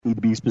Need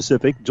to be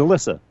specific.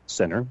 Jalissa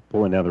center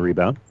pulling down the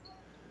rebound.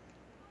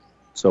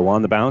 So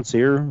on the bounce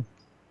here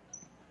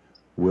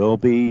will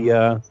be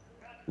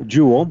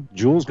Jewel.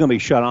 Jewel's going to be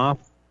shut off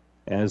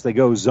as they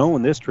go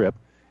zone this trip.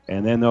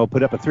 And then they'll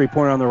put up a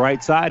three-pointer on the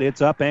right side. It's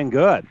up and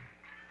good.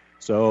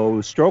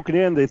 So stroking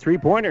in the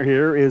three-pointer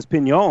here is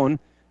Pignon,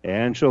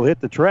 and she'll hit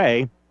the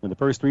tray. And the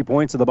first 3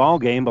 points of the ball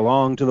game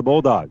belong to the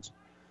Bulldogs.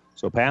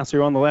 So pass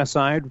here on the left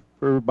side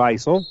for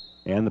Beisel,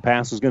 and the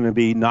pass is going to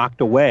be knocked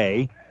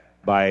away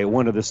by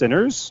one of the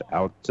centers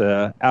out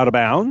of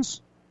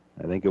bounds.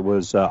 I think it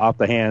was off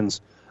the hands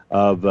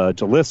of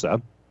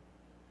Jalissa.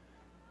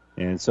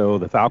 And so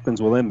the Falcons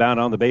will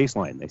inbound on the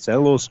baseline. They set a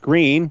little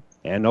screen,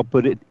 and they'll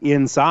put it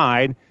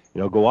inside.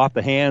 It'll go off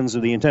the hands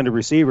of the intended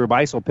receiver.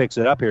 Beisel picks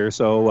it up here,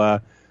 so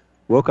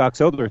Wilcox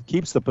Hildreth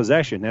keeps the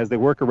possession as they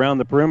work around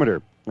the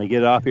perimeter. They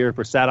get it off here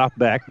for Sadoff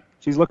Beck.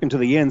 She's looking to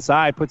the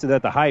inside, puts it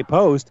at the high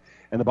post,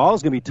 and the ball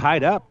is going to be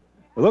tied up.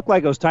 It looked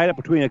like it was tied up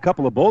between a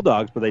couple of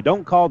Bulldogs, but they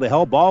don't call the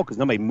held ball because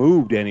nobody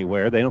moved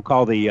anywhere. They don't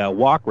call the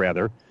walk,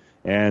 rather.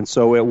 And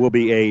so it will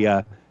be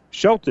a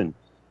Shelton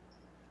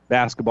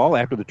basketball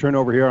after the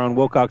turnover here on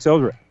Wilcox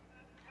Hildreth.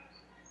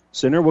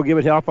 Center will give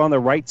it off on the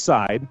right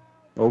side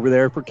over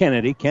there for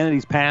Kennedy.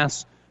 Kennedy's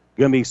pass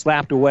going to be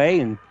slapped away,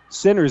 and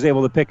Center is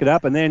able to pick it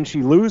up, and then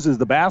she loses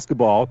the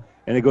basketball,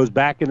 and it goes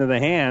back into the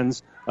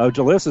hands of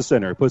Jalissa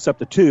Center. Puts up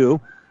the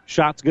 2.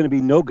 Shot's going to be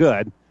no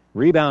good.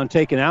 Rebound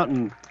taken out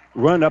and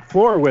run up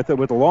floor with it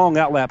with a long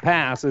outlet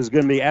pass is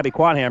going to be Abby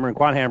Quadhammer, and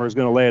Quadhammer is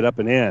going to lay it up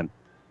and in.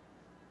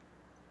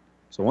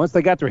 So once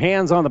they got their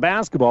hands on the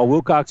basketball,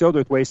 Wilcox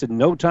Hildreth wasted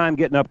no time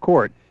getting up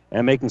court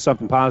and making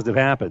something positive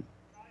happen.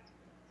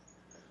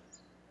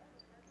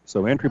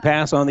 So entry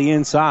pass on the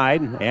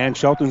inside, and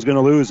Shelton's going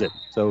to lose it.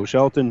 So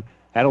Shelton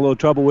had a little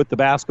trouble with the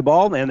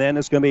basketball, and then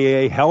it's going to be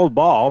a held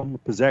ball.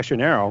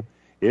 Possession arrow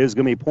is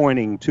going to be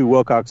pointing to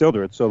Wilcox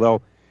Hildreth, so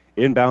they'll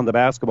inbound the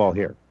basketball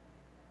here.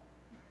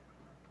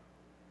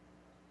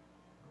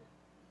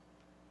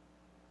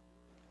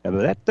 And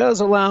that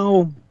does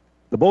allow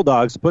the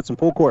Bulldogs to put some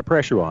full court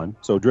pressure on.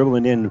 So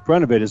dribbling in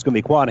front of it is going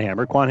to be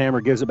Quadhammer.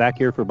 Quadhammer gives it back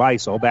here for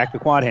Beisel. Back to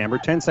Quadhammer.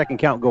 10-second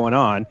count going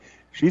on.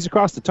 She's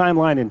across the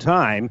timeline in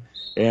time,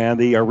 and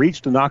the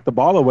reach to knock the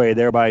ball away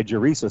there by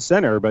Jerisa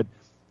Center, but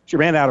she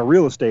ran out of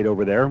real estate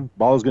over there.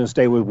 Ball is going to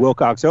stay with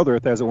Wilcox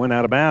Hildreth as it went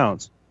out of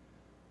bounds.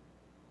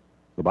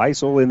 The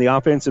Beisel in the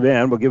offensive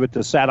end will give it to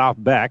Sadoff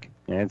Beck,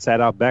 and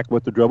Sadoff Beck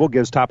with the dribble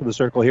gives top of the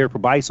circle here for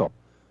Beisel.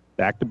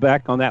 Back to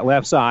Beck on that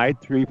left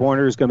side.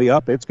 Three-pointer is going to be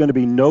up. It's going to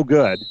be no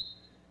good.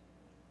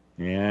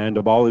 And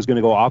the ball is going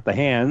to go off the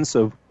hands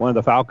of one of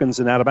the Falcons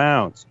and out of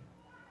bounds.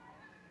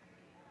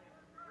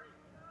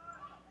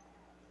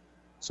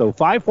 So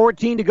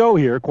 5:14 to go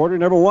here. Quarter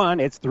number 1.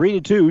 It's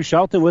 3-2.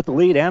 Shelton with the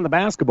lead and the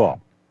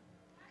basketball.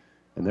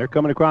 And they're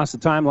coming across the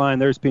timeline.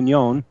 There's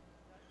Pignon.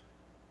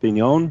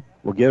 Pignon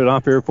will get it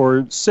off here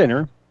for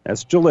Center.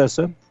 That's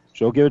Jalissa.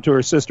 She'll give it to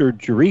her sister,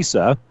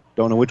 Jerisa.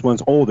 Don't know which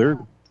one's older.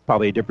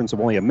 Probably a difference of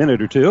only a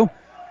minute or two.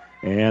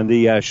 And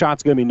the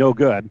shot's going to be no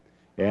good.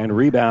 And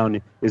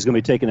rebound is going to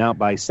be taken out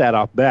by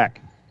Sadoff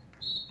Beck.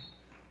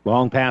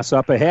 Long pass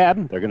up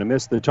ahead. They're going to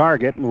miss the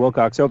target, and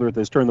Wilcox Hildreth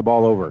has turned the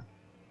ball over.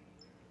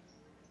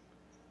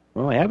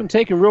 Well, they haven't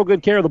taken real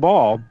good care of the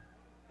ball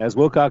as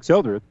Wilcox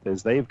Hildreth,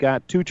 as they've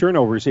got 2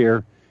 turnovers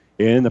here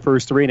in the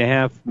first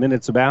 3.5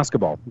 minutes of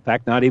basketball. In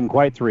fact, not even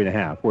quite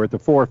 3.5. We're at the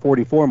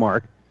 4:44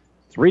 mark.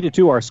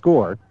 3-2 our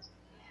score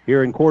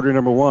here in quarter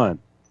number 1.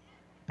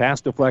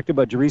 Pass deflected,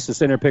 but Jerisa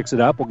Center picks it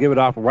up. We'll give it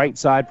off right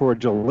side for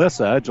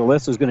Jalissa.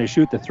 Jalissa's going to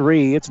shoot the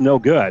 3. It's no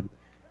good.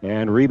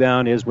 And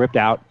rebound is ripped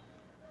out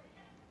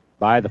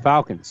by the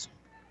Falcons.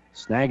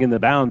 Snagging the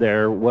bound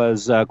there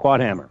was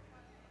Quadhammer.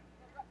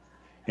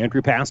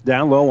 Entry pass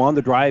down low on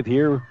the drive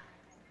here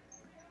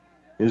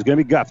is going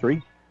to be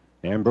Guthrie.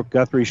 And Brooke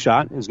Guthrie's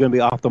shot is going to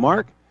be off the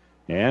mark.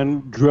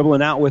 And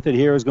dribbling out with it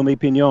here is going to be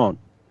Pignon.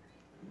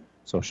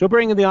 So she'll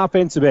bring in the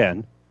offensive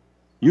end.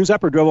 Use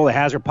up her dribble. It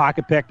has her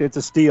pocket picked. It's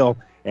a steal.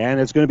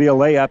 And it's going to be a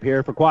layup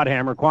here for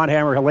Quadhammer.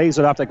 Quadhammer lays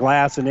it off the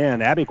glass and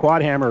in. Abby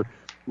Quadhammer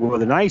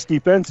with a nice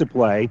defensive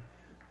play,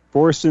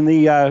 forcing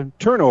the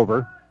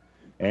turnover,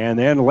 and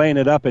then laying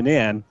it up and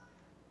in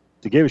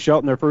to give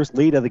Shelton their first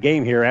lead of the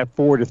game here at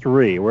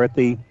 4-3. We're at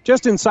the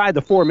just inside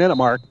the 4-minute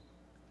mark.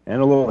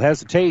 And a little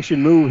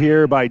hesitation move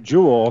here by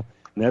Jewel,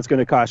 and that's going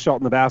to cost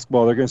Shelton the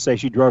basketball. They're going to say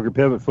she drug her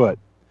pivot foot.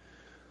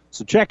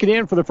 So checking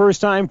in for the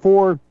first time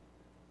for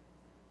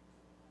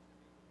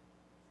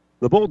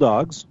the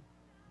Bulldogs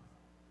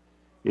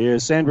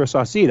is Sandra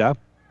Sauceda.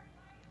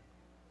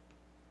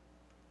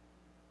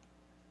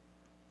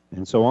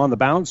 And so on the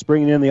bounce,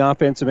 bringing in the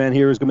offensive end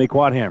here is going to be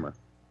Quadhammer.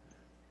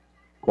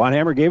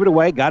 Quadhammer gave it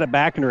away, got it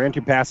back, and her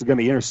entry pass is going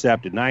to be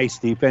intercepted. Nice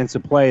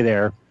defensive play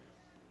there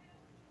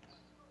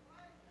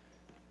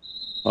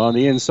on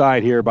the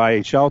inside here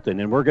by Shelton.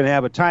 And we're going to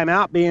have a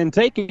timeout being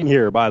taken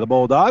here by the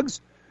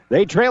Bulldogs.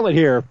 They trail it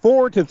here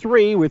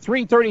 4-3 with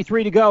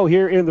 3:33 to go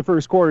here in the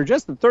first quarter.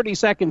 Just the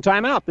 30-second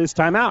timeout. This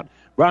timeout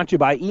brought to you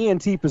by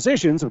ENT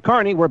Physicians of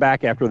Kearney. We're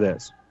back after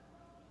this.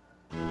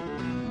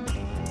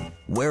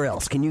 Where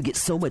else can you get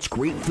so much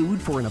great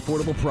food for an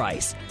affordable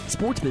price?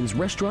 Sportsman's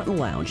Restaurant and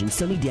Lounge in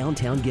sunny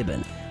downtown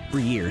Gibbon. For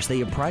years, they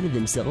have prided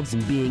themselves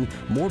in being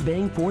more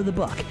bang for the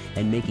buck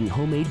and making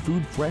homemade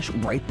food fresh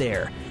right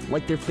there.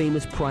 Like their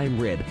famous prime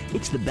rib.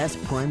 It's the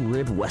best prime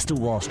rib west of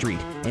Wall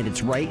Street, and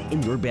it's right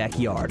in your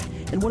backyard.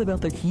 And what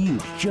about their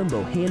huge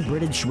jumbo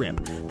hand-breaded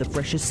shrimp? The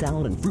freshest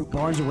salad and fruit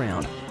bars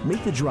around.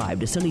 Make the drive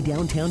to sunny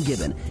downtown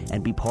Gibbon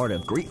and be part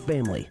of great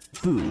family,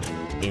 food,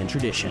 and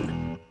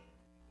tradition.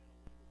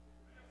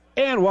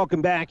 And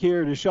welcome back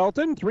here to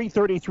Shelton.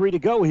 3:33 to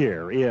go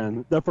here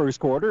in the first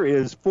quarter.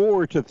 Is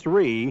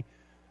 4-3.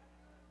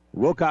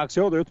 Wilcox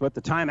Hildreth, with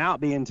the timeout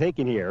being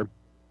taken here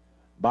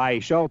by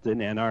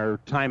Shelton. And our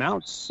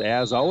timeouts,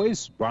 as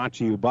always, brought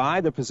to you by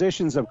the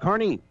physicians of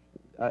Kearney,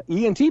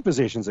 ENT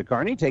physicians of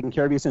Kearney, taking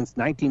care of you since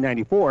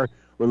 1994.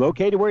 We're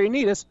located where you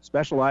need us,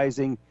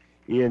 specializing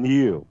in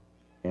you.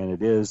 And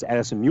it is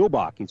Addison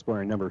Muehlbach. He's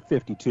wearing number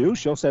 52.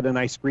 She'll set a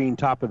nice screen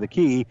top of the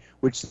key,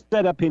 which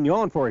set up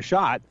Pignon for a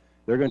shot.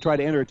 They're going to try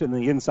to enter it to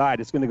the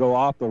inside. It's going to go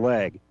off the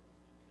leg.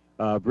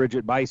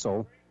 Bridget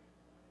Beisel.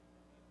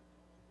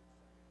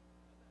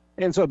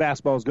 And so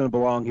basketball is going to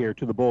belong here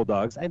to the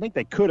Bulldogs. I think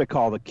they could have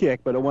called a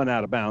kick, but it went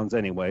out of bounds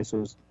anyway,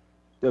 so it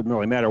doesn't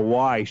really matter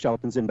why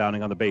Shelton's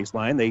inbounding on the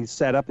baseline. They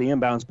set up the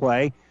inbounds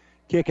play,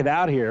 kick it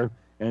out here,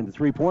 and the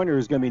three-pointer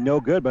is going to be no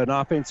good, but an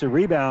offensive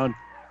rebound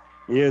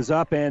is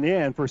up and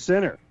in for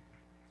Center.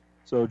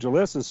 So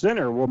Jalissa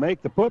Center will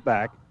make the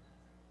putback.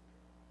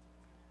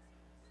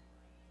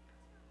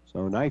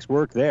 So nice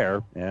work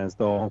there as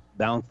they'll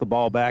bounce the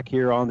ball back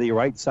here on the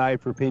right side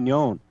for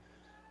Pignon.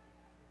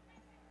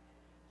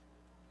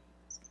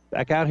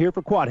 Back out here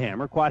for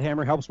Quadhammer.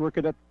 Quadhammer helps work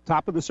at the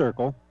top of the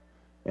circle.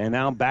 And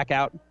now back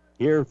out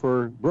here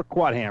for Brooke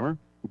Quadhammer,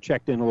 who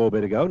checked in a little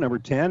bit ago. Number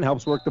 10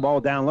 helps work the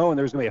ball down low, and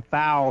there's going to be a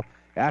foul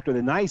after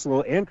the nice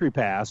little entry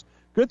pass.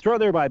 Good throw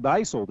there by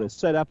Beisel to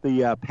set up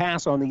the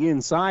pass on the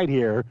inside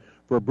here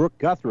for Brooke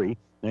Guthrie,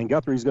 and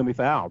Guthrie's going to be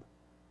fouled.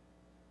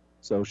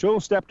 So she'll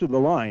step to the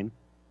line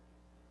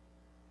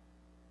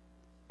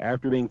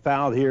after being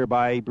fouled here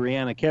by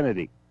Brianna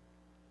Kennedy.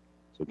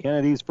 So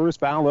Kennedy's first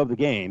foul of the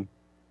game.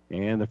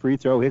 And the free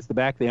throw hits the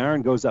back of the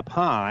iron, goes up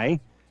high,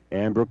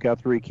 and Brooke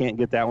Guthrie can't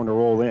get that one to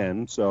roll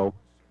in. So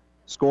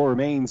score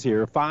remains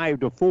here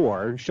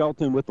 5-4.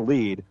 Shelton with the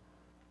lead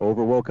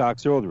over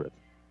Wilcox Hildreth.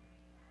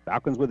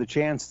 Falcons with a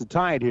chance to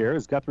tie it here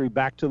as Guthrie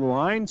back to the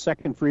line.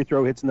 Second free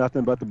throw hits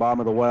nothing but the bottom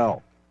of the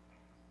well.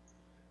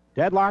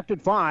 Deadlocked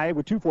at 5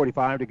 with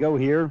 2:45 to go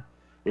here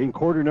in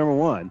quarter number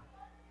one.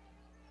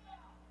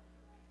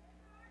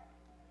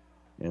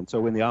 And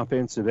so in the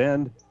offensive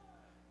end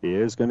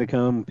is going to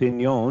come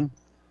Pignon.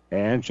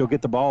 And she'll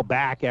get the ball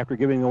back after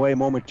giving away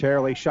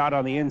momentarily. Shot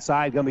on the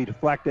inside, going to be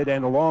deflected,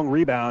 and a long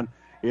rebound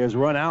is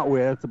run out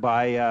with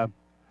by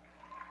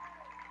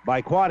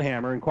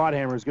Quadhammer, and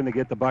Quadhammer is going to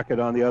get the bucket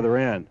on the other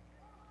end.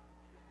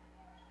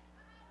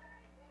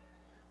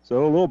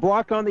 So a little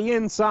block on the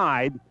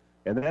inside,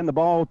 and then the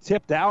ball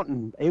tipped out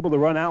and able to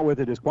run out with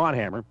it is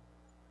Quadhammer.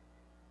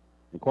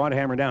 And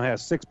Quadhammer now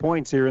has 6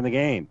 points here in the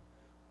game.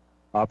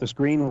 Off the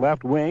screen,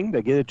 left wing,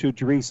 they get it to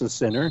Teresa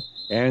Center.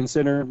 And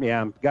Center,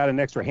 got an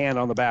extra hand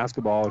on the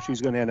basketball.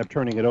 She's going to end up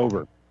turning it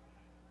over.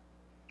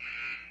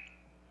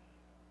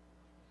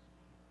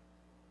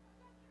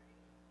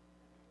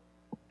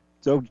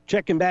 So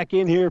checking back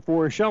in here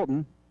for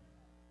Shelton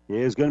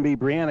is going to be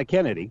Brianna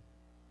Kennedy.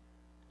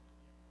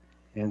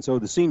 And so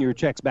the senior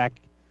checks back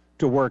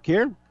to work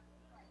here.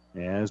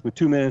 As with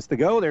 2 minutes to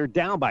go, they're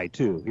down by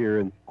 2 here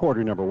in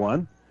quarter number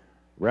one.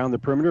 Around the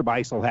perimeter,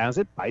 Beisel has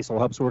it. Beisel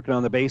helps working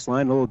on the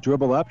baseline. A little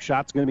dribble up.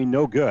 Shot's going to be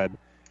no good.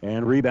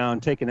 And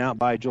rebound taken out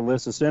by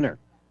Jalissa Center.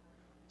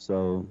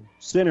 So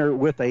Center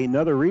with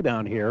another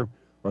rebound here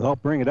will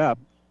help bring it up.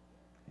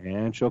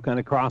 And she'll kind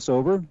of cross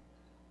over,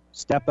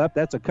 step up.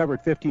 That's a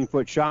covered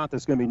 15-foot shot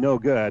that's going to be no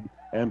good.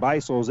 And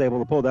Beisel is able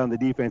to pull down the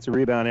defensive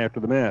rebound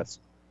after the miss.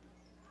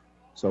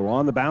 So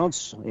on the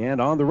bounce and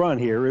on the run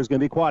here is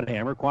going to be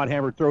Quadhammer.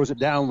 Quadhammer throws it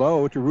down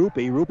low to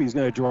Rupi. Rupi's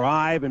going to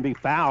drive and be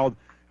fouled.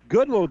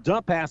 Good little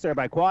dump pass there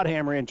by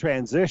Quadhammer in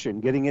transition,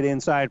 getting it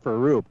inside for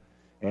Roop.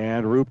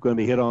 And Roop going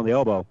to be hit on the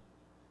elbow.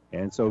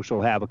 And so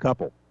she'll have a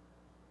couple.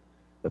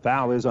 The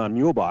foul is on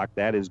Muehlbach.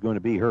 That is going to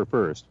be her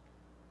first.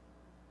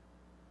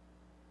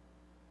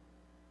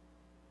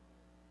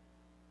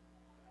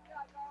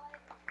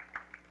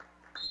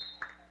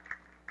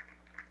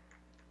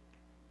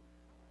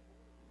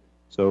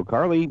 So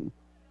Carly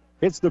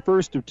hits the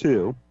first of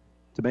 2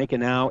 to make it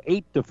now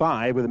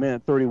 8-5 with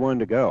 1:31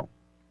 to go.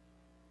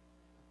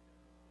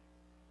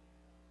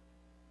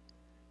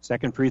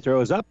 Second free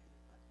throw is up.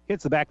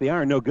 Hits the back of the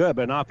iron, no good,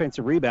 but an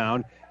offensive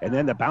rebound. And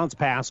then the bounce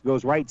pass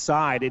goes right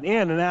side and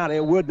in and out.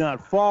 It would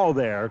not fall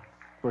there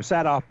for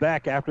Sadoff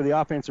Beck after the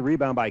offensive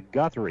rebound by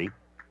Guthrie.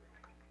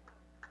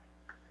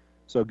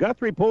 So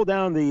Guthrie pulled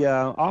down the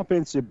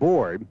offensive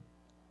board.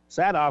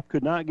 Sadoff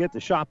could not get the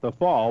shot to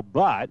fall,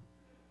 but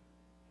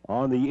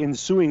on the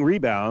ensuing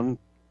rebound,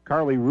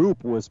 Carly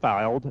Roop was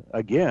fouled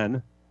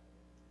again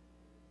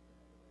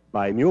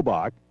by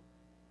Muehlbach.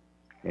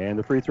 And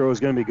the free throw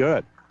is going to be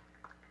good.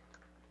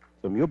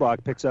 So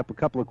Muehlbach picks up a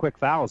couple of quick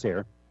fouls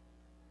here.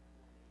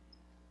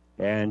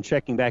 And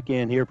checking back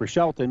in here for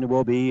Shelton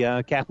will be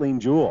Kathleen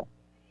Jewell.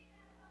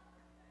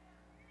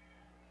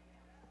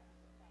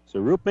 So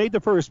Roop made the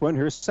first one.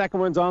 Her second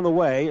one's on the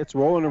way. It's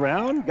rolling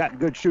around. Got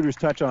good shooter's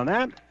touch on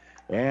that.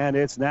 And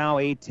it's now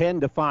a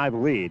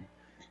 10-5 lead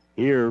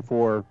here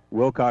for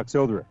Wilcox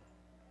Hildreth.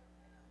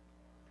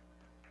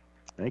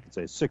 I think it's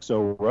a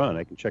 6-0 run.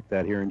 I can check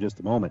that here in just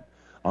a moment.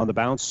 On the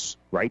bounce,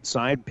 right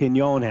side,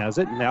 Pignon has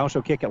it. Now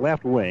she'll kick it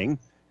left wing.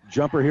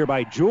 Jumper here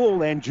by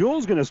Jewell, and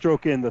Jewell's going to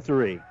stroke in the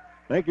three.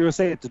 I think you're going to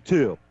say it's a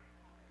 2.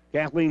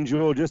 Kathleen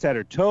Jewell just had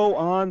her toe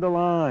on the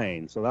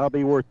line, so that'll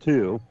be worth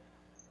 2.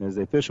 As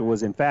the official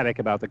was emphatic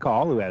about the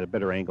call, who had a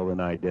better angle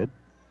than I did.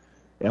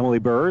 Emily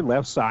Bird,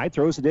 left side,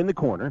 throws it in the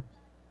corner.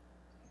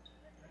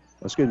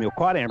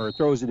 Quadhammer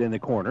throws it in the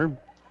corner.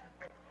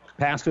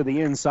 Pass to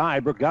the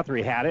inside. Brooke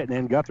Guthrie had it, and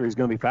then Guthrie's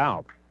going to be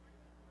fouled.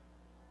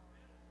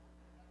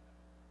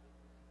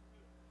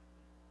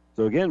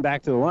 So again,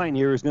 back to the line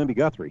here is going to be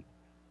Guthrie.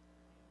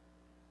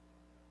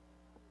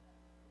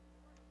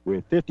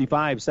 With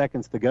 55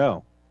 seconds to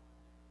go.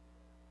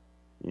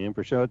 And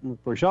for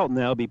Shelton,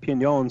 that'll be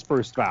Pignon's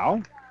first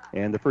foul.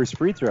 And the first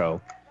free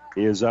throw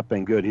is up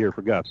and good here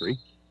for Guthrie.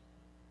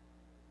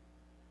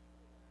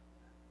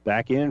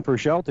 Back in for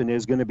Shelton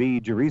is going to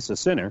be Jerisa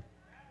Sinner.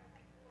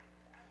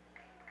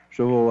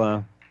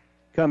 She'll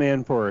come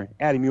in for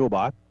Addie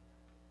Muehlbach.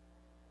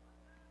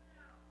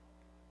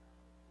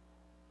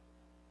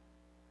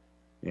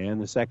 And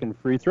the second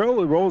free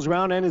throw rolls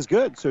around and is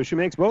good, so she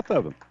makes both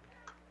of them.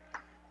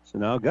 So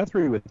now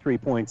Guthrie with 3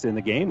 points in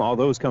the game, all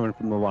those coming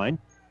from the line.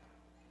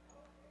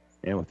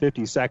 And with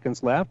 50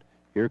 seconds left,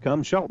 here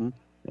comes Shelton,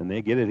 and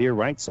they get it here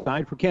right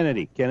side for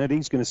Kennedy.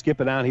 Kennedy's going to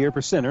skip it out here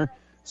for Sinner.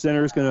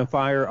 Sinner's going to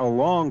fire a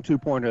long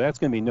two-pointer. That's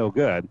going to be no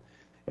good.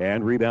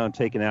 And rebound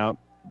taken out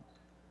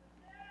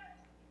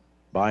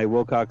by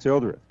Wilcox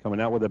Hildreth.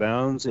 Coming out with the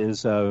bounds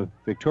is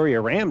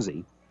Victoria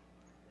Ramsey.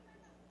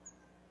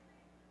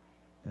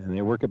 And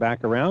they work it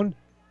back around.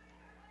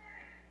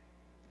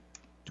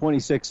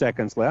 26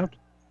 seconds left.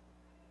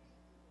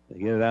 They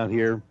get it out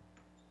here.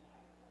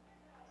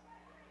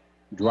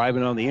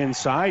 Driving on the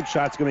inside.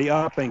 Shot's going to be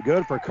up and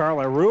good for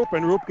Carla Roop.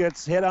 And Roop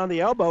gets hit on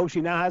the elbow. She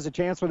now has a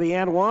chance for the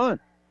and one.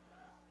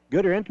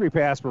 Good entry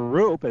pass for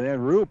Roop. And then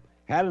Roop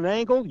had an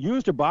angle,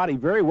 used her body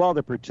very well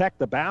to protect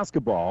the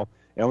basketball.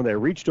 And when they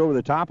reached over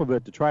the top of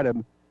it to try to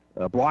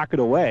block it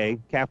away,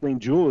 Kathleen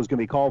Jewell is going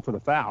to be called for the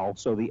foul.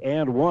 So the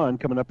and one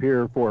coming up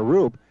here for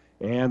Roop.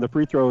 And the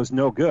free throw is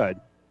no good.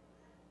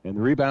 And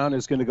the rebound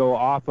is going to go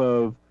off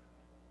of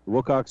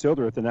Wilcox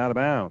Hildreth and out of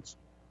bounds.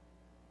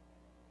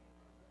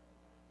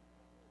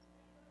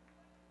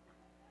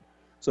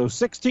 So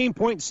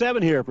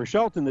 16.7 here for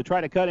Shelton to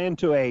try to cut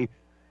into a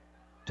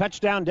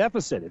touchdown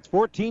deficit. It's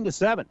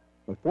 14-7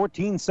 with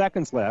 14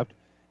 seconds left.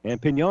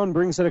 And Pignon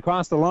brings it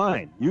across the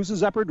line.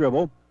 Uses up her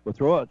dribble. Will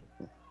throw it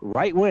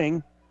right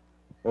wing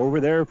over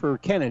there for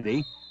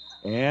Kennedy.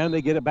 And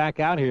they get it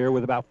back out here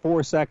with about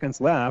 4 seconds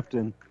left.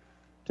 And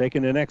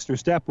taking an extra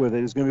step with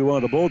it is going to be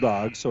one of the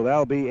Bulldogs. So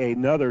that'll be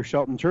another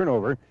Shelton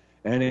turnover.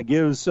 And it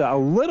gives a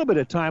little bit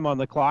of time on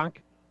the clock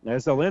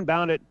as they'll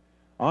inbound it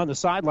on the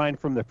sideline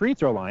from the free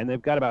throw line.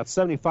 They've got about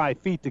 75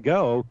 feet to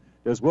go.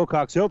 There's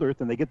Wilcox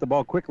Hildreth, and they get the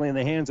ball quickly in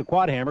the hands of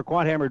Quadhammer.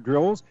 Quadhammer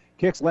drills,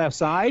 kicks left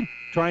side,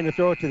 trying to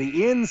throw it to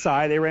the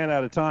inside. They ran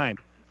out of time.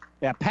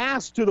 That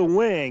pass to the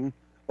wing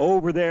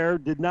over there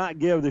did not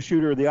give the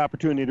shooter the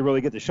opportunity to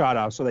really get the shot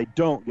off, so they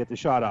don't get the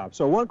shot off.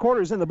 So 1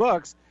 quarter is in the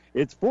books.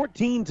 It's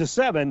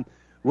 14-7.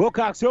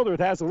 Wilcox Hildreth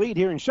has the lead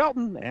here in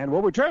Shelton, and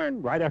we'll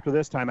return right after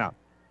this timeout.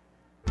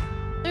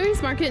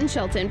 Larry's Market in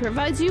Shelton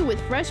provides you with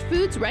fresh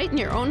foods right in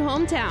your own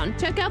hometown.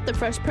 Check out the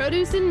fresh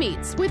produce and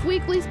meats. With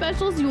weekly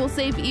specials, you will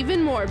save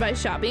even more by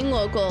shopping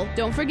local.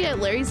 Don't forget,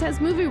 Larry's has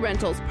movie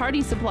rentals,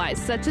 party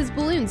supplies such as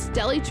balloons,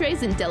 deli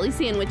trays, and deli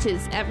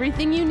sandwiches.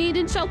 Everything you need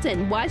in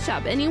Shelton. Why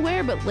shop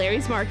anywhere but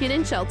Larry's Market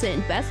in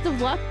Shelton? Best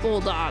of luck,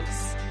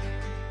 Bulldogs.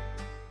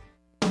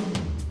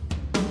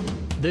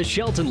 The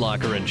Shelton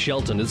Locker in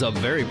Shelton is a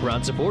very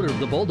proud supporter of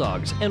the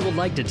Bulldogs and would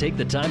like to take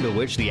the time to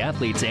wish the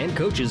athletes and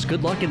coaches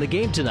good luck in the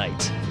game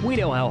tonight. We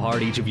know how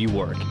hard each of you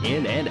work,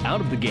 in and out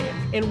of the game,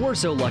 and we're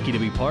so lucky to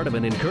be part of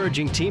an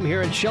encouraging team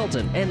here in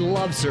Shelton and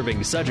love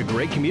serving such a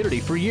great community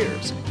for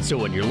years. So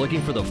when you're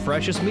looking for the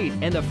freshest meat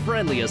and the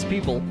friendliest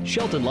people,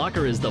 Shelton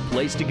Locker is the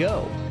place to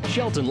go.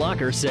 Shelton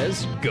Locker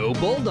says, go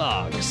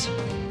Bulldogs!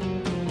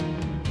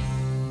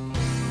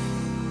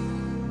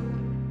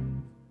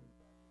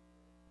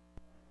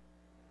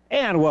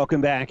 And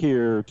welcome back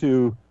here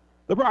to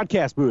the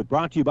broadcast booth,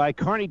 brought to you by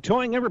Kearney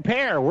Towing and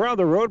Repair. We're on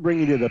the road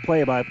bringing you the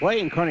play-by-play,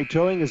 and Kearney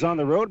Towing is on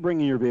the road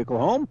bringing your vehicle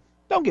home.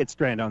 Don't get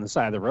stranded on the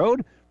side of the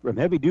road. From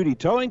heavy-duty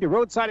towing to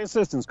roadside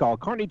assistance, call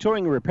Kearney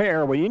Towing and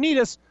Repair. When you need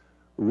us,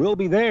 we'll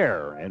be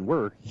there. And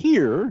we're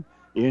here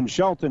in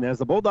Shelton as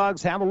the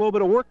Bulldogs have a little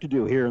bit of work to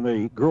do here in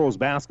the girls'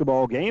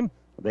 basketball game.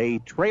 They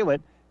trail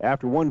it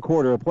after 1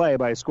 quarter of play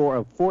by a score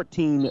of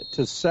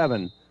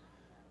 14-7.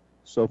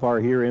 So far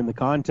here in the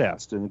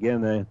contest. And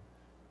again,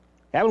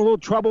 having a little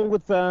trouble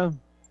with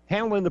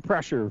handling the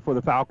pressure for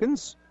the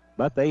Falcons,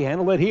 but they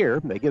handle it here.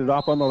 They get it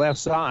off on the left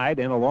side,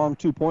 and a long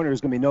two-pointer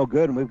is going to be no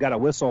good, and we've got a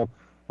whistle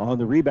on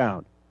the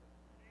rebound.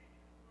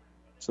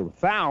 So the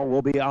foul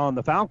will be on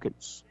the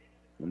Falcons,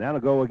 and that'll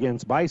go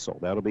against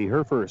Beisel. That'll be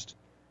her first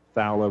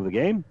foul of the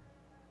game.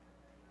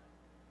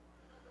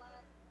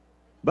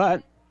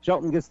 But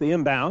Shelton gets the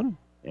inbound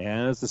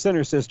as the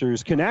Center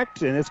sisters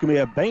connect, and it's going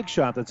to be a bank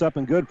shot that's up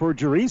and good for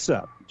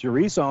Jerisa.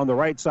 Jerisa on the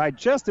right side,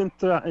 just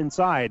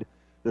inside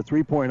the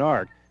three-point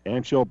arc,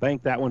 and she'll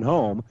bank that one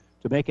home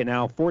to make it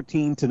now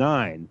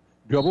 14-9.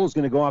 Dribble is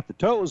going to go off the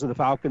toes of the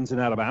Falcons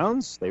and out of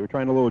bounds. They were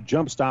trying a little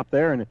jump stop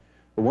there, and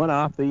one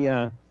off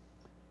the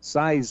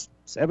size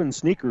 7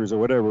 sneakers or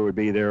whatever it would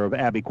be there of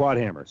Abby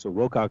Quadhammer. So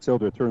Wilcox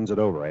Hildreth turns it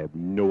over. I have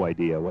no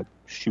idea what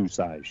shoe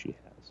size she has.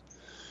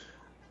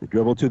 The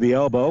dribble to the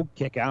elbow,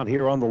 kick out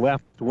here on the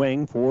left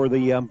wing for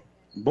the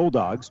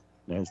Bulldogs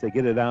as they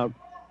get it out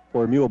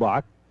for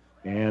Muehlbach.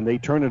 And they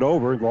turn it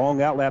over.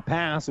 Long outlet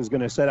pass is going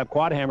to set up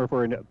Quadhammer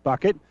for a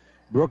bucket.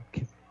 Brooke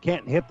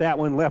can't hit that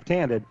one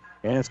left-handed,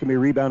 and it's going to be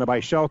rebounded by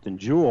Shelton.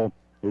 Jewell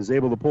is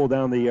able to pull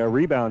down the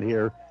rebound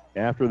here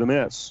after the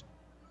miss.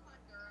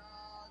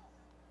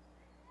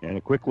 And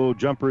a quick little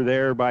jumper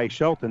there by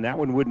Shelton. That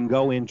one wouldn't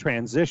go in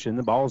transition.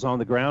 The ball's on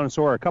the ground, and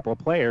so are a couple of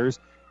players.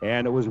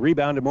 And it was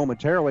rebounded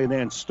momentarily and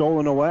then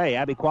stolen away.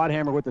 Abby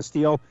Quadhammer with the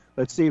steal.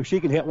 Let's see if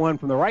she can hit one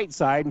from the right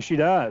side, and she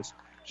does.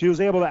 She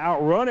was able to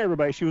outrun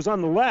everybody. She was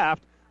on the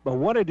left, but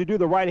wanted to do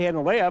the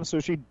right-handed layup,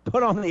 so she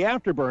put on the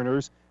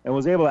afterburners and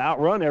was able to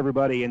outrun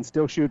everybody and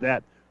still shoot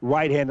that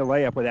right-handed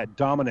layup with that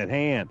dominant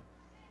hand.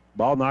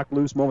 Ball knocked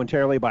loose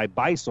momentarily by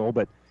Beisel,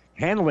 but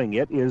handling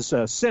it is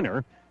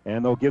Sinner,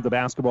 and they'll give the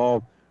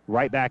basketball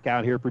right back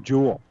out here for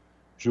Jewell.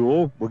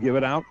 Jewell will give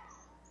it out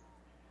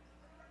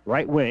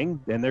right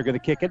wing, then they're going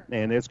to kick it,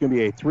 and it's going to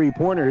be a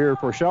three-pointer here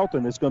for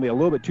Shelton. It's going to be a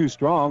little bit too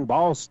strong.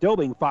 Ball still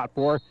being fought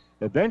for.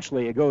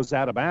 Eventually, it goes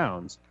out of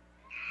bounds.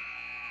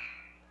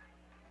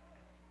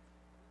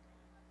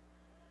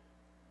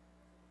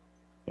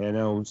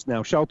 And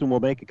now Shelton will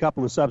make a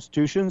couple of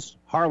substitutions.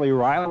 Harley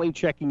Riley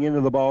checking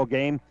into the ball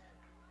game,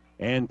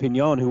 and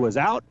Pignon, who was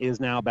out, is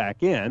now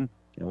back in.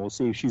 And we'll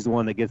see if she's the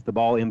one that gets the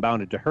ball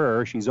inbounded to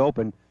her. She's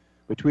open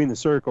between the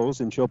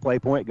circles, and she'll play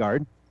point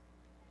guard,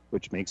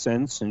 which makes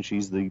sense, and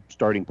she's the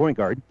starting point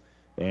guard.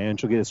 And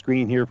she'll get a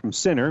screen here from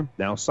Sinner.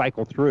 Now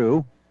cycle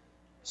through.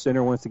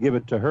 Sinner wants to give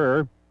it to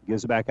her.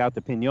 Gives it back out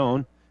to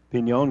Pignon.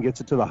 Pignon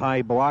gets it to the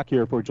high block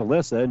here for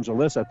Jalissa, and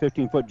Jalissa,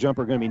 15-foot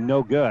jumper, going to be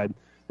no good.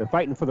 They're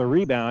fighting for the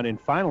rebound, and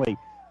finally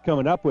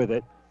coming up with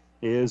it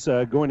is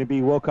going to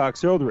be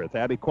Wilcox Hildreth.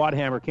 Abby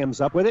Quadhammer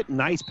comes up with it.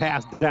 Nice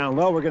pass down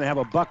low. We're going to have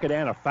a bucket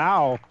and a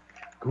foul.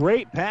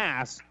 Great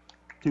pass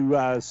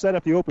to set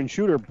up the open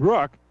shooter,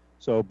 Brooke.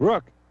 So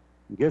Brooke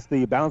gets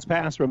the bounce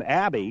pass from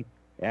Abby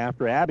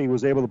after Abby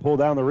was able to pull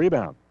down the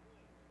rebound.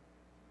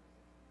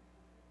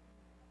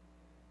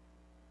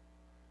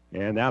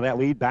 And now that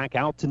lead back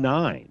out to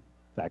 9. In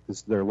fact, this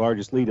is their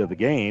largest lead of the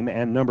game,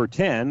 and number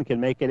 10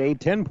 can make it a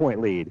 10-point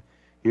lead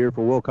here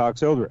for Wilcox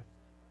Hildreth,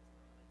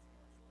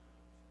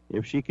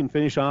 if she can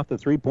finish off the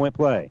three-point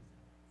play.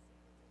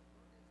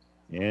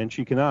 And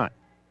she cannot.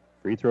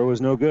 Free throw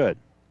is no good.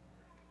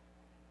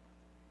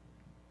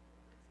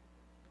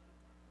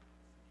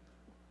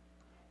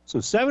 So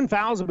 7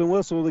 fouls have been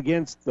whistled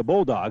against the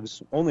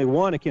Bulldogs, only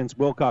 1 against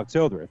Wilcox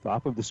Hildreth.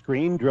 Off of the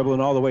screen,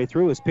 dribbling all the way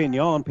through is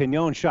Pignon.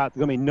 Pignon's shot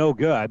going to be no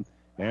good,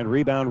 and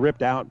rebound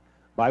ripped out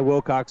by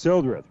Wilcox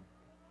Hildreth.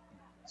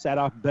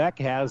 Sadoff Beck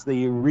has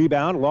the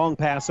rebound. Long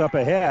pass up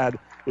ahead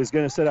is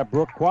going to set up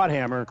Brooke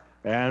Quadhammer,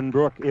 and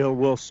Brooke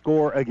will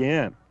score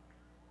again.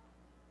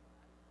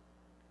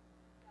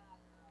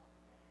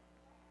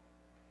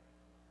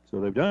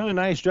 So they've done a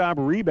nice job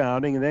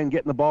rebounding and then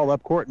getting the ball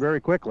up court very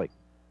quickly.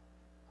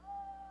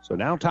 So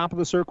now top of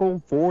the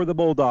circle for the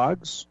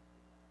Bulldogs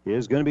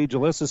is going to be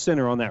Jalissa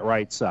Sinner on that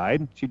right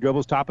side. She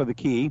dribbles top of the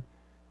key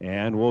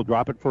and will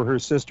drop it for her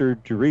sister,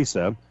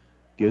 Teresa.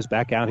 Gives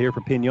back out here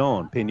for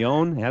Pignon.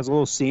 Pignon has a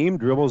little seam,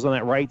 dribbles on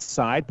that right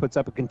side, puts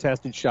up a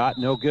contested shot,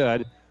 no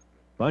good.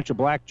 Bunch of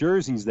black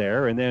jerseys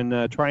there, and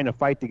then trying to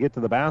fight to get to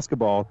the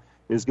basketball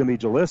is going to be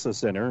Jalissa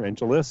Sinner, and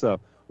Jalissa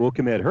will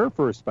commit her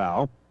first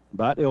foul,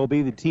 but it will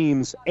be the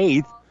team's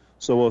 8th.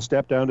 So we'll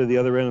step down to the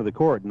other end of the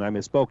court. And I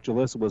misspoke.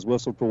 Jalissa was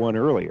whistled for one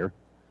earlier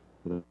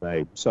that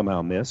I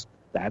somehow missed.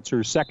 That's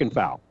her second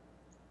foul.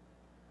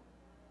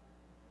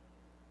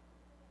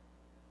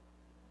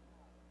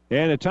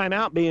 And a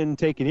timeout being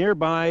taken here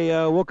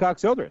by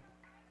Wilcox Hildreth.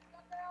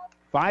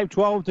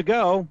 5:12 to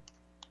go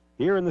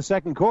here in the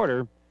second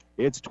quarter.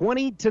 It's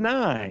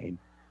 20-9.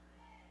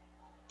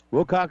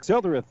 Wilcox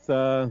Hildreth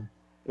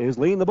is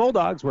leading the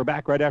Bulldogs. We're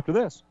back right after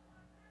this.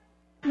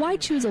 Why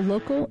choose a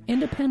local,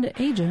 independent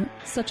agent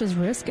such as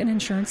Risk and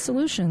Insurance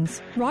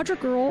Solutions? Roger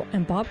Gurl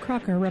and Bob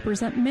Crocker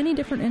represent many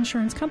different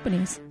insurance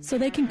companies, so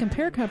they can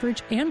compare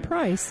coverage and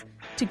price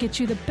to get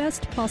you the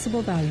best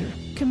possible value.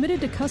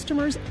 Committed to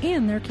customers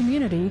and their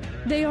community,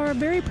 they are a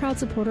very proud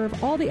supporter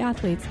of all the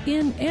athletes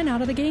in and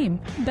out of the game.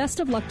 Best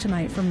of luck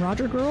tonight from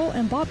Roger Gurl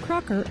and Bob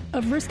Crocker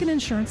of Risk and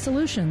Insurance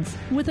Solutions,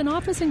 with an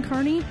office in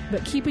Kearney,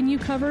 but keeping you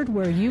covered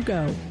where you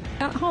go.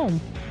 At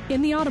home,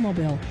 in the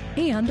automobile,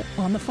 and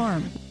on the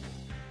farm.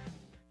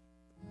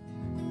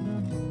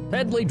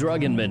 Pedley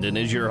Drug in Minden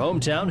is your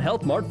hometown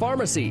Health Mart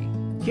pharmacy,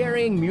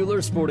 carrying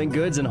Mueller sporting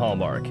goods and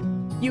Hallmark.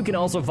 You can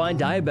also find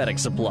diabetic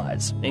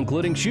supplies,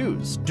 including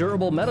shoes,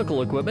 durable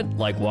medical equipment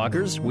like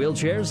walkers,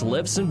 wheelchairs,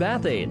 lifts, and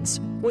bath aids.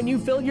 When you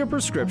fill your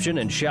prescription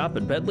and shop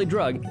at Pedley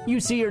Drug, you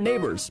see your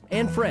neighbors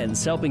and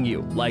friends helping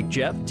you, like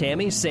Jeff,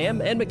 Tammy,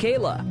 Sam, and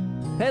Michaela.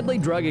 Pedley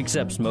Drug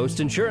accepts most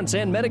insurance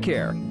and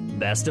Medicare.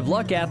 Best of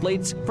luck,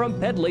 athletes, from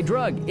Pedley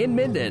Drug in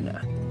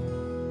Minden.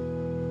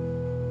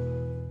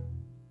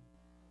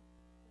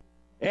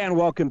 And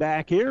welcome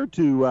back here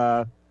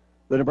to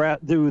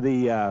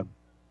the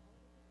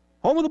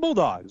home of the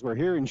Bulldogs. We're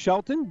here in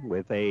Shelton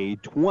with a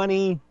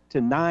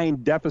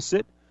 20-9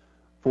 deficit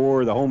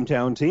for the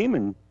hometown team,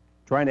 and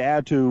trying to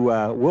add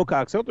to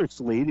Wilcox Hildreth's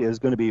lead is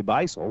going to be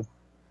Beisel,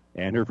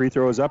 and her free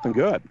throw is up and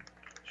good.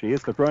 She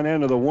hits the front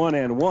end of the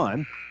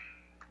 1-and-1.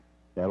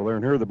 That'll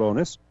earn her the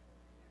bonus.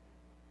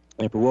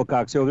 And for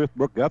Wilcox Hildreth,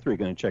 Brooke Guthrie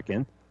going to check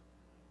in.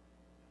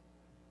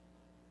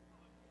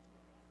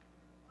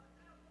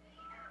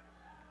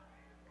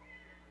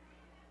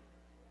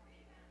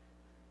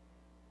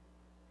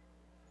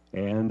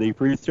 And the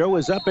free throw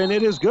is up, and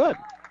it is good.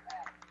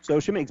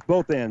 So she makes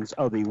both ends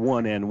of the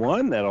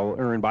 1-and-1. That'll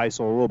earn Beisel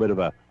a little bit of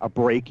a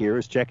break here,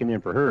 as checking in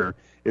for her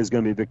is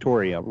going to be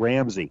Victoria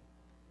Ramsey.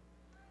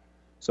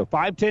 So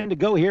 5:10 to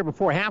go here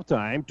before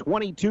halftime,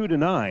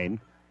 22-9.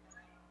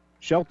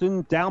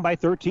 Shelton down by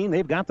 13.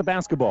 They've got the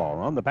basketball.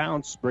 On the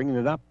bounce, bringing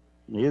it up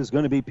is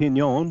going to be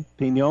Pignon.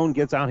 Pignon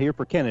gets out here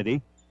for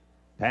Kennedy.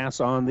 Pass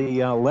on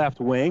the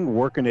left wing.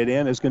 Working it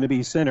in is going to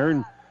be Center,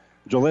 and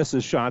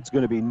Jalissa's shot's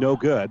going to be no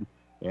good.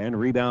 And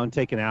rebound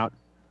taken out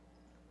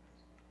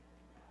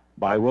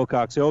by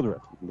Wilcox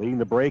Hildreth. Leading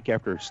the break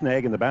after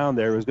snagging the bound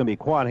there was going to be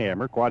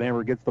Quadhammer.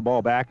 Quadhammer gets the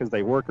ball back as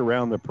they work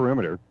around the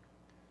perimeter.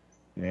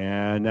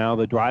 And now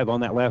the drive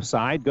on that left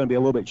side, going to be a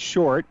little bit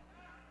short.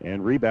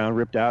 And rebound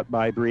ripped out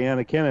by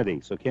Brianna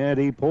Kennedy. So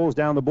Kennedy pulls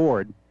down the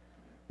board.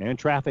 And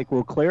traffic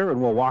will clear,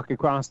 and we'll walk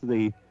across to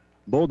the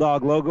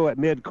Bulldog logo at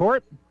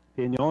midcourt.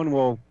 Pignon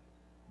will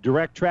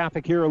direct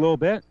traffic here a little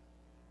bit.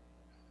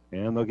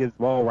 And they'll get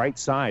the ball right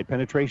side.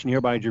 Penetration here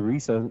by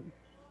Jerisa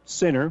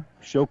Center.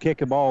 She'll kick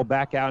the ball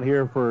back out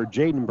here for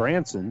Jaden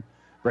Branson.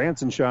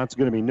 Branson's shot's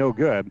going to be no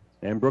good.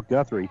 And Brooke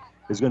Guthrie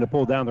is going to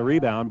pull down the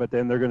rebound, but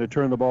then they're going to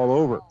turn the ball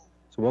over.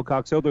 So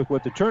Wilcox Hildreth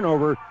with the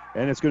turnover,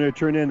 and it's going to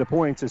turn into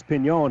points as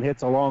Pignon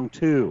hits a long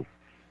two.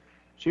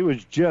 She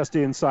was just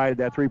inside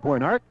that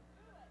three-point arc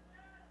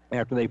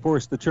after they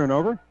forced the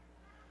turnover.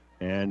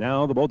 And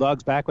now the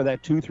Bulldogs back with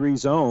that 2-3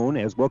 zone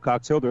as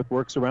Wilcox Hildreth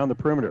works around the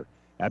perimeter.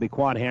 Abby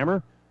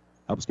Quadhammer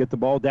helps get the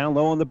ball down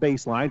low on the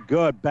baseline.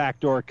 Good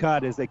backdoor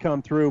cut as they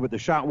come through, but the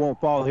shot won't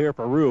fall here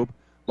for Rube.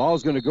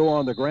 Ball's going to go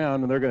on the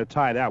ground, and they're going to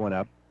tie that one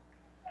up.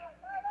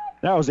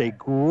 That was a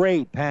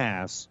great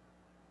pass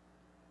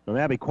from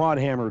Abby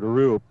Quadhammer to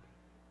Rube.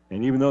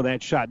 And even though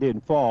that shot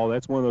didn't fall,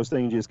 that's one of those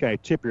things you just kind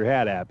of tip your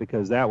hat at,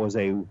 because that was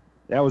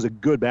a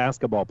good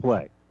basketball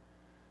play.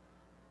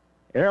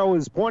 Arrow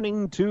is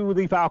pointing to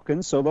the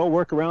Falcons, so they'll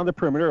work around the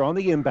perimeter on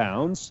the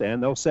inbounds,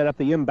 and they'll set up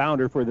the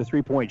inbounder for the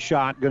three-point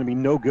shot. Going to be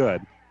no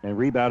good, and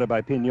rebounded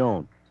by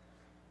Pignon.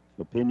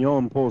 So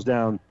Pignon pulls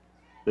down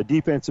the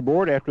defensive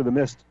board after the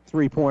missed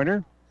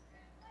three-pointer.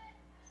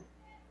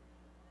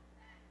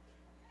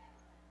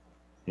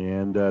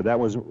 And that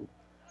was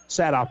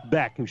Sadoff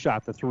Beck who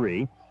shot the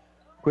three.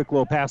 Quick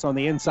little pass on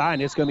the inside,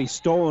 and it's going to be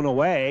stolen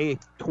away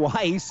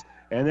twice.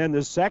 And then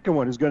the second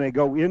one is going to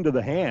go into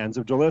the hands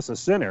of Jalissa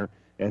Center.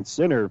 And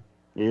Center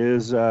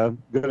is going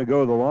to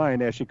go to the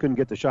line as she couldn't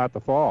get the shot to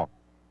fall.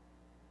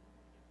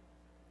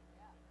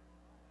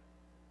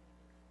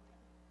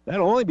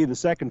 That'll only be the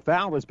second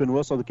foul that's been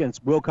whistled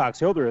against Wilcox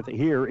Hildreth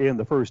here in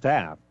the first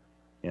half.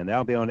 And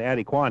that'll be on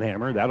Addie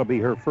Quadhammer. That'll be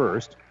her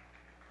first.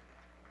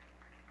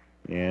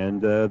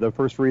 And the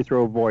first free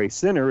throw boy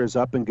Center is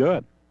up and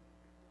good.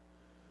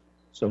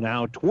 So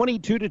now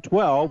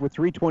 22-12 with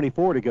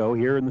 3:24 to go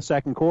here in the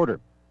second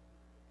quarter.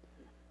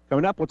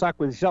 Coming up, we'll talk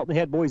with Shelton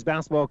head boys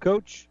basketball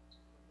coach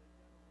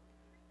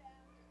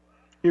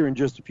here in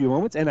just a few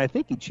moments. And I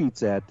think he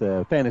cheats at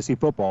fantasy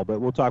football, but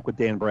we'll talk with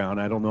Dan Brown.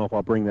 I don't know if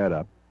I'll bring that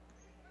up.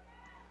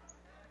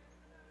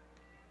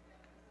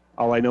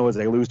 All I know is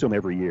they lose to him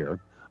every year.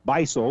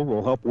 Beisel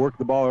will help work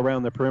the ball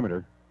around the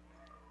perimeter.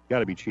 Got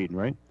to be cheating,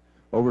 right?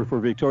 Over for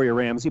Victoria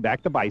Ramsey,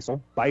 back to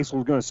Beisel.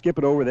 Beisel's going to skip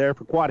it over there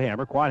for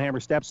Quadhammer.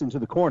 Quadhammer steps into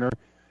the corner,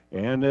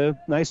 and a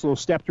nice little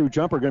step-through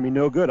jumper, going to be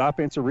no good.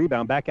 Offensive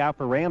rebound back out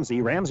for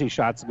Ramsey. Ramsey's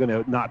shot's going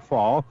to not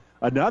fall.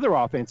 Another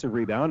offensive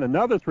rebound,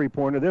 another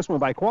three-pointer, this one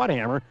by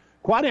Quadhammer.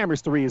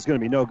 Quadhammer's three is going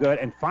to be no good.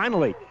 And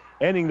finally,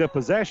 ending the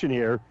possession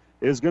here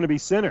is going to be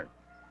Sinner.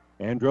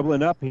 And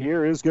dribbling up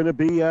here is going to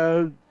be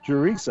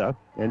Jerisa.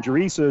 And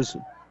Jerisa's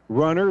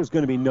runner is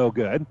going to be no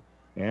good.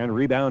 And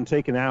rebound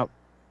taken out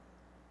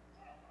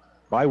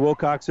by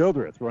Wilcox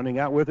Hildreth. Running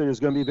out with it is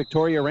going to be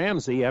Victoria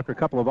Ramsey after a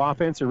couple of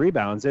offensive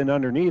rebounds in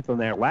underneath on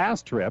that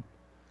last trip.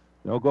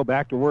 They'll go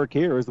back to work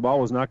here as the ball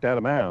was knocked out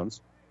of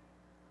bounds.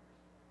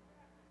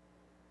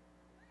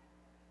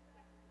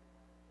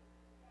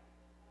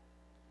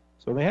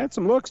 So they had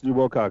some looks to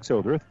Wilcox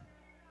Hildreth.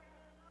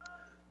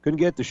 Couldn't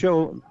get the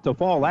show to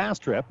fall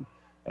last trip.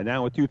 And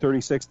now with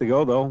 2:36 to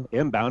go, they'll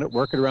inbound it,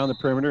 working around the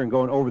perimeter and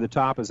going over the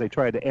top as they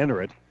try to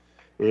enter it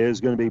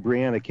is going to be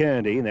Brianna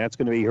Kennedy, and that's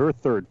going to be her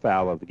third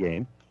foul of the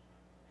game.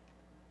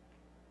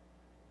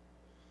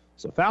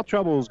 So foul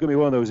trouble is going to be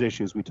one of those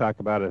issues we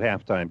talked about at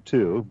halftime,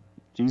 too.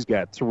 She's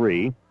got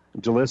 3.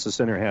 Jalissa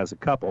Center has a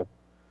couple.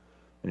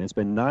 And it's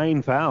been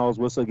 9 fouls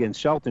whistled against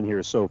Shelton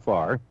here so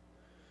far.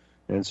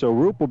 And so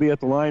Roop will be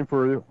at the line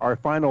for our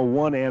final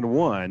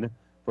 1-and-1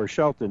 for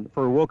Shelton,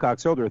 for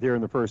Wilcox Hildreth here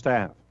in the first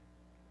half.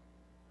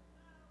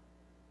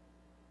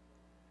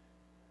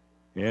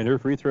 And her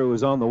free throw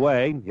is on the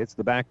way. Hits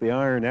the back of the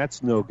iron.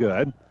 That's no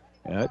good.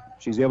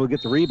 She's able to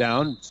get the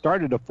rebound.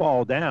 Started to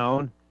fall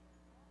down.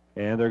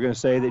 And they're going to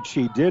say that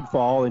she did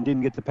fall and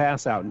didn't get the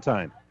pass out in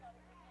time.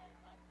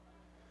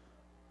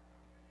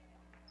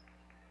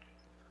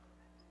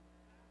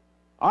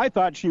 I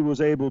thought she was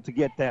able to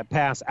get that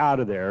pass out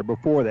of there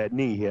before that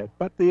knee hit.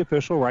 But the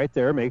official right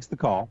there makes the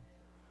call.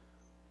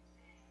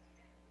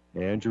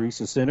 And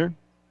Jerisa Sinner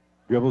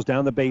dribbles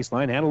down the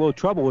baseline. Had a little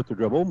trouble with the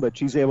dribble, but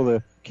she's able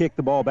to kick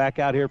the ball back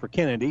out here for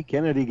Kennedy.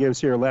 Kennedy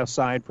gives here left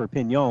side for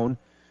Pignon.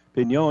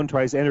 Pignon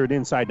tries to enter it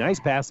inside. Nice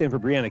pass in for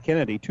Brianna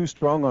Kennedy. Too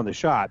strong on the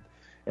shot.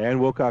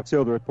 And Wilcox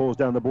Hildreth pulls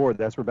down the board.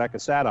 That's Rebecca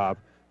Sadoff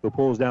who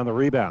pulls down the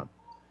rebound.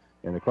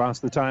 And across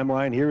the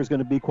timeline here is going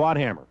to be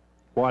Quadhammer.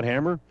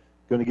 Quadhammer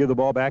going to give the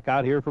ball back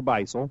out here for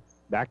Beisel.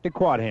 Back to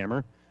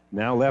Quadhammer.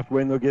 Now left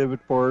wing, they'll give it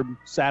for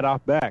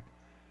Sadoff back.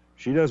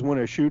 She does want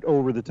to shoot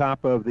over the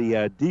top of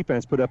the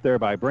defense put up there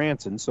by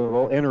Branson, so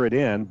they'll enter it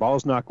in.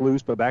 Ball's knocked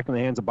loose, but back in the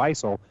hands of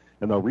Beisel,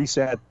 and they'll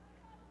reset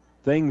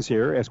things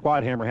here as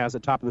Quadhammer has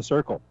it top of the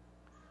circle.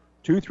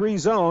 2-3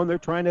 zone. They're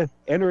trying to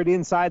enter it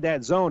inside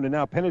that zone, and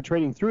now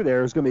penetrating through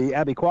there is going to be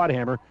Abby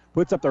Quadhammer.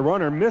 Puts up the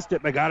runner, missed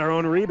it, but got her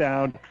own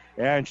rebound,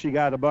 and she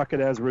got a bucket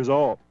as a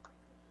result.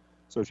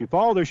 So she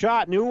followed her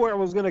shot, knew where it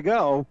was going to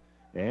go,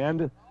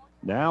 and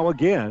now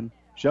again,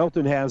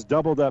 Shelton has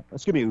doubled up,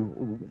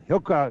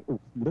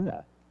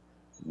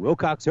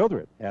 Wilcox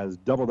Hildreth has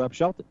doubled up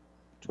Shelton,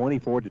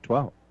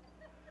 24-12.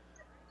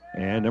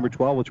 And number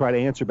 12 will try to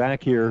answer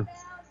back here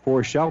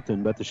for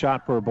Shelton, but the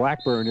shot for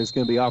Blackburn is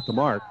going to be off the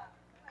mark.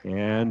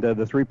 And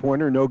the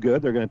three-pointer, no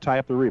good. They're going to tie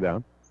up the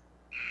rebound.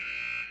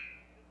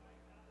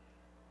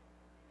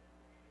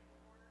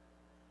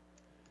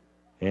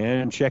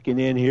 And checking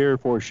in here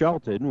for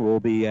Shelton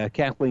will be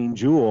Kathleen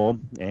Jewell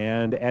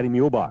and Addie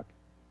Muehlbach.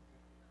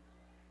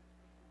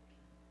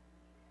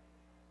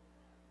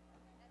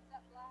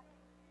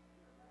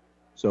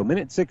 So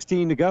minute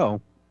 16 to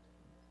go.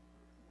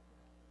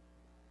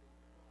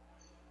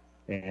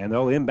 And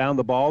they'll inbound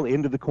the ball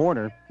into the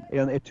corner,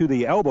 to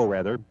the elbow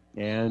rather.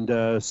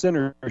 And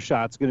center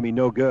shot's going to be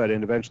no good.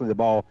 And eventually the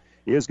ball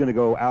is going to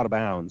go out of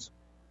bounds.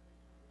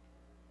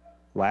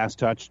 Last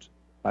touched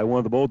by one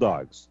of the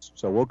Bulldogs.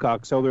 So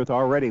Wilcox Hildreth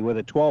already with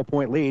a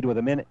 12-point lead with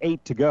a minute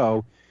 8 to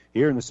go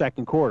here in the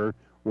second quarter.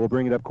 We'll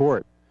bring it up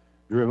court.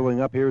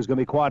 Dribbling up here is going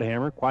to be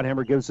Quadhammer.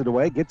 Quadhammer gives it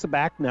away, gets it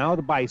back now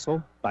to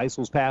Beisel.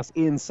 Beisel's pass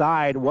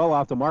inside, well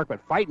off the mark,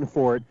 but fighting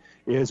for it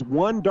is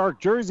one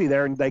dark jersey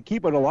there, and they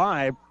keep it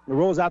alive. It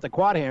rolls out to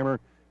Quadhammer,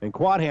 and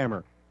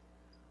Quadhammer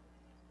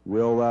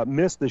will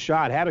miss the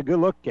shot. Had a good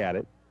look at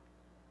it,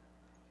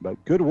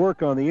 but good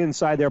work on the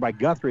inside there by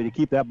Guthrie to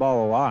keep that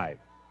ball alive.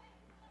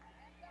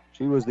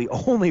 She was the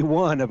only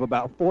one of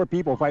about 4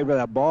 people fighting for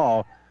that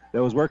ball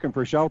that was working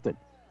for Shelton.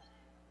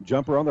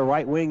 Jumper on the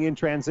right wing in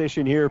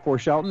transition here for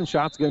Shelton.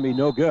 Shot's going to be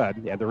no good,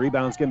 and the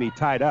rebound's going to be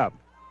tied up.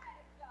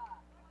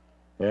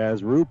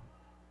 As Roop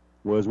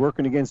was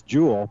working against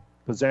Jewell,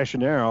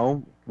 possession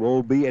arrow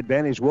will be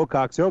advantage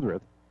Wilcox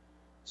Hildreth.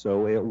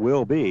 So it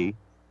will be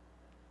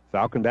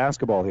Falcon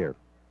basketball here.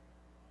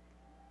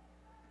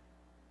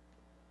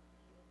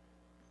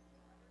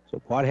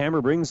 So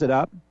Quadhammer brings it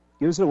up,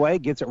 gives it away,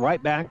 gets it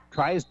right back,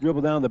 tries to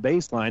dribble down the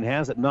baseline,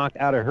 has it knocked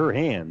out of her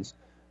hands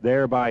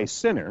there by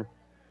Sinner.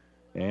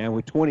 And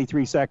with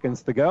 23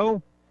 seconds to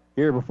go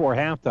here before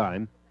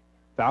halftime,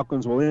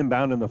 Falcons will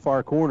inbound in the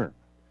far corner.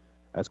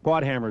 As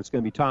Quadhammer is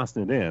going to be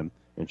tossing it in,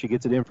 and she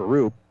gets it in for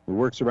Roop, who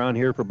works around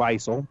here for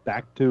Beisel.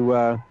 Back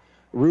to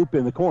Roop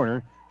in the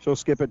corner. She'll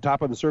skip it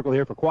top of the circle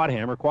here for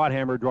Quadhammer.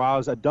 Quadhammer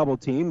draws a double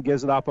team,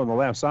 gives it off on the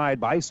left side.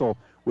 Beisel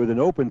with an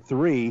open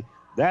 3.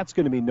 That's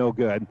going to be no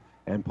good.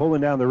 And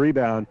pulling down the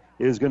rebound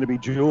is going to be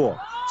Jewell.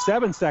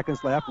 7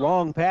 seconds left.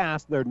 Long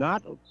pass. They're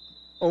not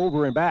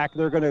over and back.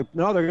 They're going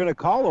to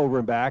call over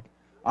and back.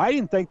 I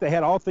didn't think they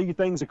had all 3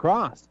 things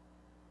across.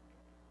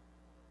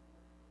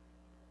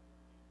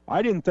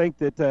 I didn't think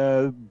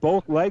that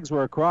both legs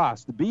were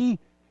across. To be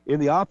in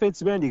the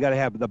offensive end, you got to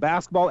have the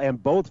basketball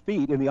and both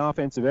feet in the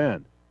offensive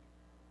end.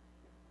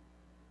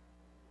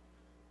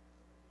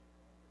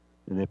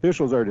 And the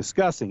officials are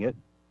discussing it.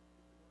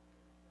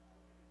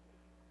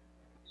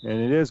 And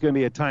it is going to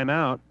be a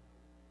timeout.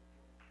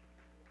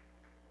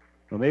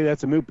 Well, maybe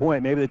that's a moot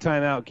point. Maybe the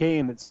timeout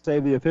came that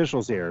saved the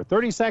officials here.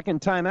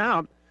 30-second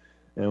timeout.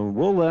 And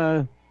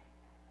we'll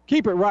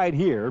keep it right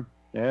here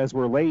as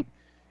we're late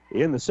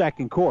in the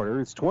second quarter.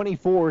 It's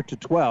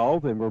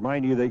 24-12. And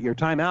remind you that your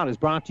timeout is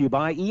brought to you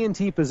by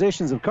ENT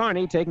Physicians of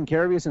Kearney, taking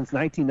care of you since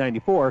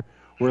 1994.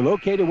 We're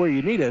located where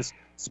you need us,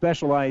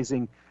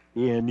 specializing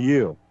in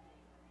you.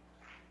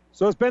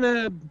 So it's been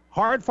a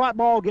hard-fought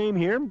ball game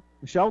here.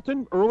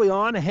 Shelton early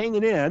on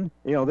hanging in.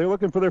 You know, they're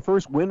looking for their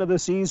first win of the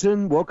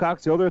season.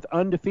 Wilcox Hildreth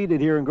undefeated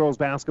here in girls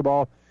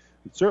basketball.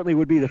 It certainly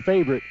would be the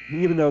favorite,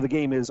 even though the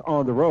game is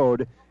on the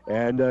road.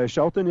 And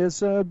Shelton has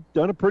done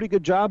a pretty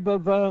good job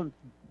of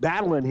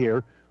battling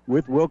here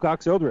with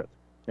Wilcox Hildreth.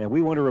 And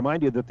we want to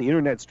remind you that the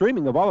internet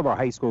streaming of all of our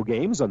high school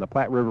games on the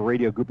Platte River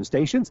Radio Group of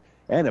Stations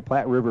and at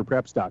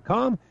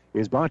PlatteRiverPreps.com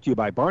is brought to you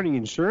by Barney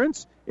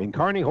Insurance in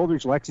Kearney,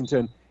 Holdrege,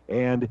 Lexington,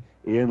 and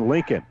in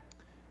Lincoln.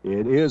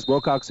 It is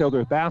Wilcox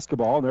Hildreth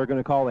basketball, and they're going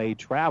to call a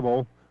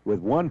travel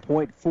with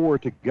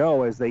 1.4 to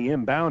go as they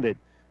inbound it.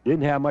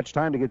 Didn't have much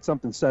time to get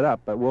something set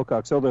up, but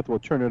Wilcox Hildreth will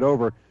turn it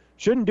over.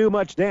 Shouldn't do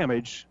much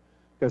damage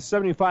because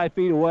 75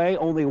 feet away,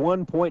 only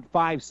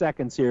 1.5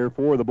 seconds here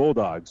for the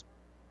Bulldogs.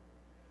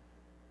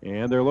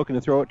 And they're looking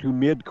to throw it to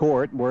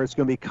midcourt where it's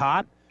going to be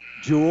caught.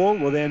 Jewell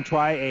will then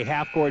try a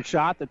half-court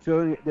shot that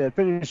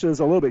finishes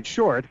a little bit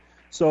short,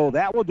 so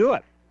that will do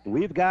it.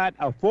 We've got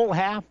a full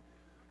half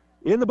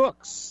in the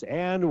books,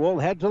 and we'll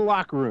head to the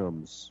locker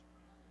rooms.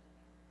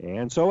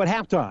 And so at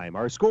halftime,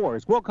 our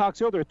scores, Wilcox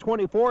Hildreth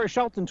 24,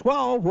 Shelton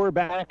 12. We're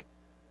back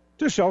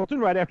to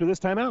Shelton right after this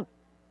timeout.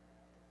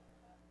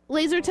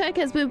 LaserTech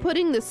has been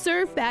putting the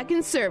serve back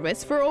in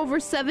service for over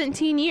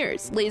 17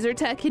 years.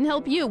 LaserTech can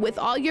help you with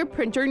all your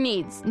printer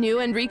needs. New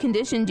and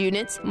reconditioned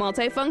units,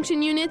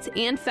 multifunction units,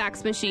 and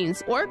fax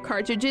machines, or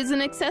cartridges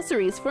and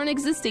accessories for an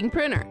existing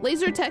printer.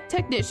 LaserTech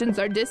technicians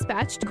are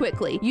dispatched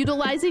quickly,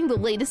 utilizing the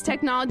latest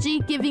technology,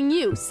 giving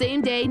you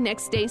same-day,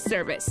 next-day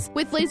service.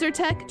 With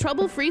LaserTech,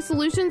 trouble-free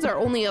solutions are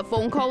only a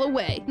phone call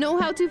away. Know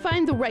how to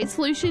find the right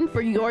solution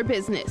for your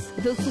business.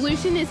 The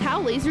solution is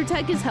how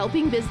LaserTech is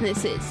helping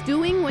businesses,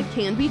 doing what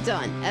can be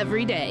done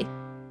every day.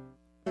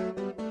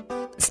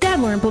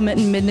 Stadler Implement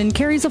in Minden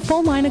carries a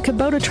full line of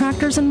Kubota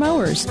tractors and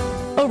mowers.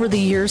 Over the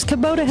years,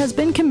 Kubota has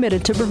been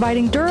committed to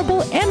providing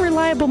durable and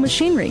reliable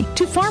machinery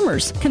to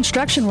farmers,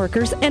 construction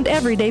workers, and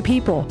everyday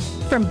people.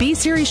 From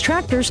B-Series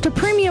tractors to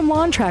premium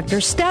lawn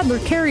tractors,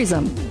 Stadler carries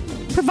them.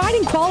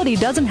 Providing quality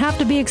doesn't have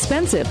to be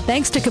expensive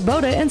thanks to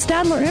Kubota and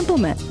Stadler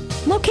Implement.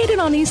 Located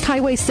on East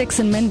Highway 6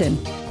 in Minden.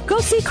 Go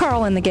see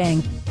Carl and the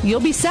gang.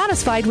 You'll be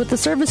satisfied with the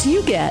service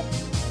you get.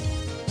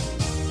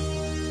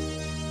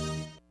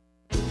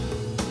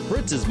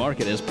 Fritz's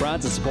Market is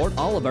proud to support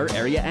all of our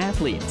area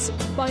athletes.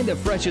 Find the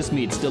freshest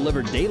meats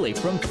delivered daily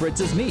from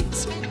Fritz's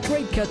Meats.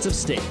 Great cuts of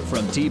steak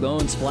from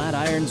T-bones, flat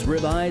irons,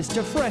 ribeyes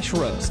to fresh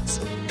roasts.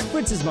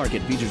 Fritz's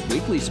Market features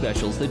weekly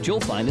specials that you'll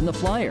find in the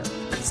flyer.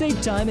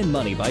 Save time and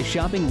money by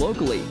shopping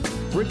locally.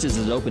 Fritz's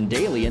is open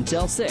daily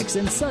until 6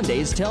 and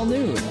Sundays till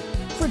noon.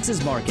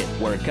 Fritz's Market,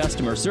 where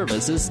customer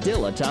service is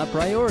still a top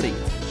priority.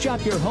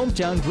 Shop your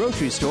hometown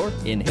grocery store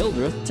in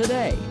Hildreth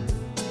today.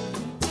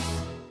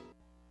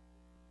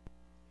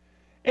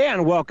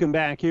 And welcome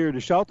back here to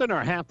Shelton.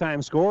 Our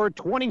halftime score,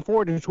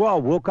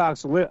 24-12.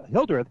 Wilcox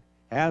Hildreth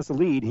has the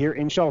lead here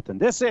in Shelton.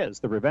 This is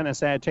the Ravenna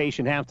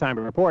Sanitation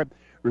Halftime Report.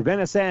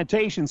 Ravenna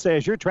Sanitation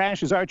says your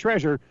trash is our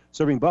treasure,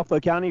 serving Buffalo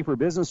County for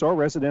business or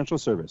residential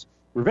service.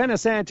 Ravenna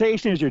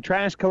Sanitation is your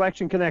trash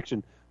collection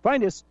connection.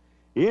 Find us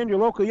in your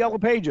local Yellow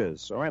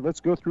Pages. All right,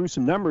 let's go through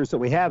some numbers that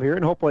we have here,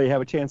 and hopefully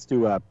have a chance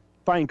to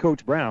find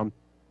Coach Brown,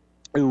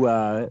 who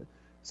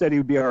said he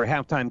would be our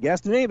halftime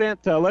guest. In any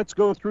event, let's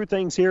go through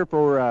things here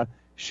for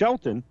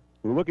Shelton.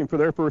 We're looking for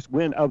their first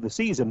win of the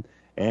season.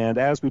 And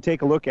as we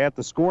take a look at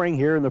the scoring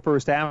here in the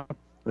first half,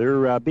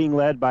 they're being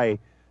led by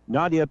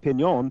Nadia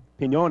Pignon.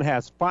 Pignon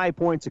has 5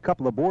 points, a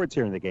couple of boards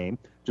here in the game.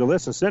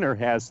 Jalissa Center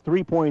has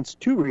 3 points,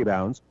 2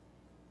 rebounds.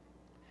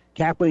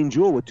 Kathleen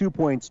Jewell with 2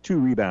 points, 2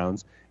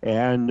 rebounds.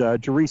 And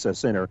Teresa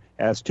Center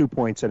has 2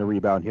 points and a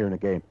rebound here in the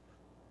game.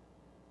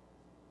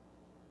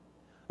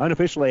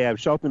 Unofficially, I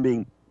have Shelton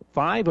being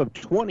 5 of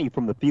 20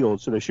 from the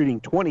field, so they're shooting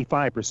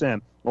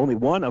 25%. Only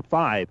 1 of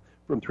 5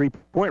 from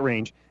three-point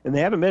range, and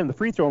they haven't been in the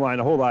free throw line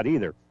a whole lot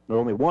either. They're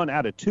only 1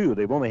 out of 2.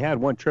 They've only had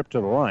 1 trip to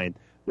the line.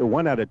 They're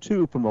 1 out of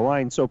 2 from the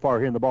line so far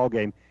here in the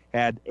ballgame.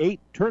 Had 8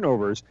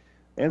 turnovers,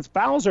 and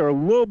fouls are a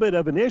little bit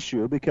of an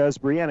issue because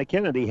Brianna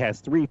Kennedy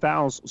has 3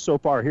 fouls so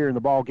far here in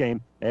the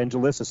ballgame, and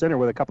Jalissa Center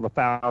with a couple of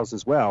fouls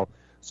as well.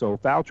 So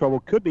foul trouble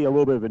could be a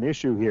little bit of an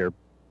issue here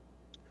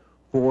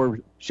for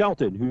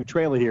Shelton, who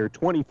trail it here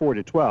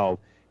 24-12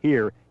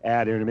 here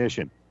at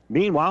intermission.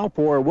 Meanwhile,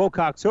 for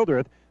Wilcox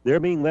Hildreth, they're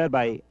being led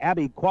by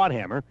Abby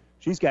Quadhammer.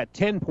 She's got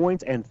 10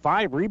 points and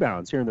 5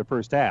 rebounds here in the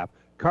first half.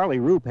 Carly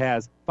Roop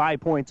has 5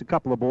 points, a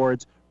couple of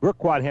boards. Brooke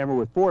Quadhammer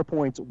with 4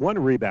 points, 1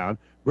 rebound.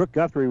 Brooke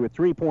Guthrie with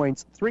 3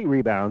 points, 3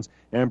 rebounds.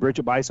 And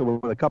Bridget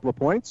Beisel with a couple of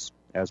points,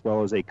 as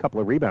well as a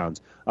couple of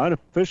rebounds.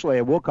 Unofficially,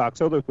 at Wilcox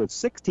Hildreth with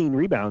 16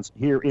 rebounds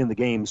here in the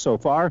game so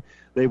far.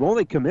 They've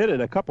only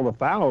committed a couple of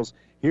fouls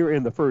here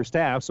in the first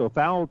half, so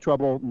foul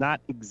trouble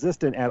not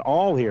existent at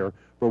all here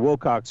for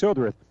Wilcox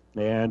Hildreth.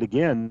 And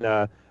again,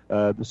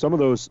 some of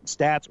those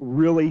stats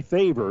really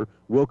favor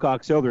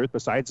Wilcox Hildreth,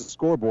 besides the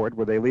scoreboard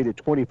where they lead at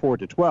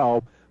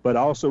 24-12, but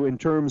also in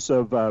terms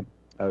of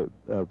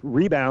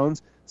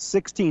rebounds,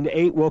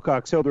 16-8,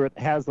 Wilcox Hildreth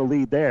has the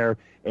lead there,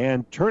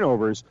 and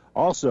turnovers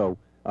also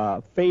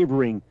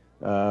favoring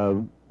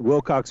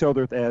Wilcox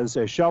Hildreth, as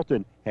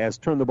Shelton has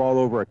turned the ball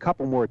over a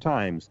couple more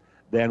times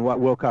than what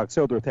Wilcox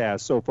Hildreth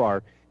has so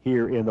far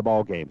here in the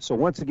ball game. So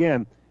once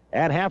again,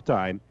 at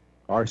halftime,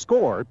 our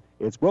score,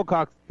 it's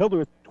Wilcox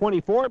Hildreth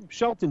 24,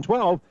 Shelton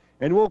 12,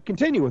 and we'll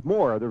continue with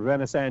more of the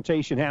Ravenna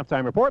Sanitation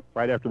halftime report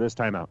right after this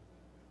timeout.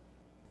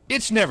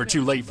 It's never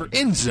too late for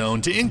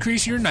EndZone to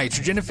increase your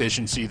nitrogen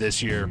efficiency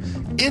this year.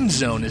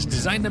 EndZone is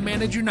designed to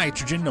manage your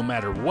nitrogen no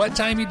matter what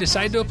time you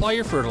decide to apply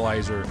your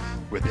fertilizer.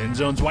 With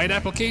EndZone's wide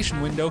application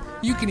window,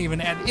 you can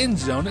even add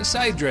EndZone at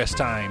side dress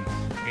time.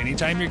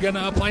 Anytime you're going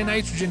to apply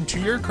nitrogen to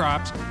your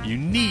crops, you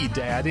need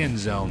to add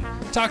EndZone.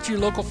 Talk to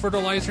your local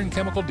fertilizer and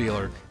chemical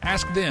dealer.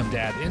 Ask them to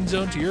add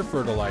EndZone to your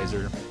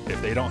fertilizer.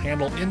 If they don't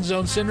handle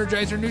EndZone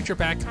Synergizer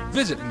NutriPack,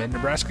 visit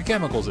Mid-Nebraska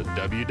Chemicals at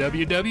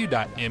www.mncag.com.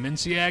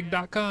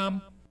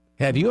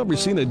 Have you ever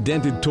seen a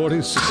dented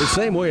tortoise? The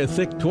same way a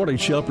thick tortoise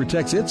shell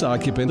protects its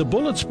occupant, the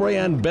bullet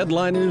spray-on bed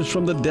liners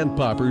from the Dent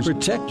Poppers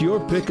protect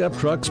your pickup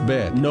truck's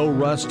bed. No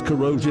rust,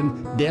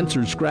 corrosion, dents,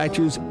 or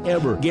scratches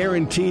ever.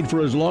 Guaranteed for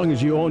as long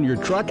as you own your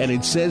truck, and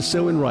it says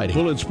so in writing.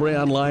 Bullet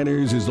spray-on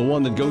liners is the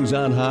one that goes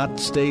on hot,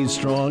 stays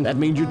strong. That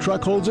means your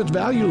truck holds its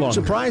value longer.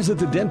 Surprised that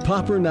the Dent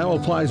Popper now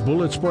applies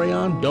bullet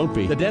spray-on? Don't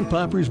be. The Dent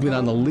Popper's been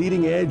on the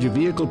leading edge of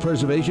vehicle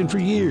preservation for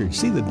years.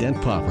 See the Dent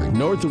Popper,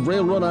 north of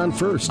Railroad on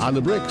First, on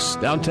the Bricks,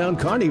 downtown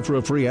Kearney, for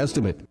a free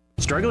estimate.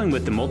 Struggling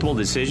with the multiple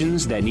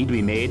decisions that need to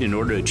be made in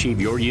order to achieve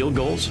your yield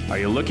goals? Are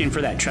you looking for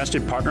that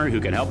trusted partner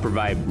who can help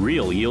provide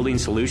real yielding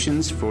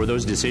solutions for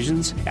those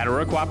decisions? At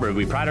Aurora Cooperative,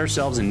 we pride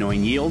ourselves in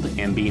knowing yield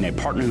and being a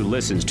partner who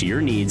listens to your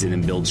needs and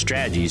then builds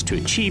strategies to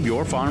achieve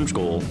your farm's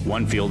goal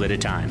one field at a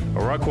time.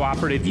 Aurora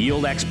Cooperative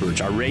yield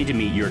experts are ready to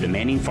meet your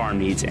demanding farm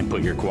needs and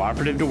put your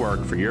cooperative to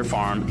work for your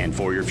farm and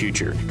for your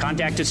future.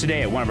 Contact us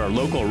today at one of our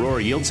local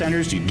Aurora Yield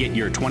Centers to get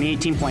your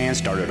 2018 plan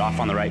started off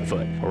on the right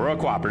foot. Aurora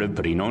Cooperative,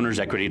 putting owner's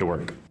equity to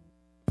work.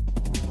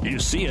 You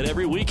see it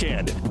every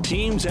weekend.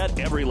 Teams at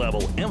every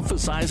level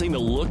emphasizing the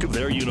look of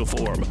their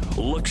uniform.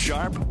 Look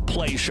sharp,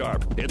 play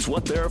sharp. It's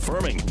what they're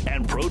affirming.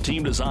 And Pro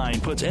Team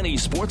Design puts any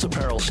sports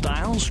apparel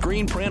style,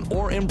 screen print,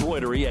 or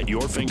embroidery at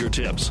your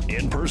fingertips.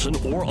 In person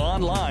or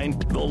online,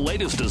 the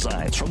latest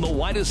designs from the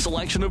widest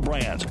selection of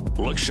brands.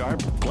 Look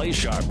sharp, play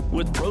sharp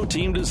with Pro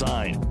Team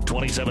Design.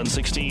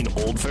 2716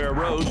 Old Fair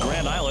Road,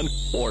 Grand Island,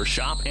 or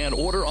shop and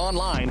order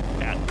online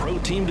at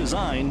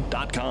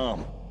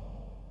ProTeamDesign.com.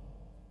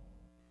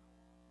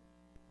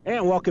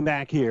 And welcome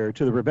back here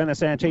to the Ravenna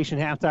Sanitation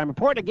halftime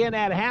report. Again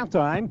at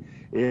halftime,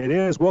 it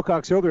is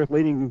Wilcox Hildreth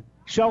leading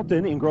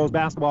Shelton in girls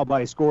basketball by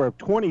a score of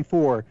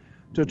 24-12.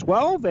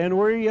 And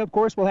we, of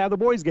course, will have the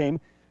boys game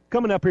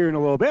coming up here in a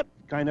little bit.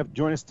 Kind of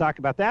join us to talk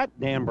about that.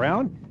 Dan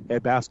Brown,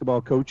 head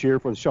basketball coach here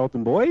for the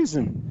Shelton boys.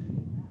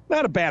 And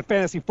not a bad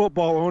fantasy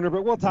football owner,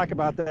 but we'll talk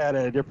about that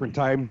at a different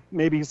time.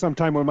 Maybe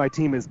sometime when my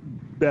team is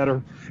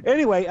better.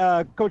 Anyway,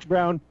 Coach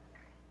Brown,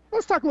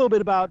 let's talk a little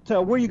bit about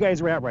where you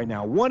guys are at right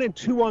now.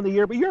 1-2 on the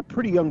year, but you're a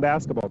pretty young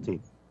basketball team.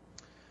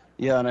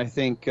 Yeah, and I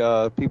think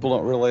people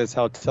don't realize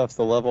how tough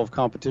the level of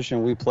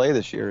competition we play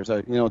this year is.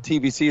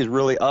 TBC is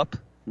really up.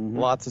 Mm-hmm.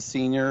 Lots of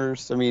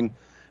seniors. I mean,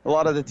 a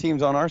lot of the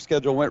teams on our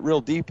schedule went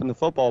real deep in the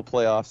football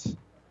playoffs,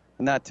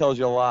 and that tells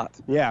you a lot.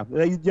 Yeah,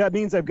 that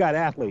means they've got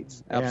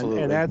athletes.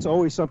 Absolutely. And that's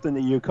always something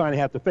that you kind of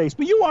have to face.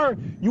 But you are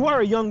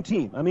a young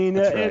team. I mean,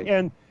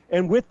 right.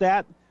 and with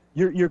that,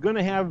 You're going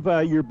to have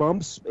your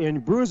bumps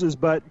and bruises,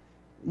 but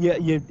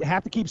you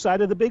have to keep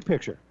sight of the big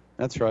picture.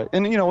 That's right.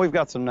 And, we've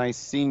got some nice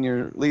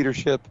senior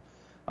leadership.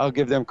 I'll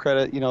give them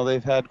credit.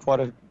 They've had quite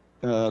a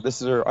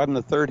I'm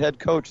the third head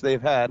coach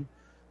they've had,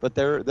 but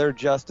they're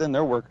adjusting.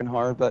 They're working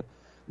hard. But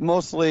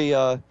mostly,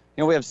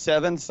 we have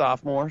 7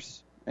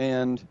 sophomores,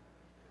 and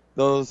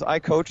I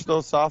coached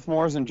those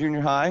sophomores in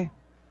junior high,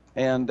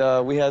 and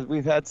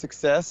we've had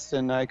success,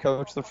 and I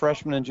coached the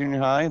freshmen in junior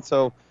high, and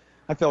so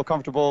I feel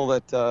comfortable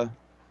that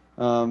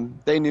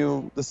they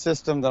knew the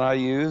system that I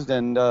used,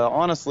 and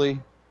honestly,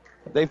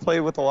 they played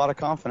with a lot of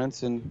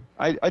confidence, and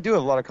I do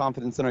have a lot of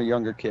confidence in our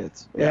younger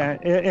kids. Yeah,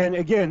 and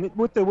again,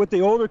 with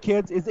the older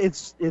kids,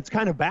 it's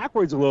kind of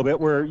backwards a little bit,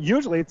 where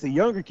usually it's the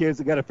younger kids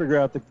that got to figure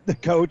out the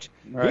coach.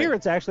 Right. Here,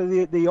 it's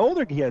actually the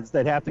older kids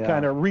that have to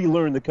kind of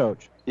relearn the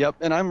coach. Yep,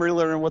 and I'm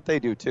relearning what they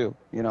do too.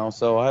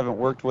 So I haven't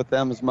worked with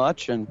them as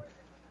much, and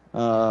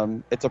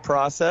it's a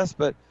process,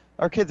 but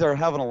our kids are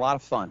having a lot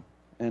of fun,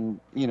 and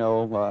we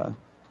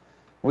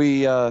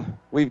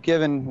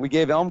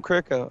gave Elm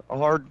Creek a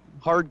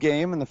hard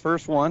game in the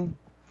first one,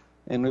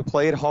 and we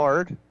played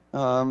hard.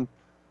 I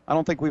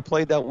don't think we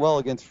played that well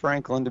against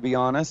Franklin, to be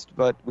honest,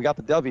 but we got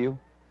the W.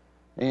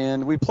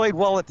 And we played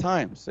well at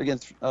times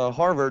against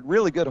Harvard,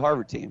 really good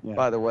Harvard team,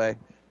 by the way.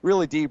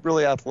 Really deep,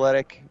 really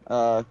athletic.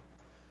 But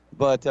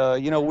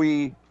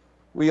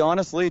we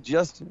honestly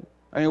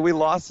we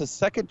lost the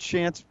second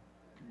chance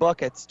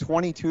buckets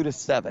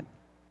 22-7.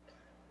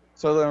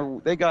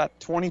 So they got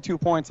 22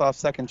 points off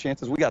second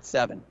chances. We got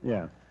 7.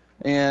 Yeah.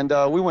 And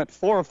we went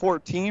 4 of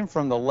 14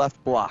 from the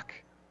left block.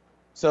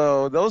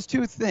 So those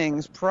two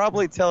things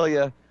probably tell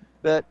you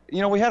that,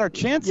 we had our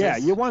chances.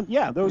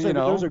 Yeah, those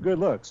are good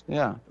looks.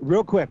 Yeah.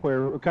 Real quick,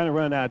 we're kind of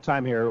running out of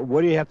time here.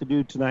 What do you have to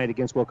do tonight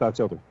against Wilcox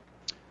Hildreth?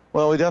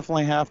 Well, we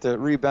definitely have to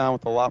rebound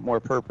with a lot more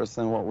purpose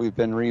than what we've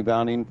been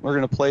rebounding. We're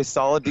going to play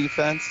solid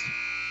defense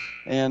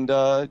and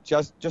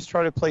just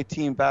try to play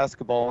team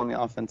basketball on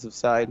the offensive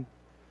side.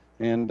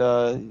 And,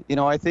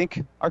 I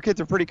think our kids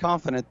are pretty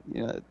confident.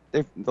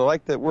 They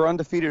like that we're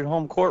undefeated at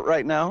home court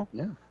right now.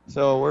 Yeah.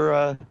 So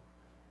we're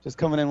just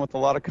coming in with a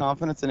lot of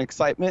confidence and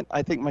excitement.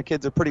 I think my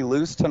kids are pretty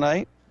loose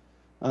tonight.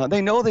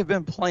 They know they've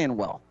been playing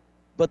well,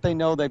 but they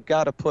know they've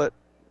got to put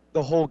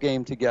the whole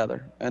game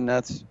together. And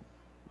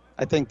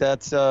I think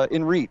that's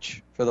in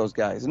reach for those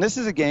guys. And this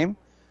is a game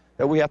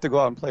that we have to go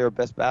out and play our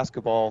best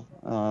basketball.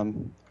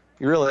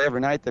 Really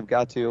every night they've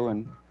got to,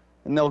 and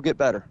they'll get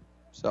better.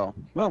 So,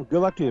 well, good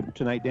luck to you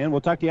tonight, Dan.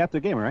 We'll talk to you after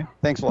the game, all right?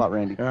 Thanks a lot,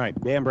 Randy. All right,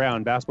 Dan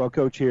Brown, basketball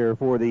coach here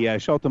for the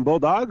Shelton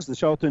Bulldogs. The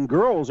Shelton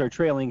girls are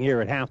trailing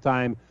here at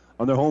halftime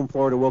on their home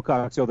floor to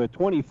Wilcox Hildreth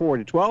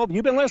 24-12.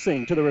 You've been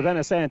listening to the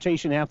Ravenna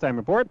Sanitation Halftime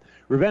Report.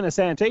 Ravenna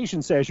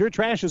Sanitation says your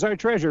trash is our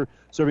treasure,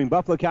 serving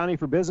Buffalo County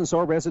for business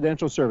or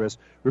residential service.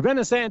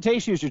 Ravenna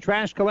Sanitation is your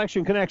trash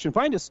collection connection.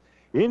 Find us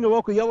in the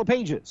local Yellow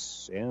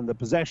Pages. And the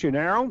possession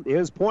arrow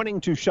is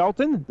pointing to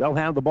Shelton. They'll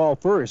have the ball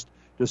first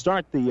to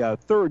start the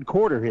third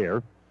quarter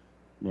here,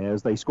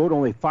 as they scored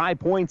only 5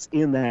 points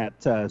in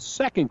that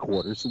second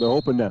quarter. So they're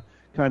hoping to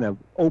kind of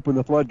open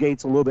the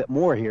floodgates a little bit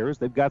more here, as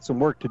they've got some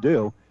work to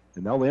do.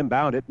 And they'll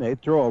inbound it, and they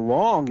throw a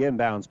long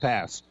inbounds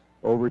pass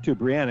over to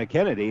Brianna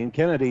Kennedy, and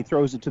Kennedy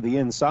throws it to the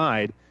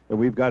inside, and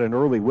we've got an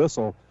early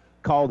whistle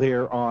called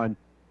here on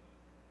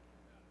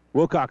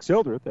Wilcox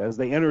Hildreth as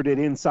they entered it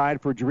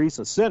inside for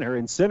Jerisa Sinner,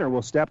 and Sinner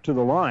will step to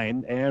the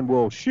line and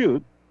will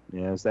shoot,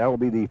 as that will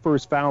be the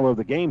first foul of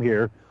the game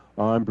here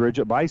on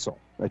Bridget Beisel.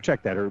 I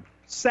checked that, her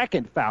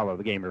second foul of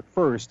the game, her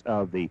first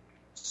of the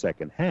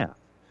second half.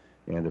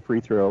 And the free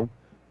throw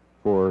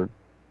for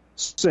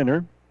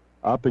Sinner,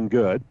 up and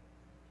good,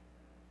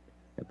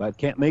 but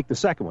can't make the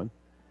second one,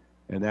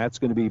 and that's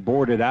going to be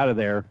boarded out of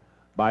there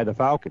by the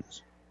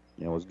Falcons.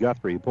 It was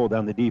Guthrie who pulled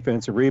down the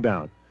defensive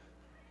rebound.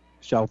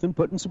 Shelton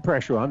putting some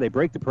pressure on. They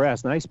break the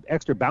press. Nice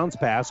extra bounce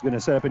pass. Going to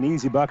set up an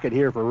easy bucket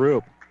here for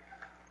Roop.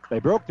 They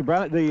broke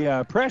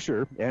the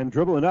pressure, and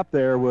dribbling up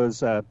there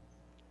was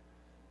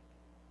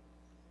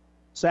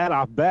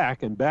Sadoff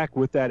Beck, and Beck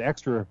with that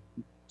extra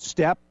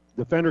step.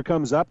 Defender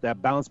comes up,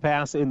 that bounce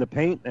pass in the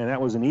paint, and that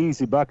was an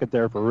easy bucket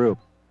there for Roop.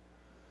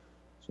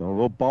 So a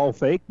little ball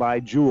fake by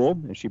Jewell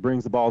as she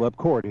brings the ball up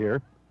court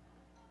here.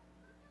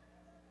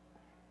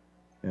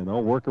 And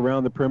they'll work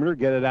around the perimeter,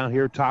 get it out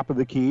here top of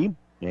the key.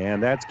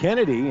 And that's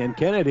Kennedy. And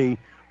Kennedy,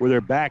 with her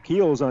back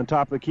heels on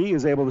top of the key,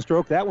 is able to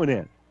stroke that one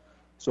in.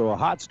 So a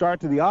hot start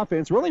to the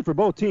offense, really for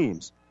both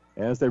teams,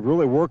 as they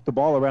really worked the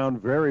ball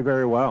around very,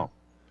 very well.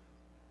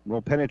 A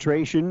little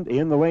penetration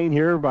in the lane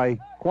here by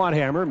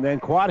Quadhammer. And then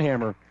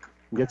Quadhammer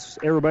gets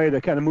everybody to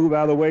kind of move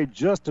out of the way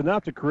just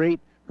enough to create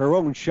her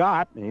own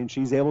shot, and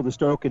she's able to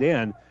stroke it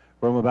in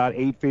from about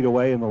 8 feet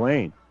away in the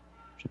lane.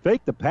 She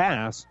faked the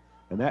pass,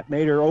 and that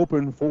made her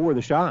open for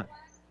the shot.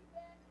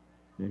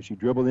 And she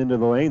dribbled into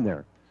the lane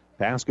there.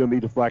 Pass going to be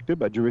deflected,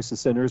 but Jerisa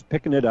Centers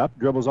picking it up,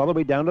 dribbles all the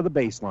way down to the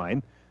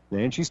baseline.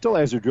 Then she still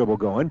has her dribble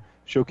going.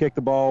 She'll kick the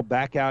ball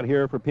back out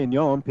here for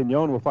Pignon.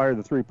 Pignon will fire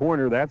the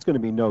three-pointer. That's going to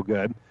be no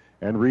good.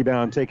 And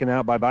rebound taken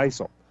out by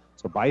Beisel.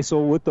 So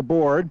Beisel with the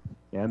board,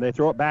 and they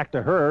throw it back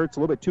to her. It's a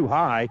little bit too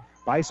high.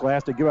 Beisel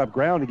has to give up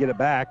ground to get it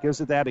back.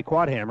 Gives it to Abby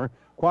Quadhammer.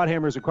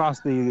 Quadhammer's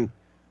across the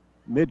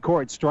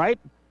midcourt stripe.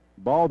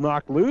 Ball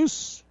knocked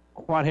loose.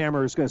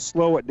 Quadhammer is going to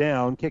slow it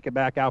down, kick it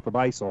back out for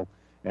Beisel.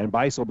 And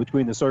Beisel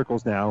between the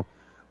circles now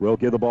will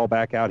give the ball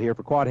back out here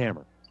for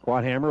Quadhammer.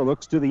 Quadhammer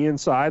looks to the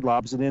inside,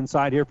 lobs it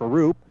inside here for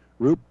Roop.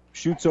 Roop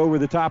shoots over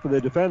the top of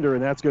the defender,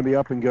 and that's going to be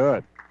up and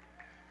good.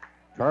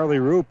 Charlie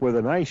Roop with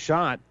a nice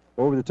shot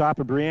over the top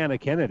of Brianna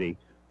Kennedy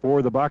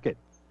for the bucket.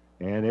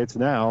 And it's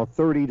now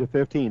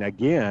 30-15.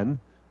 Again,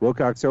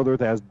 Wilcox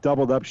Hildreth has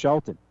doubled up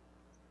Shelton.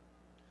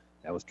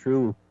 That was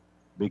true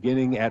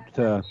beginning at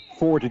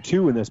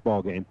 4-2 in this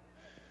ball game.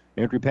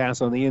 Entry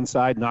pass on the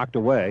inside, knocked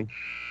away.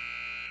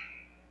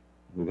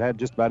 We've had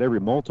just about every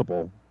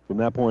multiple from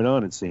that point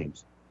on, it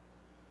seems.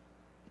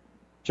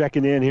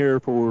 Checking in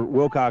here for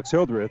Wilcox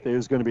Hildreth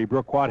is going to be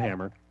Brooke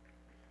Quadhammer.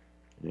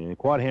 And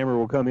Quadhammer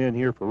will come in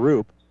here for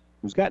Roop,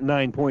 who's got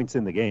 9 points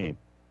in the game.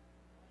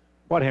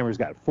 Quadhammer's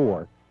got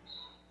 4.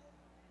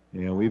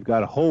 And we've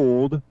got a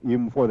hold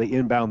even before they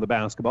inbound the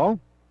basketball.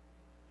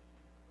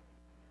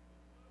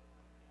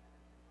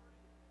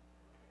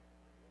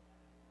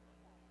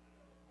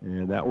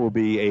 And that will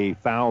be a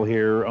foul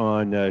here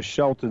on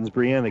Shelton's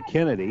Brianna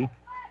Kennedy.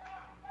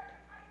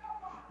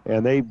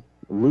 And they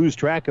lose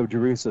track of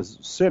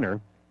Jerisa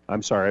Center.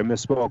 I'm sorry, I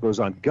misspoke. It was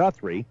on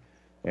Guthrie.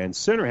 And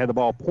Center had the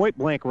ball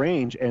point-blank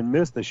range and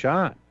missed the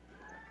shot.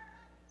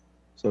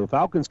 So the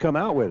Falcons come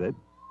out with it.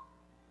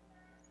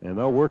 And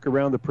they'll work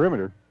around the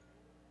perimeter.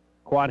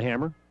 Quad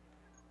hammer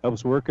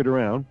helps work it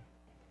around.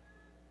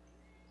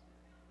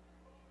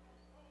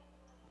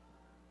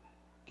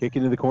 Kick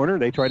into the corner.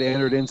 They try to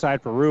enter it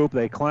inside for Roop.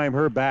 They climb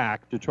her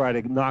back to try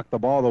to knock the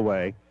ball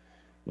away.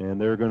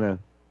 And they're going to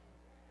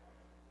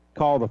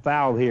call the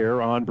foul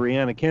here on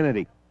Brianna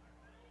Kennedy.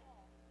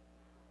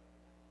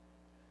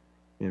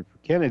 And for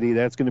Kennedy,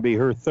 that's going to be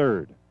her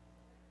third.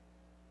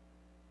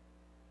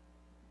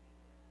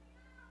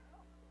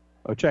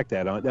 Oh, check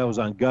that. That was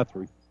on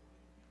Guthrie.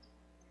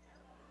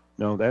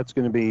 No, that's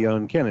going to be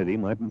on Kennedy.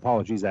 My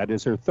apologies. That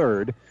is her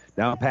third.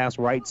 Now pass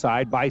right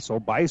side,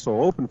 Beisel.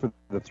 Beisel open for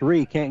the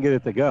three. Can't get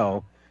it to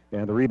go.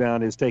 And the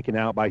rebound is taken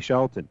out by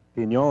Shelton.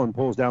 Pignon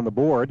pulls down the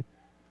board.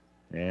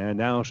 And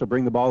now she'll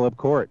bring the ball up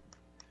court.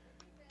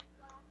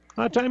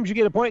 A lot of times you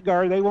get a point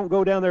guard, they won't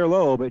go down there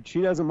low, but she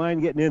doesn't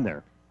mind getting in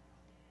there,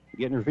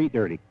 getting her feet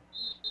dirty.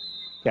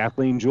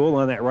 Kathleen Jewell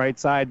on that right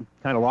side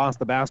kind of lost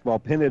the basketball,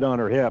 pinned it on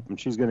her hip, and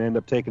she's going to end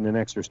up taking an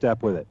extra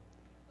step with it.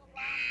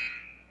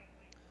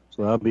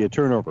 So that'll be a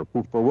turnover.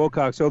 For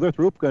Wilcox Hildreth,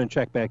 Roop going to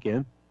check back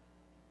in.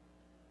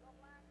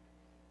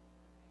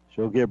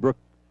 She'll give Brooke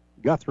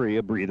Guthrie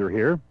a breather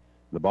here.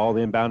 The ball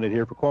inbounded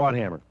here for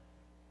Quadhammer.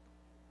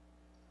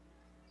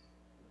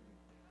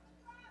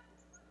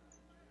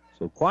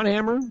 So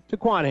Quadhammer to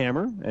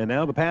Quadhammer, and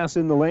now the pass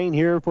in the lane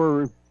here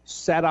for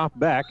Sadoff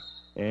Beck,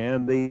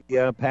 and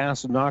the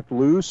pass knocked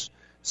loose,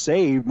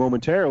 saved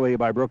momentarily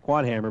by Brooke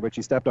Quadhammer, but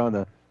she stepped on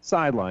the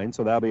sideline,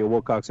 so that'll be a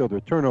Wilcox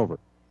Hildreth turnover.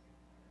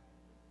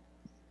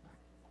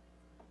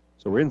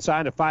 So we're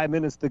inside of 5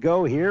 minutes to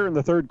go here in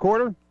the third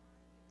quarter,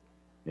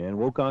 and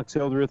Wilcox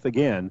Hildreth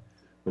again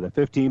with a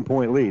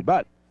 15-point lead,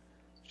 but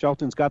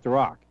Shelton's got the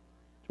rock,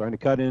 trying to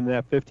cut into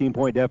that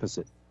 15-point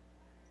deficit.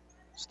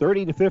 It's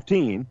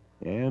 30-15.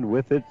 And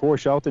with it for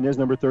Shelton is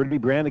number 30,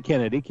 Brianna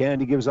Kennedy.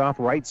 Kennedy gives off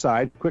right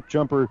side. Quick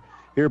jumper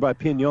here by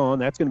Pignon.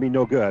 That's going to be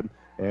no good.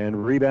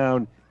 And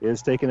rebound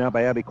is taken out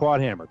by Abby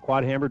Quadhammer.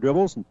 Quadhammer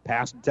dribbles and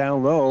passes it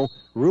down low.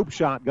 Roop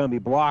shot going to be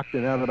blocked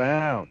and out of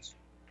bounds.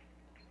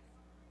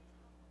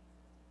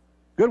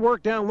 Good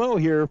work down low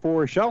here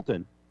for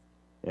Shelton,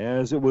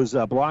 as it was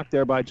blocked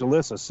there by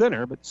Jalissa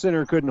Center, but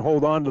Center couldn't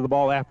hold on to the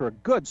ball after a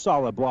good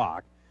solid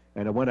block,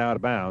 and it went out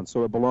of bounds.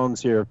 So it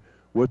belongs here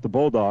with the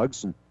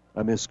Bulldogs. And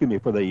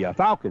for the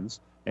Falcons,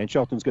 and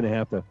Shelton's going to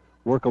have to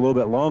work a little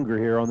bit longer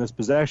here on this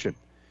possession.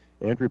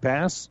 Entry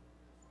pass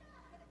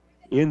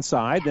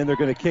inside, then they're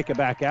going to kick it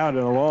back out,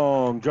 and a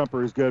long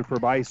jumper is good for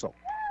Beisel.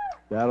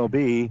 That'll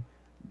be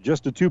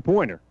just a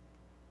two-pointer.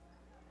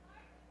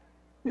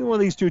 One of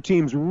these two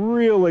teams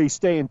really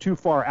staying too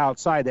far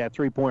outside that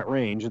three-point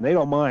range, and they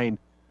don't mind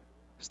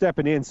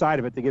stepping inside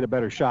of it to get a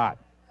better shot.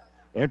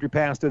 Entry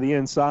pass to the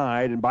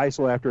inside, and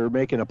Beisel, after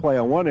making a play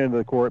on one end of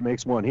the court,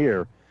 makes one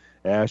here.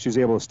 She's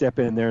able to step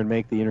in there and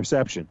make the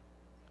interception.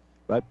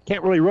 But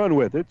can't really run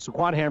with it, so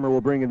Quadhammer will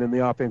bring it in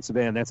the offensive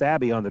end. That's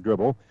Abby on the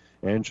dribble,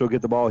 and she'll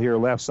get the ball here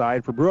left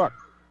side for Brooke.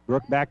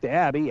 Brooke back to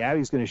Abby.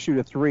 Abby's going to shoot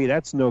a three.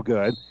 That's no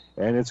good,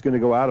 and it's going to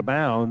go out of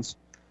bounds.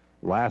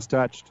 Last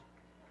touched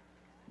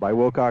by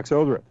Wilcox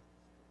Hildreth.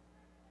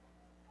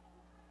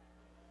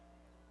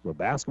 So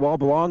basketball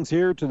belongs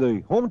here to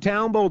the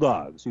hometown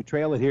Bulldogs, who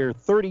trail it here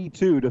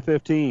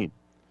 32-15.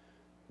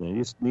 They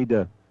just need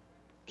to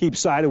keep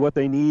sight of what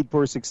they need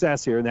for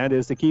success here, and that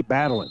is to keep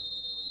battling.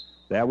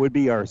 That would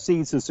be our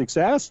seeds to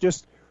success.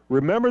 Just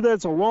remember that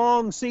it's a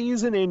long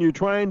season, and you're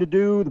trying to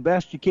do the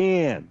best you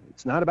can.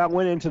 It's not about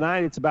winning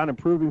tonight. It's about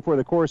improving for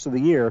the course of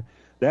the year.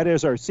 That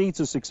is our seeds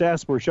of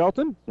success for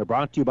Shelton. They're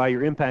brought to you by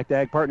your Impact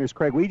Ag partners,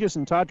 Craig Weegis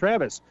and Todd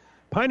Travis.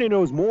 Pioneer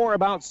knows more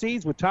about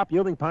seeds with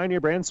top-yielding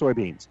Pioneer brand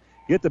soybeans.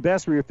 Get the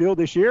best for your field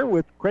this year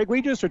with Craig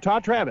Weegis or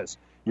Todd Travis,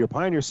 your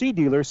Pioneer seed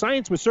dealer,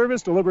 science with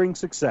service delivering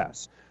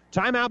success.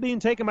 Timeout being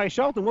taken by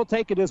Shelton. We'll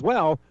take it as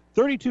well.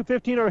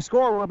 32-15 our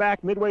score. We're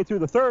back midway through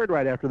the third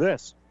right after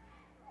this.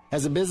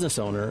 As a business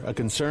owner, a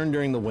concern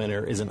during the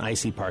winter is an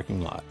icy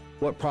parking lot.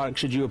 What product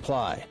should you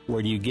apply?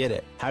 Where do you get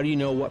it? How do you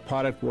know what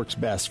product works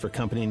best for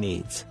company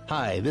needs?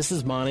 Hi, this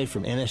is Monty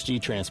from NSG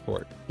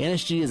Transport.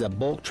 NSG is a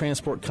bulk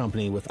transport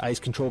company with ice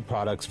control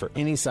products for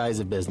any size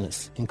of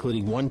business,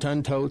 including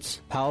 1-ton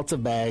totes, pallets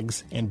of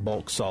bags, and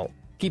bulk salt.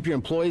 Keep your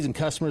employees and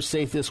customers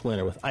safe this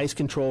winter with ice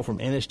control from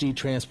NSG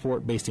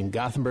Transport based in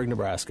Gothenburg,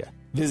 Nebraska.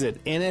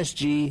 Visit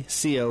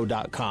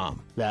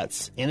nsgco.com.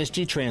 That's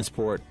NSG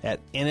Transport at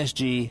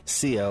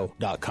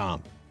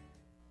nsgco.com.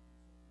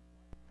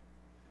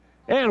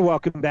 And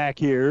welcome back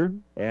here.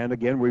 And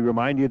again, we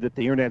remind you that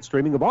the internet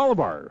streaming of all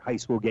of our high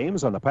school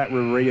games on the Platte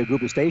River Radio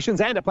Group of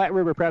Stations and at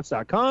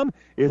PlatteRiverPreps.com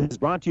is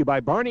brought to you by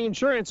Barney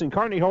Insurance in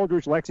Kearney,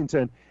 Holdrege,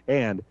 Lexington,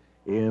 and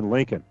in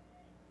Lincoln.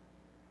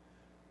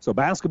 So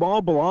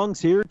basketball belongs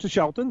here to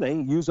Shelton. They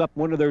use up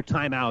one of their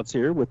timeouts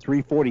here with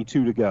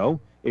 3:42 to go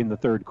in the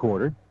third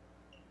quarter.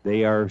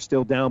 They are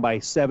still down by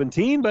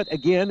 17, but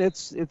again,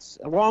 it's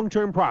a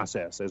long-term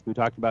process. As we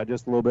talked about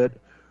just a little bit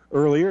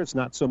earlier, it's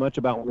not so much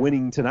about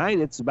winning tonight.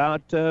 It's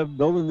about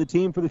building the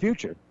team for the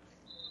future.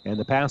 And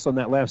the pass on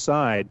that left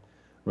side,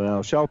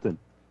 well, Shelton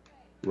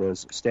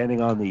was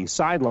standing on the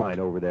sideline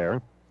over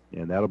there,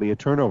 and that'll be a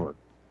turnover.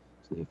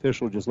 So the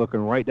official just looking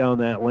right down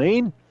that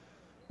lane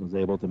was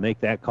able to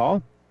make that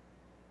call.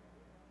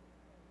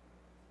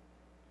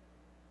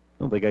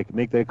 I don't think I can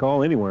make that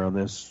call anywhere on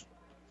this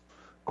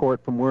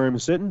court from where I'm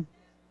sitting.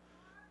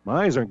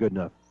 My eyes aren't good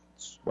enough.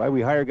 That's why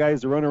we hire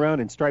guys to run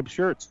around in striped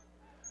shirts.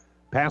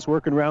 Pass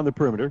working around the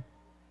perimeter.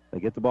 They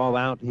get the ball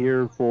out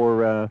here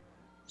for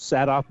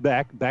Sadoff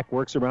Beck. Beck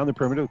works around the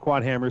perimeter. The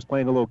quad hammer is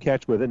playing a little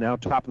catch with it. Now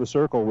top of the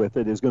circle with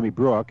it is going to be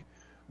Brooke.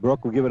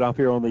 Brooke will give it off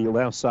here on the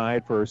left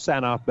side for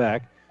Sadoff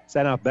Beck.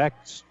 Sadoff Beck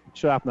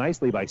shut off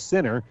nicely by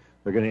Sinner.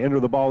 They're going to enter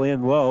the ball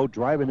in low.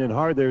 Driving in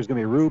hard there is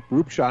going to be Roop.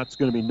 Roop shot's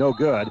going to be no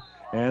good.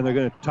 And they're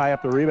going to tie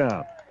up the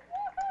rebound.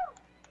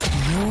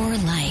 Your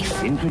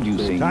life.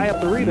 Introducing tie up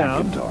the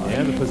rebound,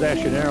 and the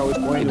possession arrow is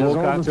pointing to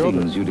Wilcox. All the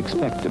things you'd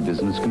expect a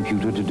business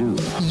computer to do.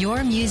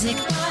 Your music.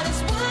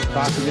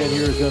 Tossing in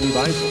here is going to be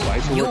Weissel.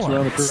 Weissel works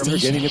around the perimeter,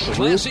 getting it to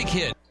Classic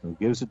hit.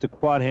 Gives it to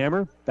Quad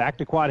Hammer. Back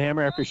to Quad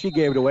Hammer after she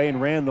gave it away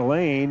and ran the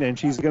lane, and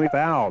she's going to be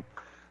fouled.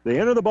 They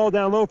enter the ball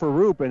down low for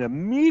Roop, and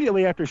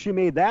immediately after she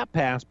made that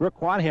pass, Brooke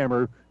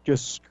Quadhammer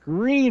just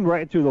screened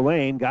right through the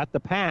lane, got the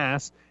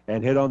pass,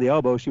 and hit on the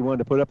elbow. She wanted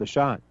to put up the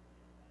shot.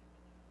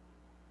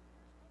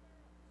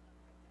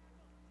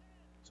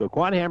 So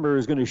Quadhammer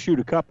is going to shoot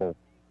a couple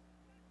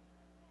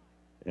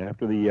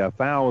after the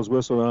foul is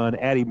whistled on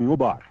Addie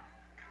Muehlbach.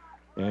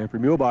 And for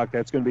Muehlbach,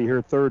 that's going to be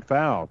her third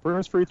foul.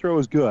 First free throw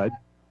is good.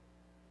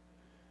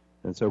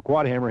 And so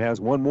Quadhammer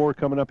has one more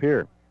coming up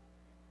here.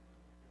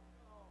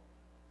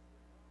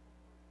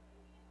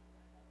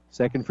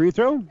 Second free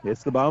throw,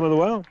 hits the bottom of the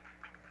well.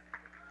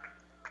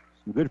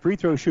 Some good free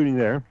throw shooting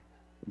there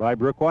by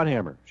Brooke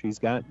Quadhammer. She's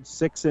got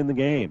 6 in the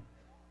game.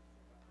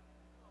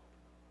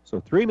 So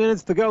 3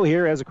 minutes to go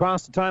here as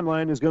across the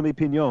timeline is going to be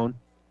Pignon.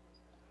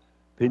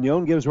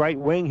 Pignon gives right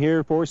wing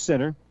here for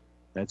center.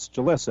 That's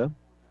Jalissa.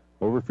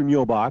 Over from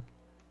Muehlbach.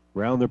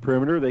 Around the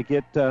perimeter, they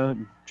get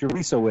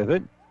Jerisa with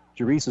it.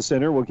 Jerisa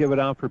center will give it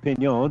out for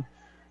Pignon.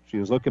 She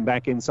was looking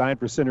back inside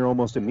for center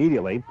almost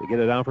immediately. They get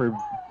it out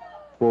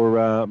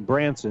for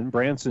Branson.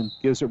 Branson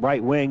gives it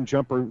right wing.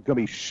 Jumper going to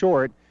be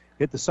short.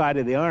 Hit the side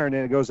of the iron,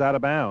 and it goes out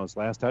of bounds.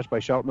 Last touch by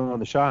Shelton on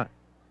the shot.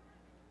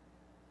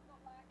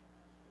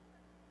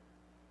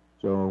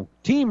 So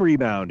team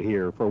rebound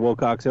here for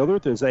Wilcox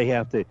Hildreth as they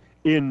have to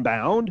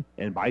inbound,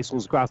 and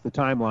Beisel's across the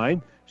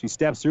timeline. She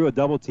steps through a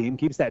double team,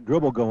 keeps that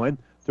dribble going,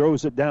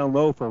 throws it down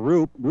low for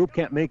Roop. Roop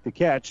can't make the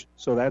catch,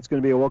 so that's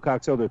going to be a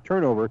Wilcox Hildreth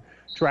turnover.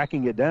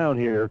 Tracking it down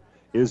here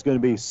is going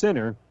to be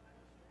Sinner.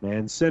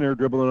 And Sinner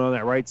dribbling on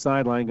that right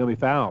sideline, going to be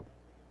fouled.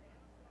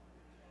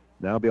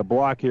 That'll be a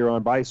block here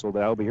on Beisel.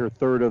 That'll be her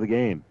third of the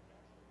game.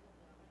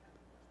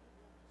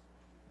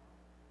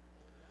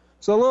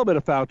 So a little bit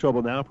of foul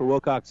trouble now for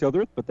Wilcox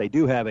Hildreth, but they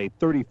do have a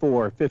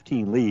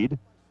 34-15 lead.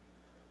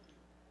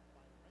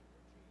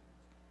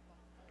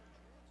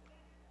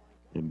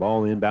 And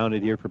ball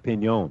inbounded here for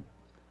Pignon.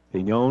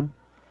 Pignon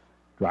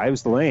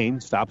drives the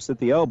lane, stops at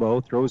the elbow,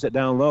 throws it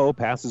down low.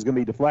 Pass is going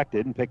to be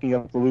deflected, and picking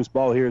up the loose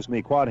ball here is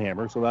going to be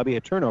Quadhammer. So that'll be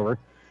a turnover,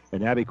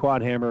 and Abby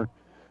Quadhammer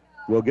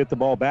will get the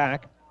ball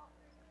back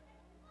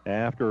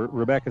after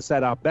Rebecca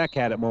Sadoff-Beck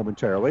had it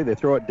momentarily. They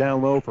throw it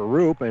down low for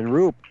Roop, and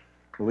Roop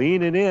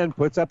leaning in,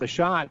 puts up a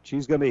shot.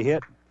 She's going to be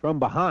hit from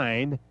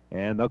behind,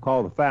 and they'll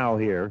call the foul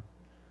here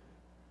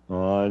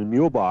on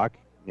Muehlbach.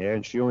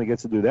 And she only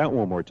gets to do that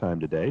one more time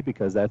today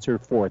because that's her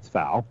fourth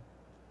foul.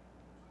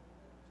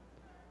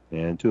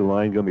 And to the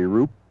line going to be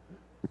Roop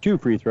for 2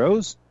 free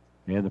throws.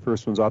 And the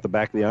first one's off the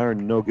back of the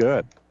iron, no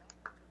good.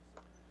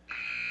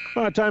 A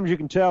lot of times you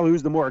can tell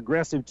who's the more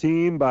aggressive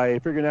team by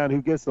figuring out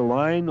who gets the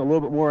line a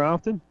little bit more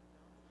often.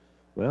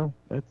 Well,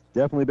 that's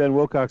definitely been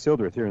Wilcox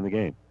Hildreth here in the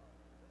game,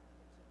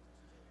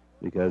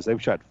 because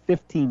they've shot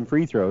 15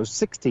 free throws,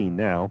 16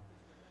 now,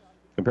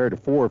 compared to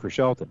 4 for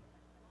Shelton.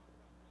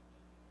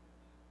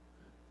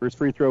 First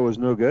free throw was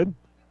no good,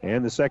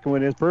 and the second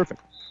one is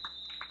perfect.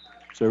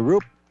 So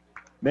Roop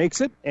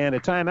makes it, and a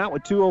timeout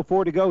with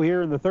 2:04 to go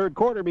here in the third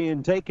quarter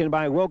being taken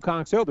by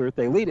Wilcox Hildreth.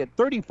 They lead it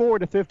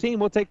 34-15.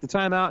 We'll take the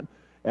timeout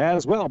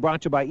as well,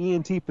 brought to you by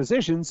ENT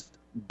Physicians.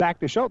 Back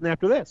to Shelton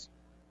after this.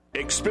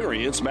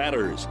 Experience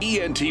matters.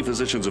 ENT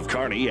Physicians of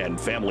Kearney and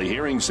Family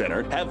Hearing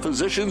Center have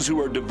physicians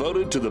who are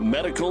devoted to the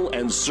medical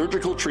and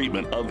surgical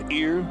treatment of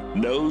ear,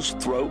 nose,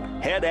 throat,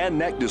 head, and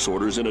neck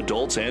disorders in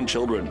adults and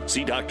children.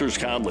 See Doctors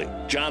Conley,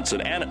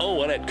 Johnson, and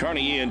Owen at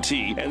Kearney ENT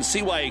and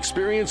see why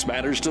experience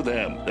matters to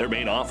them. Their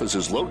main office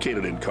is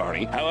located in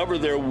Kearney. However,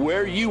 they're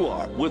where you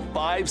are with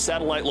 5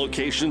 satellite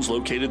locations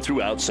located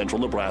throughout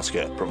central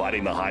Nebraska,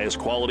 providing the highest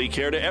quality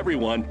care to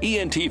everyone.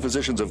 ENT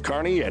Physicians of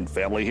Kearney and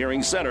Family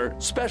Hearing Center,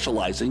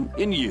 specializing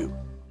in you.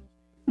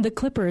 The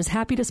Clipper is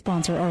happy to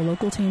sponsor our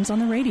local teams on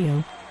the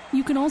radio.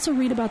 You can also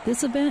read about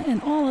this event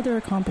and all other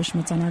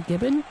accomplishments on our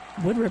Gibbon,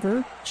 Wood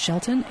River,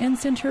 Shelton, and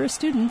Centura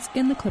students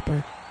in the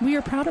Clipper. We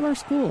are proud of our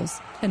schools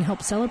and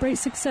help celebrate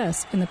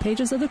success in the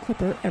pages of the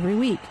Clipper every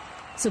week.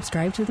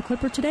 Subscribe to the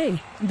Clipper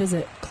today.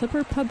 Visit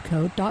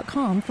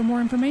clipperpubco.com for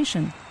more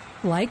information.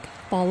 Like,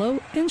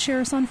 follow, and share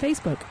us on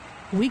Facebook.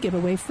 We give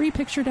away free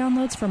picture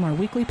downloads from our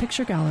weekly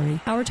picture gallery.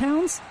 Our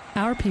towns,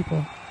 our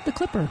people. The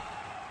Clipper.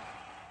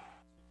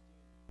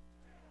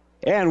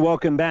 And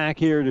welcome back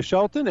here to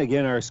Shelton.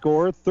 Again, our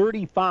score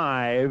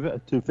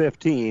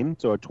 35-15.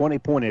 So a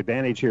 20-point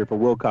advantage here for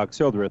Wilcox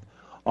Hildreth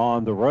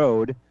on the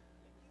road.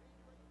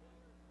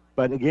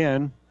 But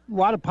again, a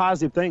lot of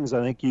positive things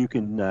I think you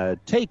can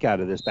take out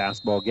of this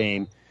basketball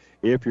game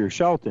if you're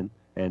Shelton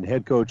and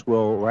head coach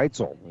Will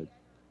Reitzel.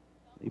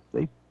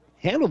 They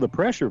handle the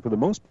pressure for the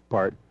most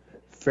part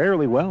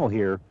fairly well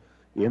here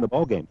in the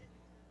ball game.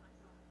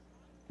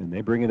 And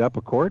they bring it up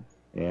a court,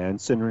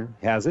 and Sinner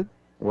has it.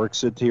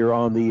 Works it here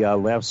on the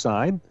left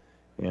side,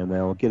 and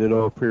they'll get it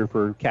over here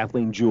for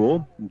Kathleen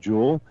Jewell.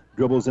 Jewell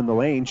dribbles in the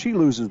lane. She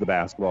loses the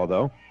basketball,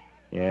 though,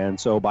 and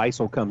so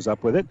Beisel comes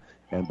up with it,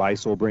 and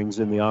Beisel brings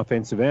in the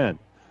offensive end.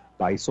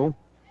 Beisel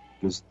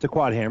gives to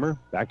Quadhammer,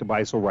 back to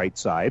Beisel right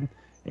side,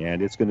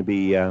 and it's going to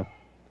be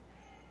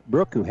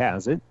Brooke who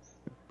has it.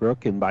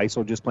 Brooke and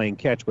Beisel just playing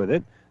catch with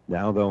it.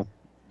 Now they'll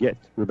get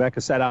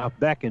Rebecca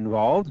Sadoff-Beck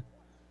involved.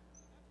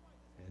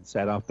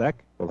 Sadoff-Beck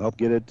will help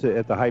get it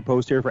at the high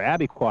post here for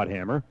Abby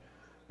Quadhammer.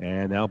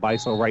 And now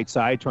Beisel right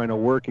side trying to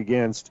work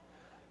against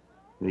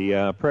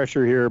the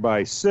pressure here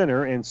by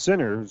Sinner. And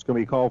Sinner is going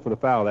to be called for the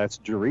foul. That's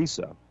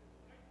Jerisa.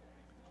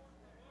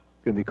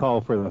 Going to be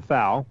called for the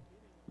foul.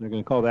 They're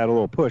going to call that a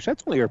little push.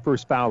 That's only her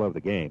first foul of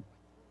the game.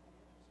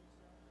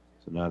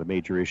 So not a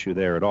major issue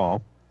there at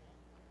all.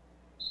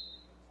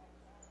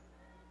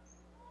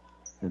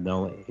 And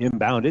they'll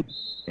inbound it.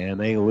 And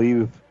they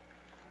leave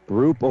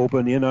Roop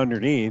open in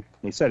underneath.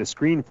 They set a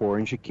screen for her,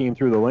 and she came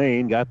through the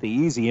lane, got the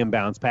easy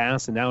inbounds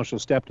pass, and now she'll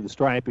step to the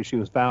stripe as she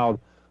was fouled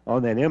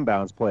on that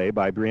inbounds play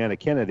by Brianna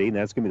Kennedy, and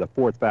that's going to be the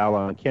fourth foul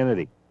on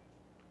Kennedy.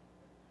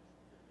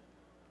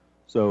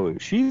 So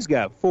she's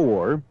got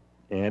 4,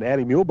 and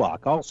Addie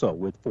Muehlbach also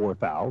with 4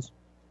 fouls.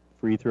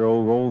 Free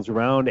throw rolls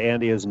around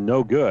and is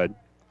no good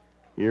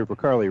here for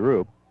Carly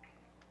Roop.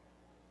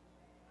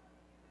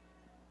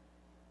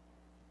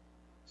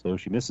 So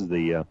she misses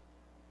the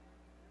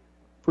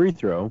free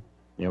throw.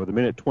 With a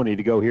minute 20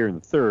 to go here in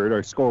the third,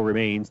 our score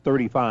remains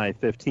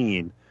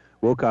 35-15.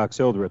 Wilcox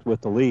Hildreth with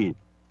the lead.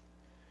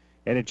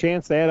 And a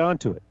chance to add on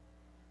to it.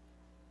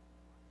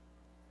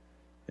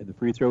 And the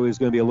free throw is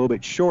going to be a little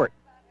bit short.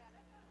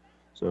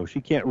 So she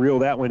can't reel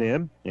that one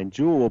in. And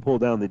Jewell will pull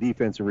down the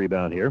defensive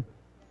rebound here.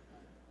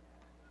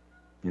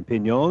 And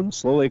Pignon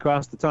slowly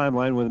across the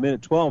timeline with a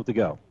minute 12 to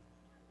go.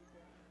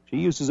 She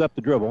uses up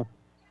the dribble.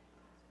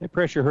 They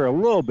pressure her a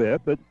little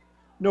bit, but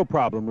no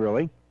problem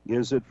really.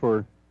 Gives it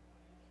for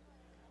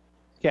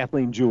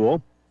Kathleen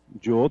Jewell.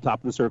 Jewell, top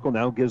of the circle,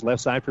 now gives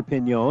left side for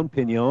Pignon.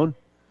 Pignon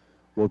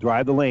will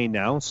drive the lane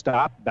now.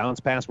 Stop, bounce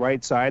pass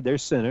right side.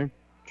 There's Sinner.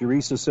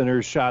 Jerisa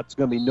Sinner's shot's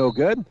going to be no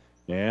good,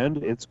 and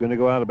it's going to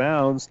go out of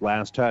bounds.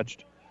 Last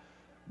touched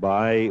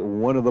by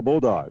one of the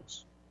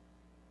Bulldogs.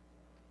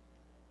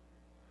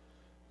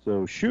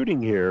 So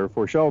shooting here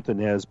for Shelton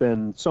has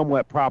been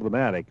somewhat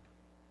problematic.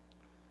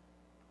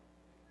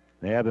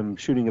 They have them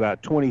shooting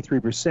about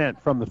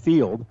 23% from the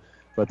field.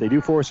 But they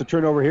do force a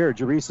turnover here.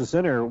 Jerisa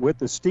Sinner with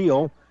the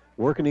steal,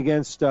 working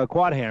against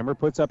Quadhammer,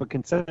 puts up a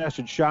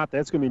contested shot.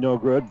 That's going to be no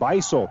good.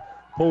 Beisel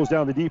pulls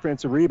down the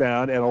defensive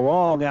rebound, and a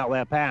long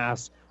outlet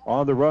pass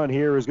on the run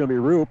here is going to be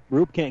Roop.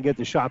 Roop can't get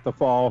the shot to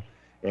fall,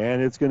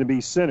 and it's going to be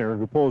Sinner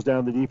who pulls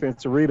down the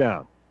defensive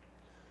rebound.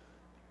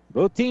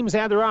 Both teams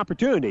had their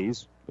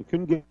opportunities, but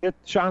couldn't get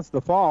shots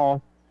to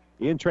fall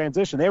in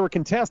transition. They were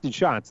contested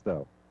shots,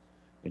 though.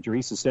 And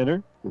Jerisa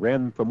Sinner, who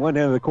ran from one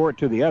end of the court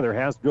to the other,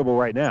 has the dribble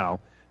right now.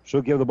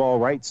 She'll give the ball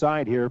right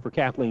side here for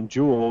Kathleen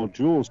Jewell.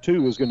 Jewell's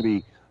 2 is going to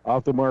be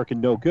off the mark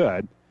and no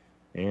good.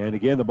 And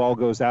again, the ball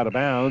goes out of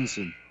bounds.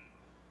 And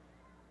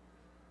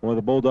one of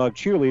the Bulldog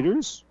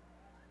cheerleaders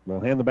will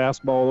hand the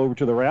basketball over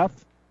to the ref.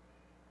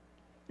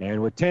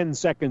 And with 10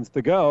 seconds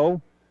to go,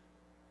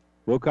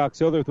 Wilcox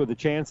Hildreth with a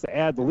chance to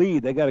add the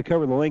lead. They got to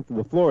cover the length of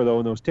the floor, though,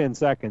 in those 10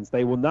 seconds.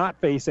 They will not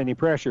face any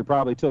pressure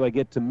probably till they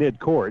get to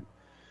midcourt.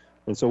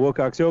 And so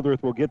Wilcox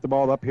Hildreth will get the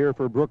ball up here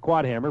for Brooke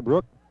Quadhammer.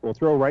 Brooke will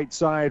throw right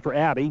side for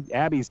Abby.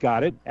 Abby's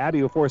got it.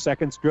 Abby with 4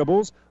 seconds,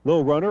 dribbles.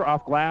 Little runner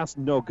off glass,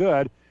 no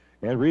good.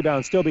 And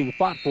rebound still being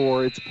fought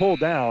for. It's pulled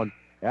down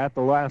at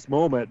the last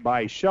moment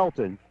by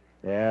Shelton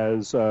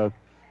as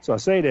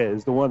Sauceda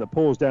is the one that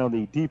pulls down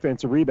the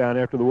defensive rebound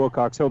after the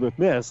Wilcox Hildreth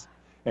miss.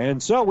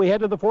 And so we head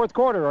to the fourth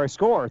quarter. Our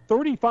score,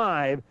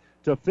 35-15.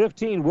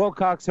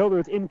 Wilcox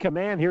Hildreth in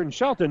command here in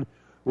Shelton.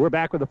 We're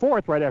back with the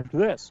fourth right after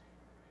this.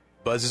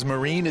 Buzz's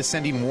Marine is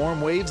sending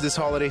warm waves this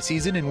holiday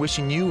season and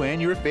wishing you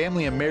and your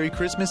family a Merry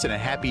Christmas and a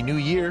Happy New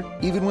Year.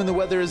 Even when the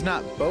weather is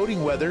not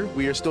boating weather,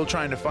 we are still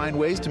trying to find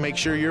ways to make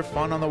sure your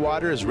fun on the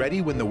water is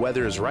ready when the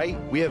weather is right.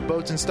 We have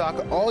boats in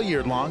stock all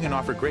year long and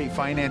offer great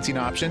financing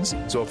options.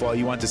 So if all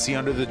you want to see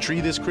under the tree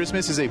this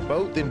Christmas is a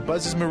boat, then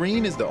Buzz's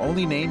Marine is the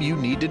only name you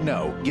need to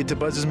know. Get to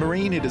Buzz's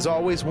Marine. It is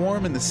always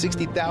warm in the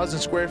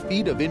 60,000 square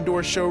feet of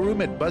indoor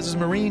showroom at Buzz's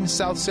Marine,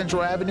 South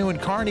Central Avenue in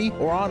Kearney,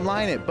 or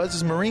online at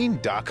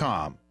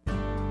buzzesmarine.com.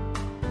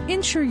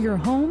 Insure your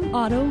home,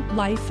 auto,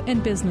 life,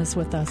 and business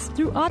with us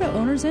through Auto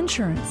Owners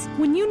Insurance.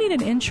 When you need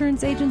an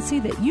insurance agency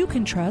that you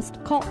can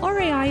trust, call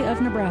RAI of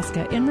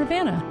Nebraska in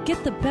Ravenna.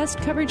 Get the best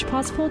coverage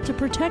possible to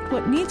protect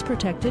what needs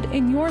protected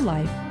in your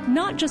life.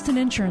 Not just an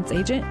insurance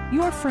agent,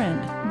 your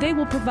friend. They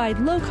will provide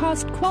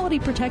low-cost, quality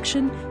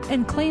protection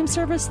and claim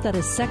service that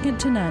is second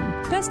to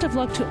none. Best of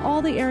luck to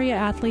all the area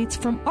athletes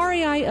from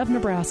RAI of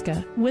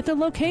Nebraska, with a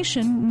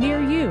location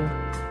near you.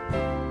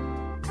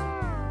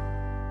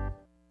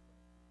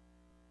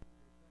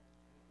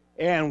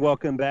 And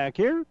welcome back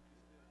here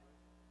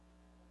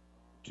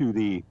to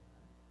the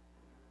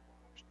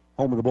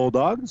home of the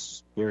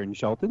Bulldogs here in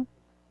Shelton.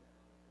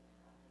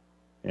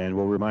 And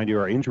we'll remind you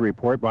our injury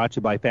report brought to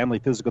you by Family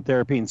Physical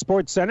Therapy and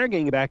Sports Center,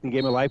 getting you back in the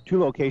game of life, 2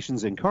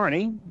 locations in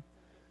Kearney.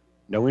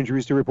 No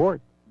injuries to report.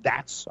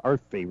 That's our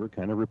favorite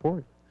kind of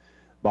report.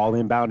 Ball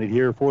inbounded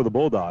here for the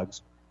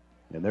Bulldogs.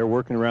 And they're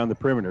working around the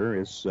perimeter.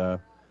 It's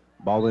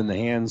ball in the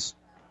hands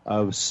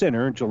of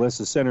Center.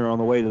 Jalissa Center on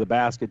the way to the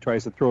basket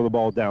tries to throw the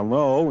ball down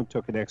low and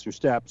took an extra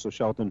step, so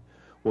Shelton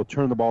will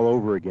turn the ball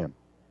over again.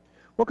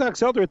 Wilcox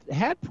Hildreth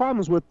had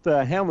problems with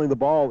handling the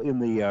ball in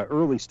the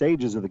early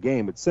stages of the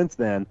game, but since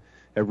then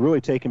have really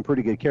taken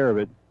pretty good care of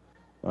it.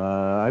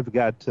 I've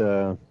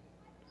got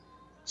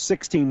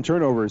 16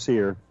 turnovers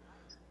here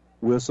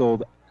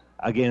whistled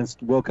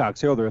against Wilcox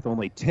Hildreth,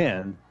 only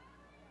 10.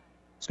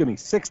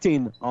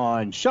 16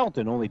 on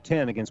Shelton, only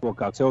 10 against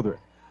Wilcox Hildreth.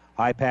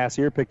 High pass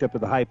here, picked up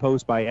at the high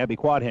post by Abby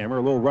Quadhammer. A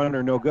little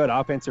runner, no good.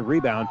 Offensive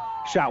rebound.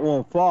 Shot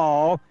won't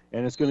fall,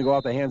 and it's going to go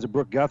off the hands of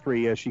Brooke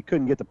Guthrie. She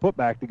couldn't get the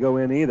putback to go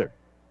in either.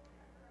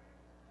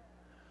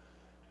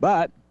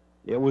 But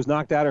it was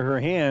knocked out of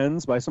her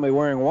hands by somebody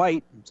wearing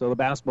white, so the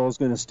basketball is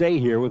going to stay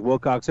here with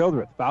Wilcox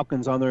Hildreth.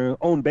 Falcons on their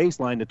own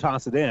baseline to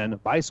toss it in.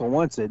 Beisel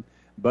wants it,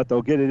 but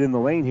they'll get it in the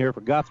lane here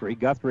for Guthrie.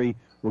 Guthrie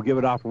will give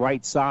it off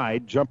right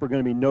side. Jumper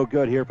going to be no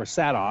good here for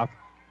Sadoff.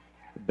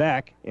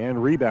 Back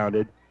and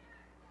rebounded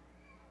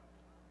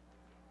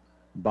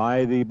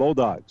by the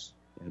Bulldogs.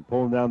 And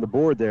pulling down the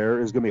board there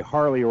is going to be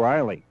Harley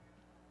Riley.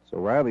 So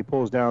Riley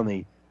pulls down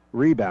the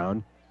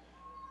rebound.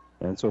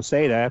 And so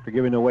Sada, after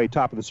giving away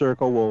top of the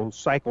circle, will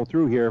cycle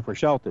through here for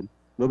Shelton.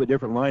 A little bit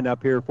different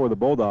lineup here for the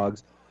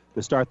Bulldogs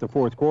to start the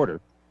fourth quarter.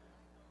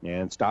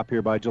 And stop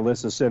here by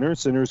Jalissa Center.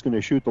 Center's going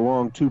to shoot the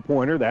long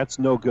two-pointer. That's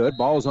no good.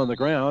 Ball's on the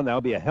ground.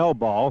 That'll be a held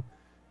ball.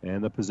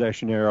 And the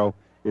possession arrow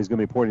is going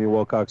to be pointing to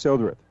Wilcox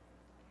Hildreth.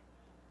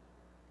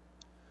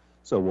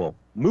 So we'll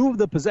move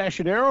the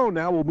possession arrow.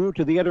 Now we'll move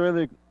to the other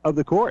end of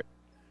the court.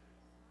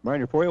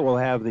 Reminder for you, we'll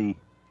have the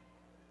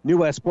New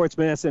West Sports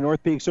Medicine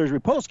Orthopedic Surgery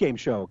postgame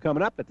show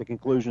coming up at the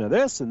conclusion of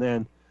this, and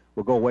then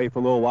we'll go away for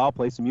a little while,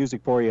 play some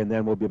music for you, and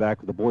then we'll be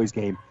back with the boys'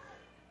 game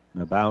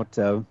in about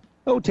 10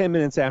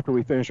 minutes after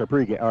we finish our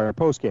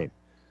postgame.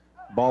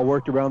 Ball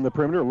worked around the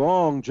perimeter.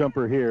 Long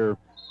jumper here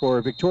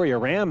for Victoria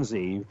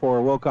Ramsey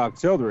for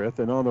Wilcox Hildreth,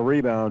 and on the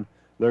rebound,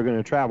 they're going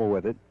to travel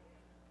with it.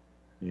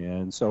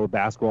 And so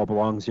basketball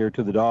belongs here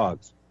to the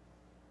Dogs.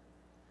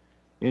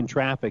 In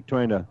traffic,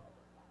 trying to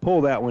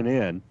pull that one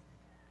in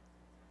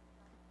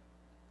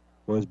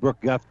was Brooke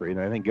Guthrie, and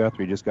I think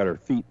Guthrie just got her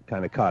feet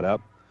kind of caught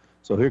up.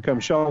 So here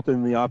comes Shelton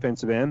in the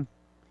offensive end.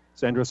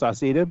 Sandra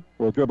Sauceda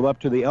will dribble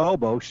up to the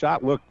elbow.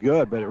 Shot looked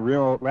good, but it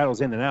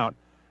rattles in and out.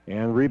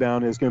 And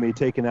rebound is going to be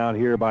taken out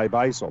here by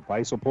Beisel.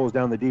 Beisel pulls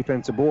down the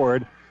defensive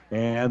board,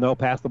 and they'll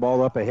pass the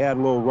ball up ahead. A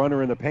little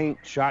runner in the paint.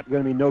 Shot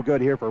going to be no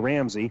good here for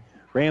Ramsey.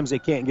 Ramsey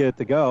can't get it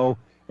to go,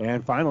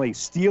 and finally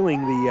stealing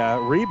the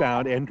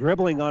rebound and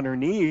dribbling on her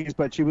knees,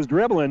 but she was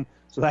dribbling,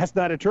 so that's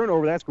not a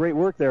turnover. That's great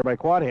work there by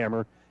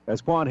Quadhammer,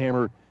 as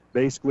Quadhammer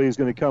basically is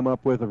going to come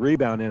up with a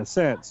rebound in a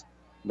sense.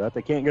 But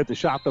they can't get the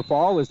shot to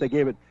fall as they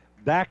gave it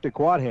back to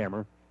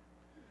Quadhammer.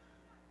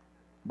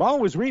 Ball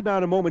was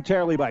rebounded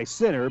momentarily by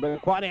Center,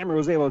 but Quadhammer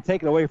was able to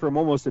take it away from him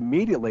almost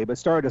immediately, but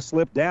started to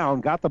slip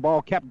down, got the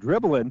ball, kept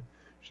dribbling.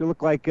 She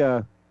looked like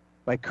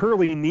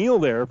Curly Neal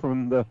there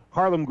from the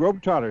Harlem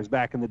Globetrotters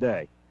back in the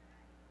day.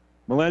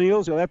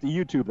 Millennials, you'll have to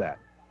YouTube that.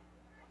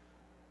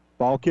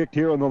 Ball kicked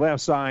here on the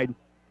left side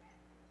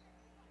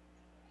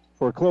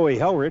for Chloe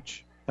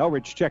Helrich.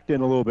 Helrich checked in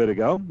a little bit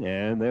ago,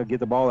 and they'll get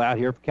the ball out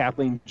here for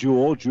Kathleen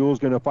Jewell. Jewell's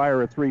going to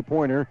fire a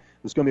three-pointer.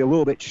 It's going to be a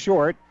little bit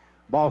short.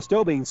 Ball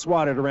still being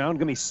swatted around, going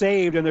to be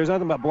saved, and there's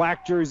nothing but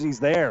black jerseys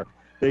there.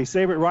 They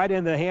save it right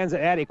into the hands of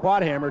Addie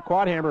Quadhammer.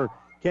 Quadhammer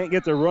can't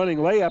get the running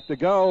layup to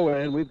go,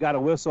 and we've got a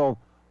whistle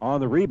on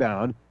the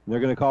rebound. They're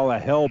going to call a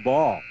held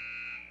ball.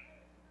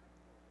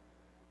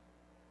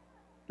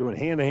 doing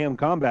hand-to-hand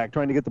combat,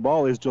 trying to get the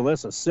ball, is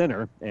Jalissa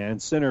Sinner.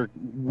 And Sinner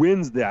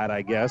wins that,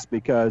 I guess,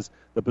 because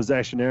the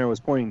possession arrow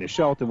was pointing to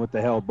Shelton with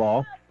the held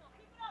ball.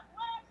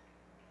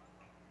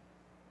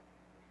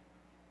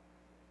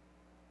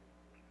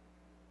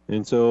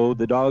 And so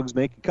the Dogs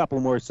make a couple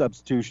more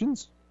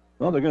substitutions.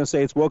 Well, they're going to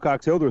say it's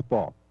Wilcox Hildreth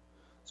ball.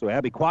 So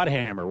Abby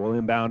Quadhammer will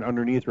inbound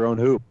underneath her own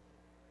hoop.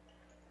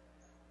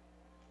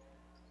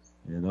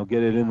 And they'll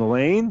get it in the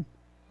lane.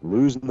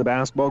 Losing the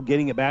basketball,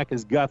 getting it back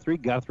is Guthrie.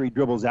 Guthrie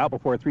dribbles out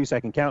before a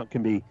 3-second count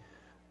can be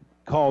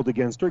called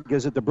against her.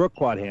 Gives it to Brooke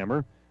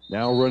Quadhammer.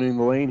 Now running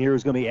the lane here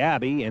is going to be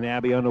Abby, and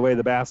Abby on the way to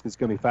the basket is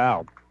going to be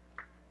fouled.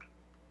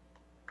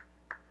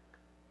 I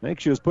think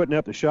she was putting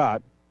up the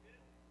shot.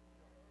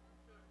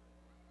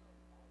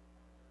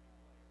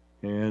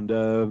 And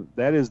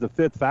that is the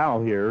 5th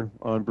foul here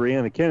on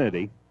Brianna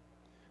Kennedy.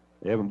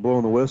 They haven't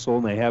blown the whistle,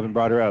 and they haven't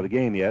brought her out of the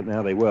game yet.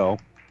 Now they will.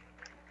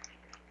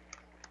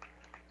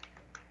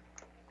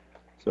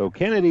 So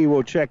Kennedy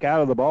will check out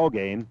of the ball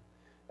game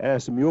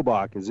as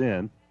Muehlbach is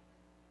in.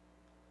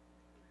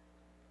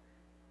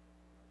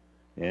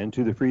 And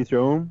to the free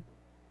throw,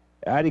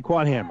 Addie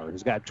Quadhammer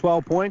has got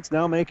 12 points.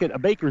 Now make it a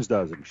baker's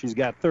dozen. She's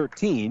got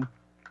 13.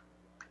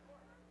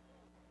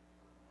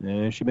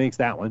 And she makes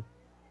that one.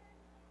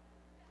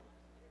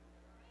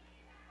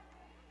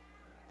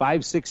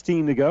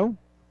 5:16 to go.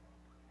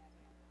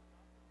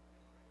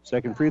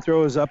 Second free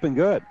throw is up and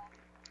good.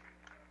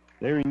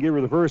 They didn't give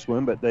her the first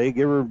one, but they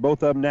give her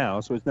both of them now.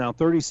 So it's now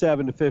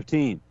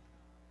 37-15.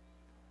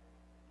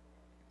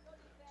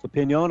 So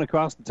Pignon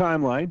across the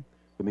timeline.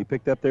 Going to be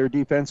picked up there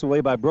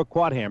defensively by Brooke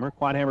Quadhammer.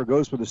 Quadhammer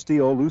goes for the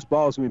steal. Loose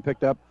ball is going to be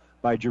picked up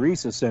by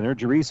Jerisa Center.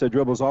 Jerisa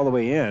dribbles all the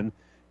way in.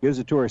 Gives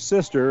it to her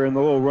sister, and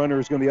the little runner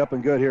is going to be up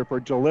and good here for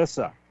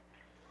Jalissa.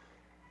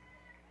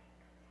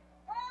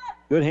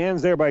 Good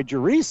hands there by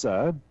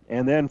Jerisa,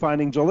 and then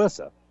finding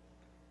Jalissa.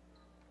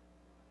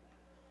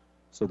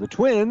 So the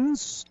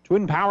Twins,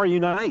 Twin Power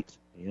unite.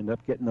 They end up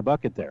getting the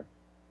bucket there.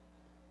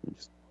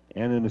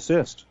 And an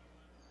assist.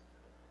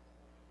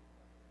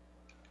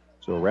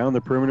 So around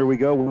the perimeter we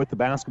go with the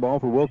basketball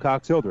for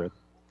Wilcox Hildreth.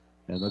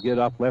 And they'll get it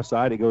off left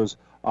side. It goes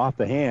off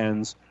the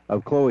hands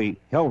of Chloe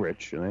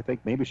Helrich. And I think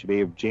maybe she may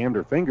have jammed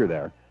her finger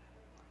there.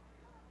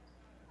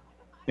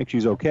 I think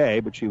she's okay,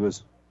 but she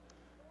was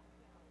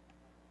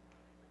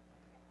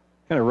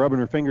kind of rubbing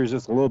her fingers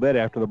just a little bit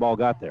after the ball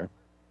got there.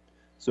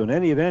 So in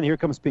any event, here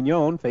comes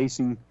Pignon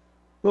facing a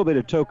little bit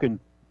of token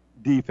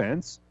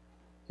defense.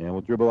 And we'll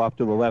dribble off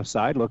to the left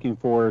side looking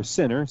for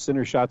Sinner.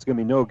 Sinner's shot's going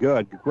to be no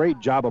good. Great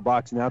job of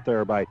boxing out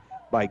there by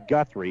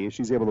Guthrie.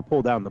 She's able to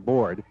pull down the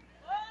board.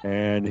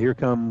 And here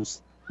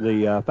comes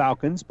the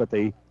Falcons, but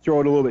they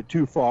throw it a little bit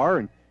too far,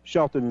 and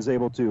Shelton is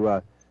able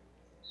to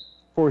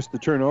force the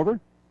turnover.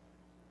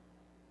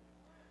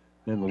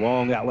 Then the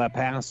long outlet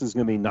pass is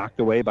going to be knocked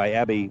away by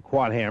Abby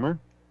Quadhammer.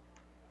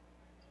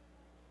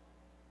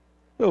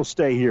 They'll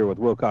stay here with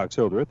Wilcox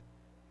Hildreth.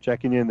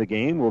 Checking in the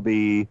game will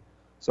be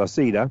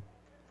Sauceda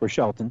for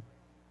Shelton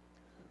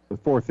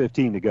with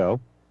 4:15 to go.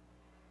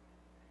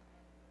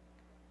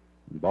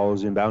 The ball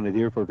is inbounded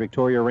here for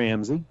Victoria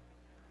Ramsey.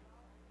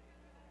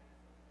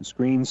 The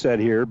screen set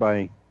here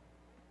by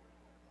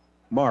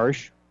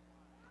Marsh.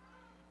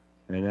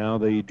 And now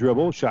the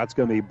dribble. Shot's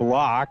going to be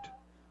blocked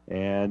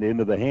and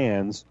into the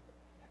hands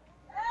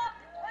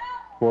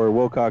for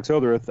Wilcox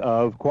Hildreth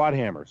of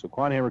Quadhammer. So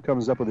Quadhammer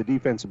comes up with a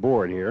defensive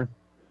board here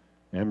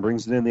and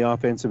brings it in the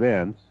offensive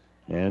end.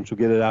 And she'll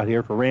get it out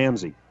here for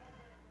Ramsey.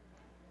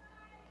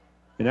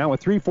 And now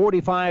with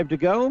 3:45 to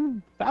go,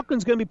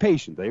 Falcons going to be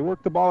patient. They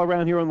work the ball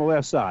around here on the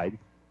left side.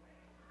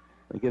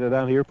 They get it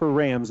out here for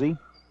Ramsey.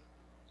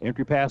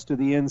 Entry pass to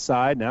the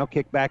inside. Now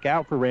kick back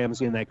out for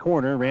Ramsey in that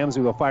corner.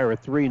 Ramsey will fire a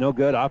three. No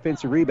good.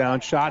 Offensive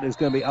rebound. Shot is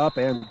going to be up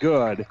and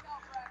good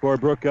for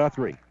Brooke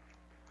Guthrie.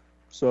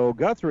 So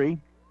Guthrie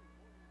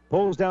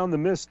pulls down the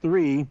missed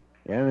three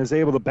and is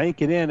able to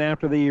bank it in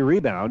after the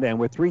rebound. And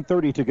with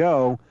 3:30 to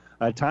go,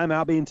 a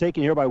timeout being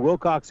taken here by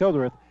Wilcox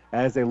Hildreth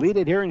as they lead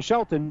it here in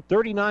Shelton,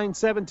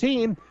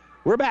 39-17.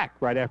 We're back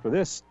right after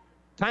this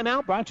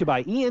timeout brought to you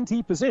by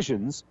ENT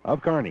Physicians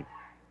of Kearney.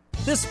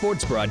 This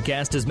sports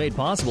broadcast is made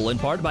possible in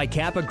part by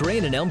Kappa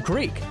Grain in Elm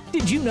Creek.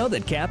 Did you know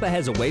that Kappa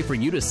has a way for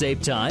you to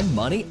save time,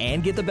 money,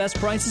 and get the best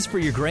prices for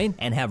your grain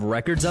and have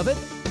records of it?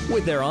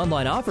 With their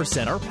online offer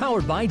center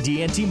powered by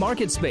DNT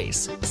Market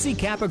Space. See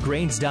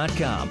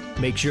kappagrains.com.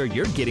 Make sure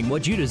you're getting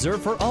what you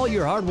deserve for all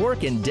your hard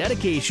work and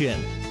dedication.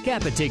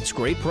 Kappa takes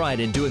great pride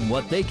in doing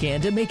what they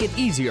can to make it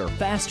easier,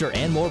 faster,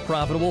 and more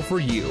profitable for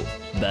you.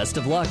 Best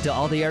of luck to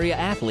all the area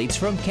athletes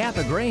from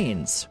Kappa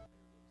Grains.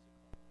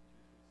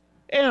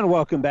 And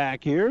welcome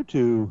back here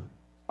to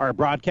our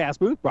broadcast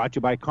booth, brought to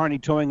you by Kearney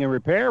Towing and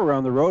Repair. We're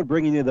on the road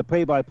bringing you the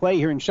play-by-play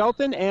here in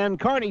Shelton, and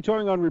Kearney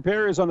Towing and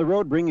Repair is on the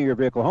road bringing your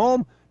vehicle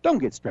home. Don't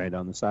get stranded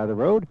on the side of the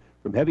road.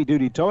 From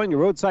heavy-duty towing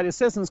and roadside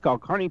assistance, call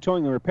Kearney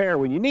Towing and Repair.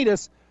 When you need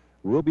us,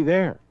 we'll be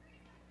there.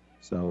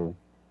 So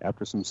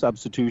after some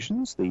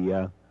substitutions,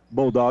 the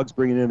Bulldogs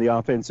bringing in the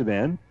offensive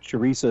end.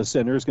 Teresa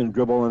Center is going to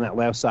dribble on that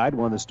left side.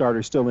 One of the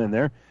starters still in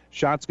there.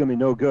 Shot's going to be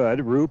no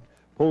good. Roop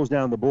pulls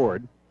down the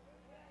board.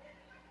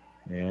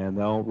 And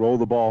they'll roll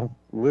the ball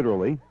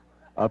literally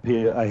up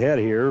here, ahead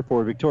here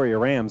for Victoria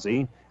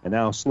Ramsey. And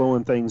now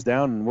slowing things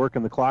down and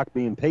working the clock,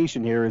 being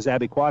patient here is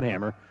Abby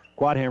Quadhammer.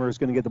 Quadhammer is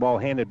going to get the ball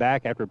handed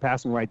back after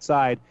passing right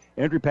side.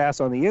 Entry pass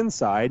on the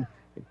inside,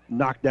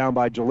 knocked down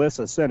by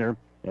Jalissa, center,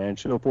 and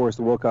she'll force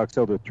the Wilcox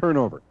Hildreth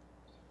turnover.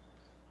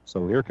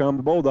 So here come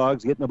the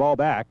Bulldogs getting the ball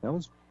back. That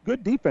was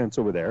good defense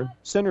over there.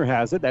 Center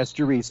has it. That's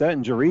Jerisa,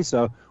 and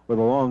Jerisa with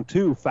a long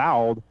two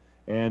fouled,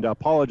 and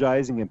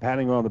apologizing and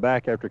patting her on the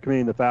back after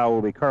committing the foul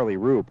will be Carly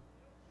Roop.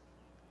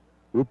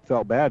 Roop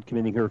felt bad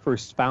committing her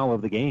first foul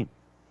of the game.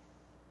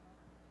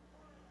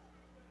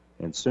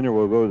 And Center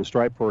will go to the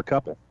stripe for a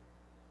couple.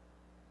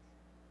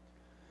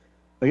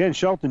 Again,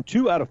 Shelton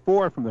 2 out of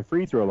 4 from the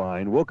free throw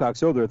line. Wilcox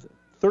Hildreth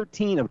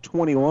 13 of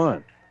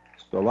 21.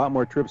 So a lot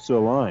more trips to the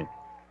line.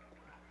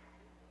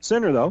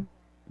 Center, though,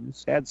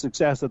 has had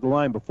success at the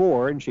line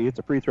before, and she hits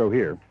a free throw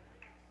here.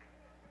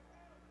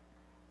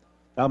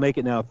 That'll make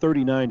it now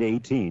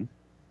 39-18.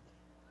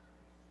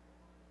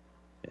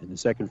 And the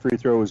second free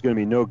throw is going to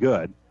be no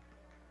good.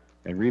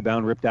 And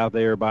rebound ripped out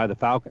there by the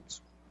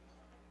Falcons.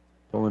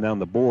 Pulling down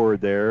the board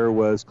there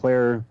was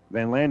Claire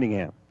Van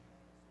Landingham.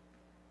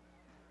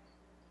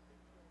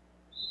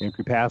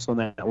 Entry pass on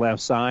that left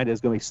side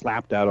is going to be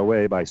slapped out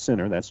away by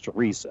Center. That's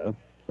Teresa.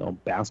 So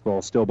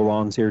basketball still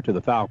belongs here to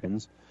the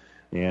Falcons.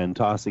 And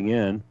tossing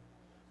in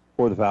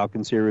for the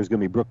Falcons here is going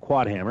to be Brooke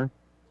Quadhammer.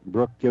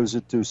 Brooke gives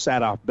it to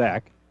Sadoff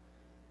Beck.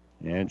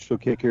 And she'll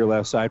kick here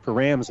left side for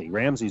Ramsey.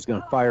 Ramsey's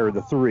going to fire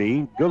the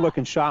three.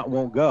 Good-looking shot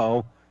won't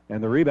go.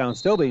 And the rebound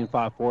still being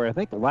fought for. I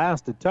think the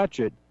last to touch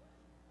it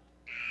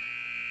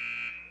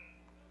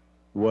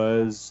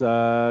was,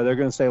 they're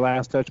going to say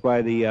last touch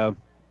by the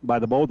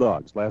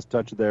Bulldogs. Last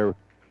touch there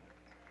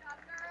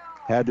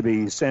had to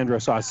be Sandra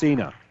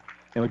Saucina.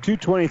 And with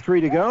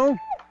 2:23 to go,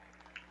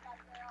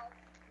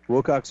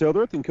 Wilcox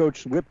Hildreth and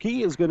Coach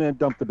Whipke is going to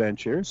dump the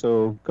bench here.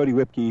 So Cody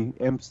Whipke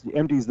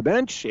empties the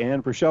bench,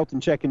 and for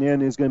Shelton checking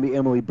in is going to be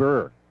Emily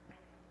Burr.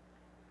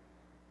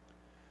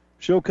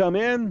 She'll come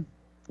in,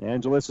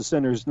 and Jalissa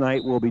Center's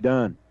night will be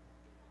done,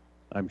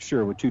 I'm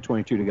sure, with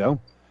 2:22 to go.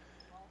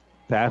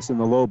 Pass in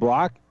the low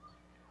block,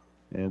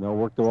 and they'll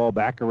work the ball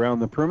back around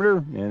the perimeter,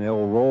 and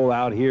it'll roll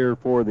out here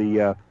for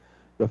the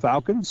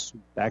Falcons.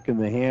 Back in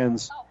the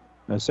hands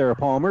of Sarah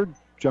Palmer.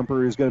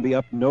 Jumper is going to be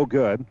up, no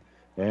good.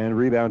 And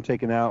rebound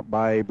taken out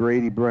by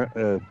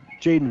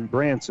Jaden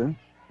Branson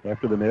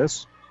after the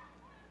miss.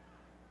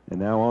 And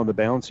now on the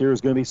bounce here is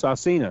going to be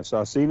Saucina.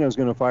 Saucina is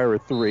going to fire a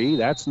three.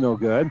 That's no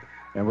good.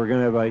 And we're going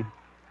to have a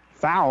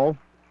foul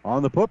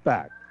on the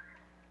putback.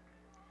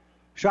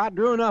 Shot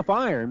drew enough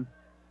iron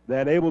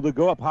that able to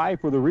go up high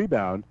for the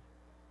rebound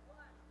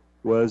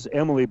was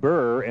Emily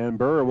Burr. And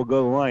Burr will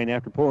go to the line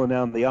after pulling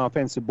down the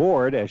offensive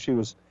board as she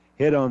was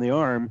hit on the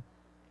arm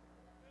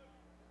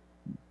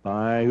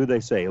by, who they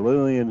say,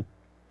 Lillian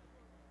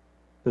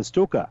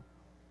Pistuka.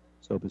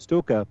 So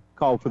Pistuka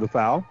called for the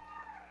foul.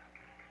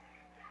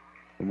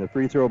 And the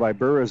free throw by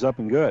Burr is up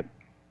and good.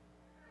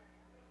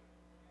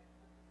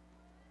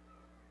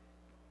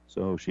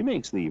 So she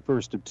makes the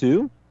first of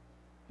two.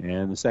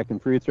 And the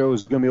second free throw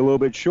is going to be a little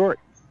bit short.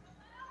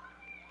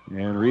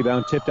 And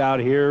rebound tipped out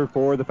here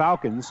for the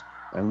Falcons.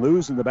 And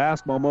losing the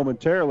basketball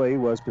momentarily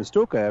was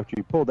Pistuka after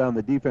he pulled down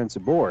the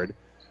defensive board.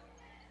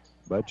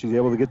 But she's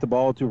able to get the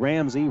ball to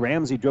Ramsey.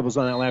 Ramsey dribbles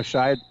on that left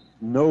side.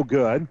 No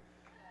good.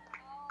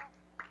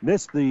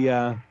 Missed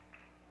the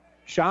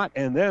shot,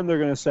 and then they're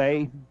going to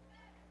say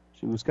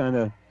she was kind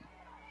of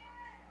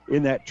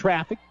in that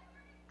traffic,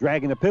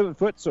 dragging a pivot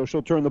foot, so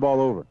she'll turn the ball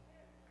over.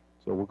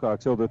 So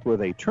Wilcox Hildreth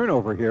with a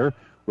turnover here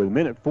with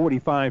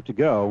 1:45 to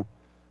go.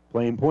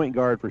 Playing point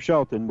guard for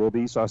Shelton will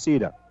be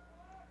Saucida.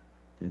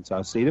 And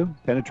Saucida,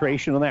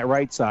 penetration on that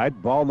right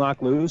side. Ball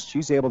knocked loose.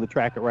 She's able to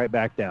track it right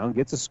back down.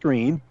 Gets a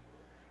screen.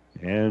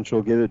 And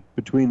she'll get it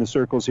between the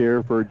circles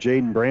here for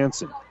Jaden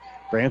Branson.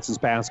 Branson's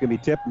pass going to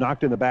be tipped,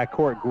 knocked in the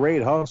backcourt.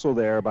 Great hustle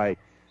there by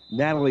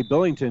Natalie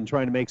Billington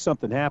trying to make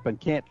something happen.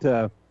 Can't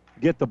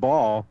get the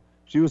ball.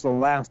 She was the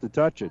last to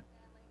touch it.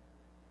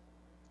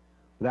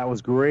 That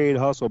was great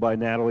hustle by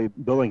Natalie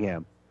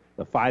Billingham,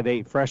 the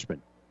 5'8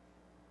 freshman.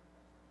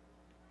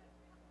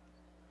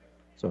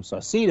 So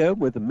Saucida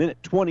with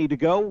 1:20 to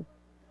go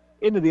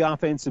into the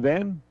offensive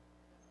end.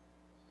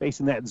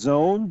 Facing that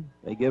zone.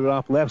 They give it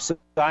off left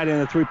side,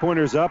 and the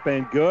three-pointer's up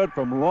and good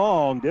from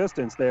long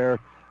distance there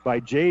by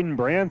Jaden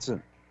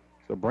Branson.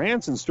 So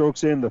Branson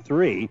strokes in the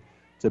three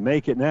to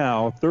make it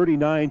now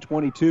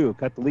 39-22.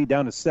 Cut the lead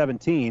down to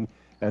 17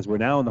 as we're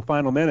now in the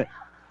final minute.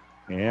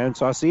 And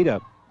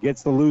Saucida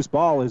gets the loose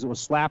ball as it was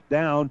slapped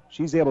down.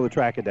 She's able to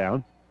track it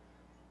down.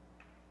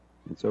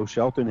 And so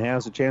Shelton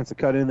has a chance to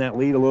cut in that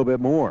lead a little bit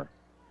more.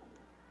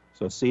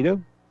 Saucida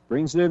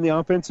brings it in the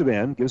offensive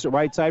end, gives it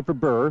right side for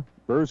Burr.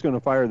 Burr's going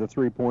to fire the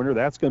three-pointer.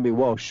 That's going to be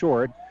well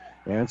short.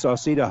 And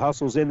Saucida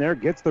hustles in there,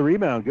 gets the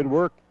rebound. Good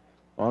work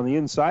on the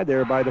inside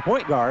there by the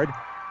point guard.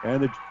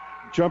 And the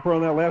jumper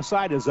on that left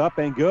side is up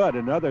and good.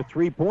 Another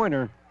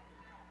three-pointer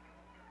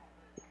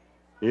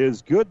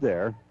is good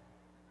there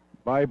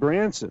by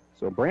Branson.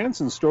 So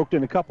Branson stroked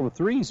in a couple of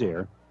threes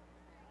here.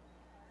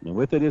 And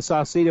with it is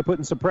Sauceda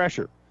putting some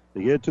pressure.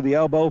 They get it to the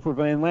elbow for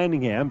Van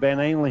Landingham. Van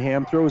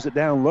Landingham throws it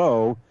down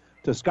low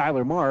to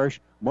Skylar Marsh.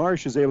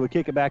 Marsh is able to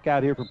kick it back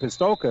out here for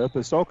Pistolka.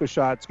 Pistolka's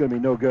shot's going to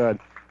be no good.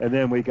 And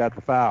then we got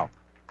the foul.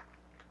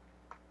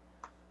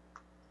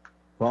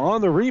 Well,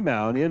 on the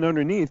rebound, in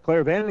underneath,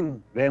 Claire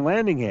Van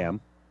Landingham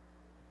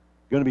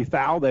going to be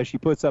fouled as she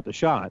puts up the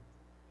shot.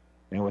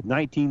 And with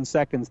 19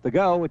 seconds to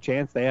go, a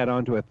chance they add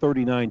on to a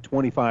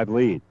 39-25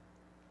 lead.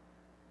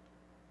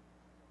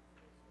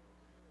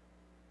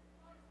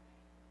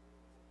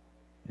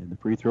 And the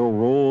free throw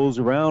rolls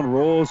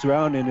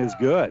around, and is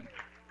good.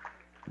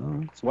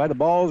 Well, that's why the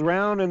ball's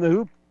round and the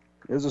hoop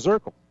is a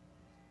circle.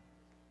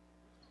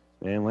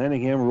 And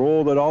Landingham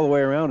rolled it all the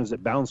way around as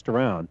it bounced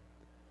around.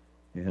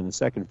 And the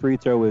second free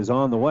throw is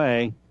on the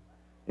way,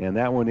 and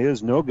that one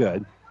is no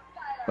good.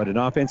 But an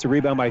offensive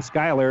rebound by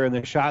Skyler, and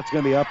the shot's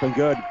going to be up and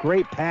good.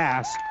 Great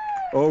pass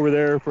over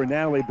there for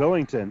Natalie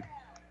Billington.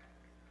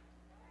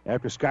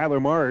 After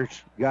Skyler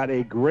Marsh got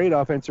a great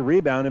offensive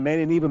rebound and made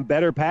an even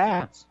better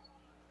pass.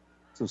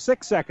 So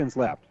 6 seconds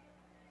left.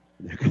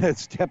 They're going to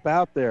step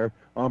out there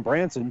on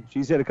Branson.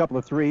 She's hit a couple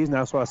of threes.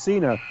 Now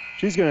Swasina,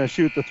 she's going to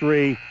shoot the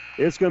three.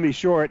 It's going to be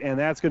short, and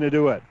that's going to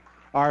do it.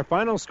 Our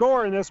final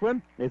score in this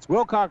one, it's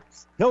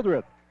Wilcox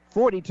Hildreth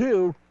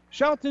 42,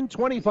 Shelton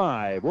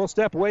 25. We'll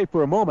step away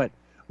for a moment.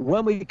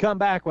 When we come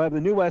back, we'll have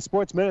the New West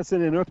Sports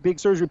Medicine and Orthopedic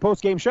Surgery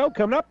postgame show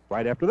coming up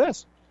right after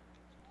this.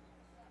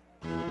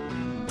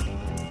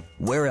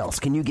 Where else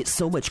can you get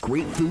so much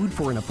great food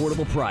for an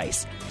affordable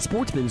price?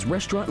 Sportsman's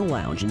Restaurant and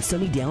Lounge in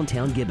sunny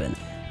downtown Gibbon.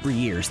 For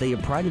years, they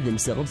have prided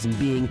themselves in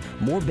being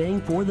more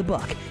bang for the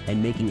buck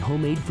and making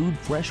homemade food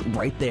fresh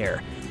right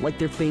there. Like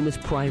their famous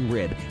prime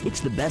rib. It's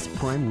the best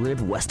prime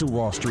rib west of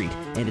Wall Street,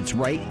 and it's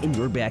right in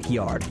your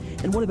backyard.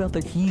 And what about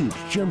their huge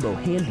jumbo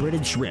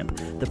hand-breaded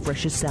shrimp? The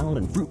freshest salad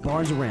and fruit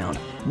bars around.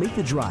 Make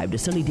the drive to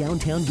sunny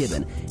downtown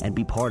Gibbon and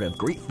be part of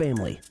great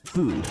family,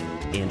 food,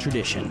 and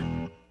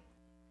tradition.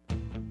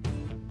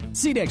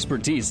 Seed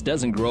expertise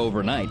doesn't grow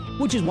overnight,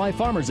 which is why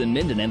farmers in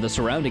Minden and the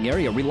surrounding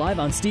area rely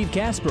on Steve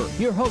Casper,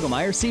 your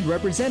Hoegemeyer seed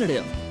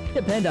representative.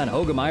 Depend on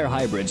Hoegemeyer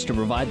hybrids to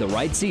provide the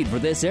right seed for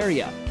this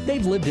area.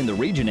 They've lived in the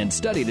region and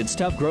studied its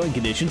tough growing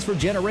conditions for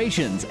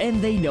generations, and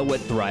they know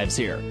what thrives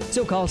here.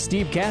 So call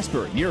Steve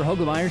Casper, your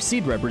Hoegemeyer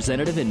seed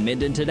representative in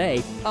Minden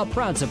today, a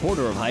proud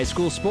supporter of high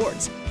school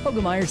sports.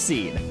 Hoegemeyer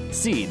Seed.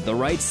 Seed the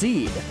right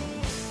seed.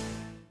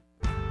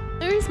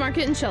 Larry's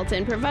Market in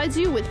Shelton provides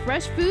you with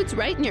fresh foods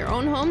right in your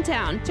own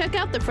hometown. Check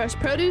out the fresh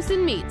produce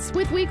and meats.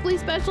 With weekly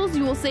specials,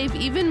 you will save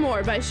even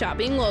more by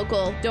shopping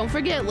local. Don't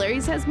forget,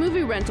 Larry's has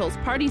movie rentals,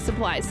 party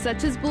supplies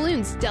such as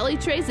balloons, deli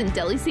trays, and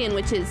deli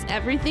sandwiches.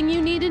 Everything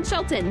you need in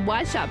Shelton.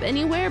 Why shop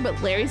anywhere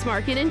but Larry's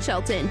Market in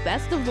Shelton?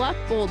 Best of luck,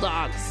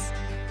 Bulldogs.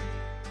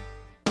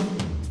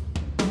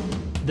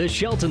 The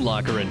Shelton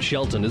Locker in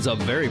Shelton is a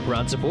very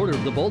proud supporter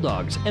of the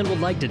Bulldogs and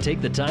would like to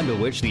take the time to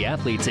wish the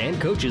athletes and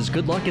coaches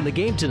good luck in the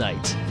game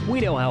tonight.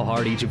 We know how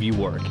hard each of you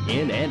work,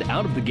 in and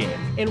out of the game,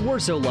 and we're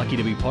so lucky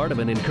to be part of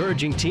an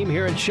encouraging team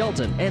here in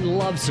Shelton and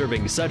love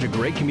serving such a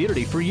great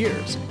community for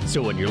years.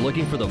 So when you're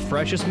looking for the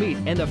freshest meat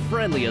and the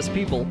friendliest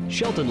people,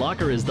 Shelton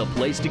Locker is the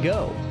place to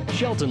go.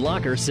 Shelton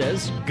Locker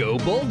says, go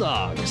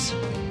Bulldogs!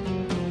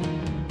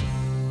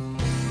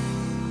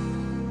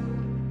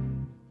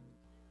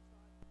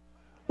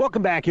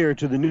 Welcome back here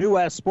to the New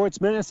West Sports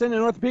Medicine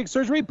and Orthopedic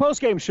Surgery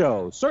postgame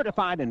show.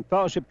 Certified and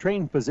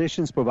fellowship-trained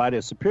physicians provide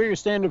a superior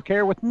standard of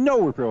care with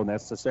no referral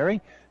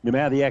necessary. No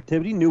matter the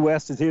activity, New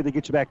West is here to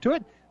get you back to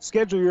it.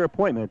 Schedule your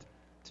appointment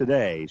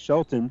today.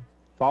 Shelton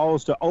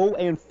falls to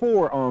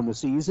 0-4 on the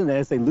season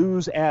as they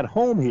lose at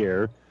home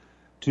here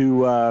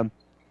to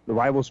the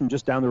rivals from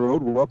just down the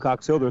road,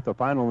 Wilcox Hildreth, the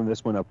final in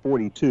this one of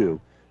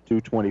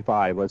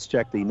 42-25. Let's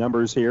check the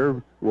numbers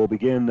here. We'll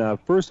begin,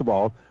 first of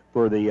all,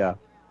 for the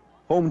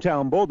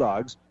hometown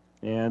Bulldogs.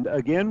 And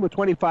again, with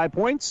 25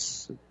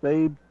 points,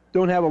 they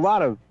don't have a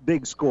lot of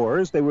big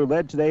scores. They were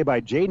led today by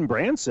Jaden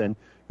Branson,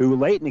 who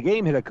late in the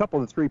game hit a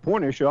couple of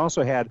three-pointers. She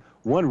also had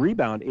one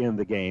rebound in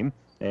the game,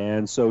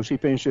 and so she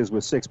finishes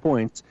with 6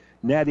 points.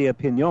 Nadia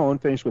Pignon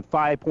finished with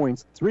 5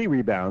 points, 3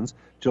 rebounds.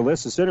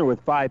 Jalissa Sinner with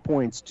 5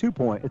 points, 2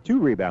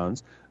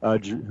 rebounds.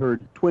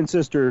 Her twin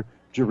sister,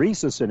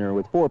 Jerisa Sinner,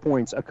 with 4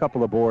 points, a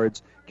couple of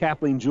boards.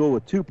 Kathleen Jewell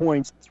with 2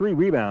 points, 3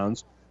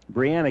 rebounds.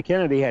 Brianna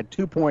Kennedy had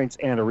 2 points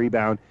and a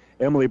rebound.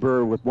 Emily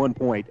Burr with 1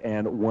 point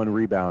and 1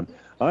 rebound.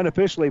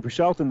 Unofficially for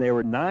Shelton, they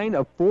were 9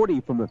 of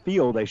 40 from the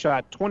field. They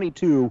shot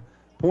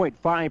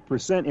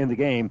 22.5% in the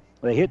game.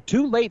 They hit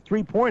 2 late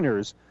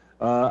three-pointers.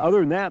 Other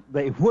than that,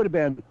 they would have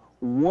been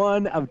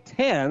 1 of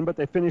 10, but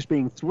they finished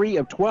being 3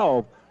 of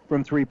 12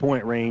 from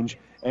three-point range.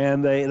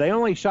 And they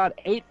only shot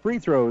 8 free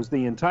throws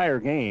the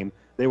entire game.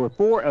 They were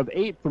 4 of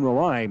 8 from the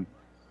line.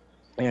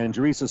 And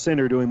Jerisa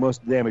Cinder doing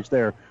most of the damage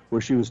there,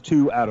 where she was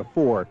 2 out of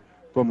 4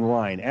 from the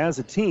line. As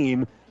a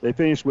team, they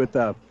finished with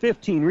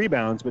 15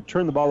 rebounds, but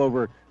turned the ball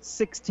over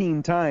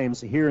 16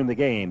 times here in the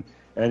game.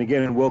 And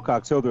again,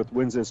 Wilcox Hildreth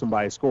wins this one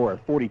by a score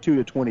of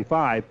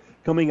 42-25.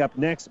 Coming up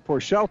next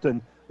for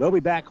Shelton, they'll be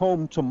back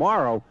home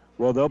tomorrow,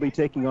 where they'll be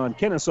taking on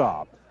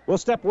Kennesaw. We'll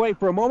step away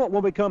for a moment.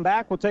 When we come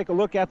back, we'll take a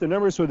look at the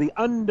numbers for the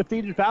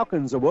undefeated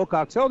Falcons of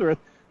Wilcox Hildreth,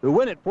 who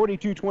win at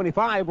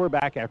 42-25. We're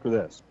back after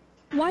this.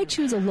 Why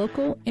choose a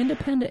local,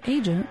 independent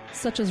agent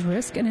such as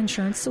Risk and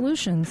Insurance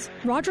Solutions?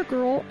 Roger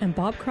Gurl and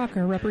Bob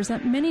Crocker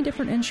represent many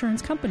different insurance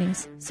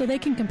companies, so they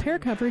can compare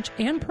coverage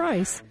and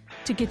price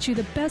to get you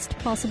the best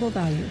possible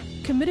value.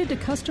 Committed to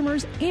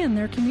customers and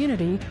their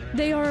community,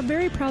 they are a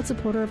very proud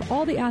supporter of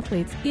all the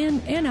athletes in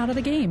and out of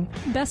the game.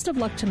 Best of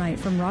luck tonight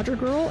from Roger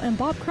Gurl and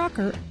Bob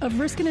Crocker of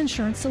Risk and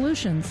Insurance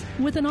Solutions,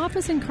 with an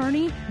office in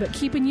Kearney, but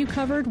keeping you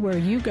covered where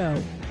you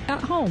go,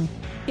 at home,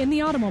 in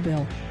the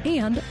automobile,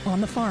 and on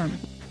the farm.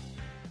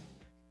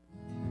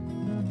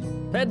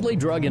 Pedley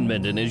Drug in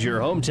Minden is your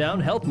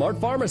hometown Health Mart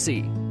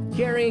pharmacy,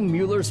 carrying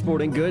Mueller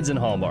Sporting Goods and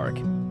Hallmark.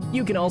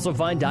 You can also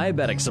find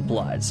diabetic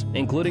supplies,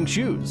 including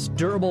shoes,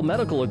 durable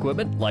medical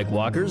equipment like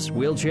walkers,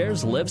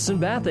 wheelchairs, lifts, and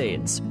bath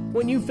aids.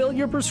 When you fill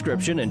your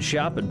prescription and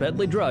shop at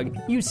Pedley Drug,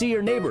 you see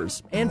your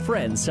neighbors and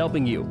friends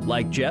helping you,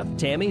 like Jeff,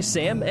 Tammy,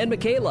 Sam, and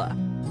Michaela.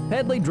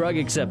 Pedley Drug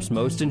accepts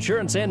most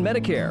insurance and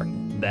Medicare.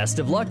 Best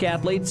of luck,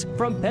 athletes,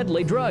 from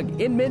Pedley Drug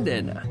in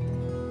Minden.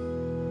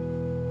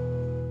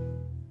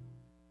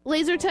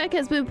 LaserTech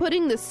has been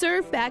putting the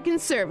serve back in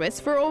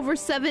service for over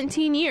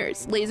 17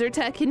 years.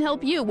 LaserTech can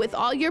help you with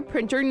all your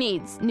printer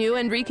needs, new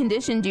and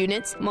reconditioned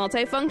units,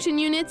 multifunction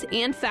units,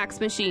 and fax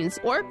machines,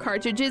 or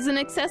cartridges and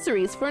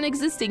accessories for an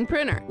existing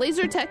printer.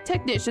 LaserTech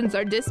technicians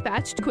are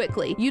dispatched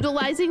quickly,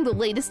 utilizing the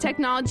latest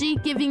technology,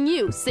 giving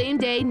you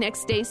same-day,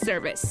 next-day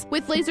service.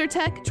 With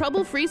LaserTech,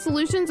 trouble-free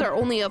solutions are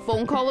only a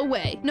phone call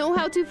away. Know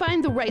how to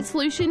find the right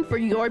solution for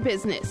your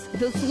business.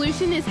 The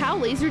solution is how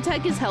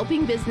LaserTech is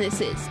helping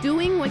businesses,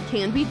 doing what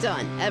can be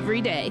done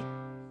every day.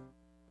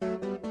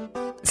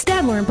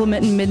 Stadler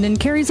Implement in Minden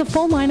carries a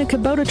full line of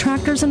Kubota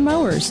tractors and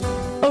mowers.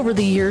 Over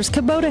the years,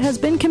 Kubota has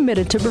been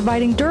committed to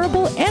providing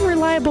durable and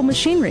reliable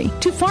machinery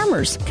to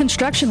farmers,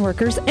 construction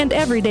workers, and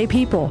everyday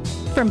people.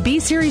 From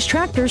B-Series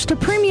tractors to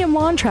premium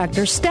lawn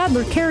tractors,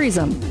 Stadler carries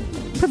them.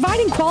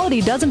 Providing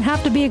quality doesn't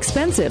have to be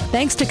expensive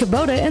thanks to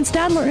Kubota and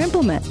Stadler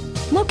Implement.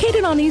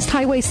 Located on East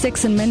Highway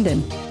 6 in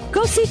Minden.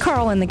 Go see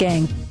Carl and the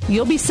gang.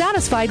 You'll be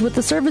satisfied with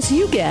the service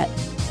you get.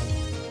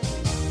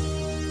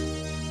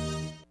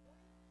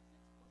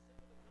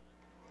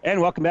 And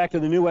welcome back to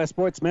the New West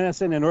Sports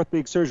Medicine and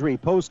Orthopedic Surgery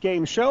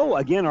post-game show.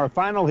 Again, our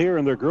final here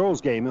in their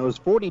girls' game. It was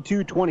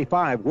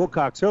 42-25,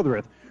 Wilcox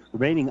Hildreth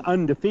remaining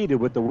undefeated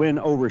with the win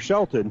over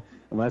Shelton.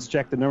 And let's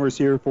check the numbers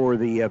here for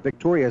the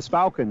victorious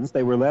Falcons.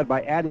 They were led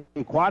by Addie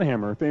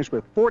Quadhammer, finished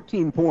with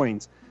 14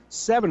 points,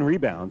 7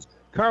 rebounds.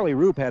 Carly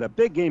Roop had a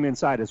big game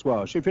inside as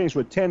well. She finished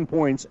with 10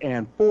 points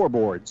and 4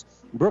 boards.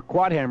 Brooke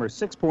Quadhammer,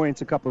 6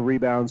 points, a couple of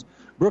rebounds.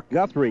 Brooke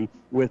Guthrie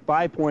with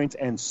 5 points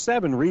and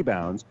 7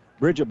 rebounds.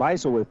 Bridget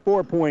Beisel with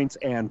 4 points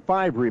and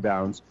 5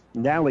 rebounds.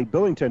 Natalie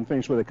Billington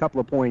finished with a couple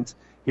of points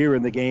here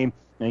in the game.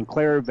 And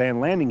Claire Van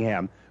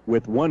Landingham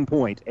with 1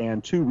 point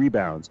and 2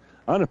 rebounds.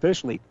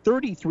 Unofficially,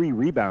 33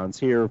 rebounds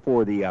here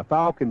for the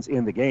Falcons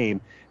in the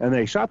game. And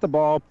they shot the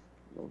ball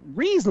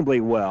reasonably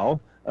well.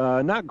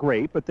 Not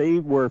great, but they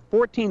were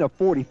 14 of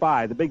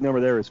 45. The big number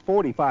there is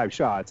 45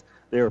 shots.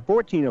 They were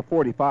 14 of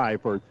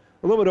 45 for a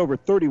little bit over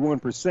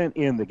 31%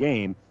 in the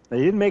game. They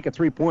didn't make a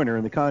three-pointer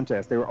in the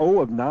contest. They were 0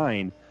 of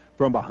 9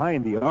 from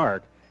behind the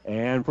arc.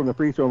 And from the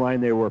free throw line,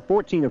 they were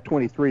 14 of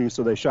 23,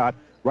 so they shot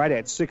right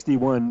at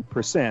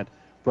 61%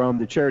 from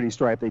the charity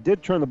stripe. They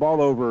did turn the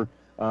ball over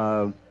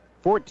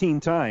 14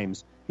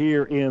 times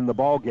here in the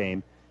ball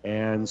game.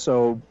 And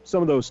so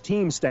some of those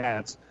team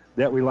stats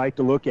that we like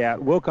to look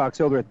at, Wilcox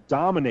Hildreth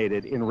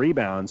dominated in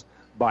rebounds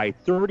by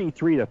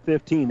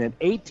 33-15, an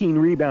 18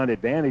 rebound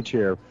advantage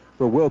here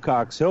for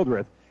Wilcox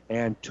Hildreth,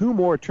 and 2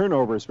 more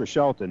turnovers for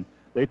Shelton.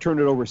 They turned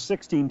it over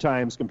 16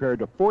 times compared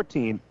to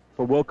 14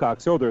 for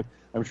Wilcox Hildreth.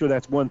 I'm sure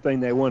that's one thing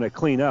they want to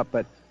clean up,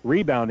 but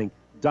rebounding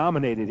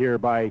dominated here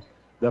by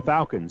the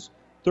Falcons,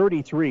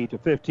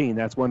 33-15.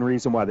 That's one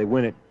reason why they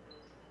win it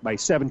by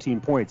 17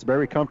 points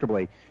very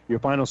comfortably. Your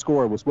final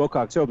score was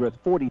Wilcox Hildreth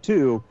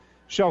 42,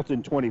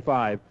 Shelton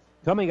 25.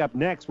 Coming up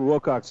next for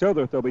Wilcox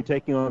Hildreth, they'll be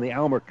taking on the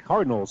Alma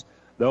Cardinals.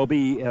 They'll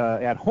be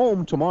at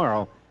home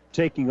tomorrow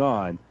taking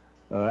on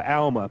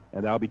Alma,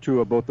 and that'll be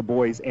true of both the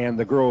boys and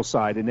the girls'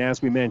 side. And as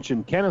we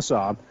mentioned,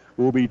 Kennesaw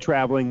will be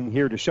traveling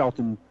here to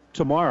Shelton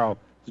tomorrow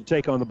to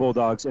take on the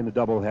Bulldogs in the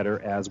doubleheader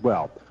as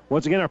well.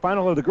 Once again, our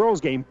final of the girls'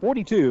 game,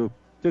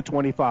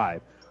 42-25.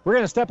 We're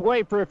going to step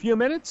away for a few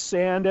minutes,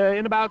 and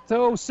in about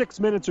 6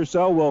 minutes or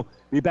so, we'll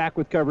be back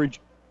with coverage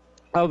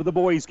of the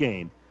boys'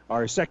 game,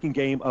 our second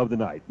game of the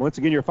night. Once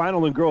again, your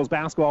final in girls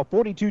basketball,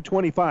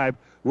 42-25,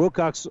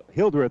 Wilcox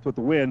Hildreth with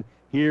the win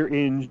here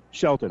in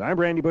Shelton. I'm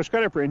Randy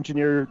Bushcutter for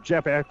engineer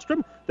Jeff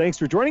Ekstrom. Thanks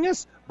for joining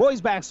us.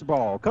 Boys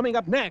basketball coming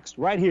up next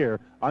right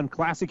here on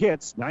Classic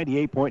Hits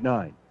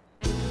 98.9.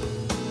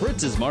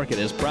 Fritz's Market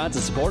is proud to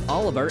support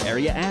all of our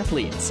area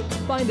athletes.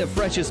 Find the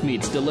freshest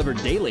meats delivered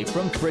daily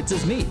from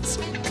Fritz's Meats.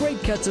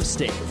 Great cuts of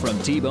steak from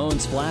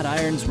T-bones, flat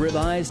irons,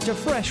 ribeyes to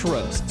fresh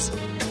roasts.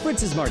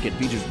 Fritz's Market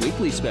features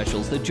weekly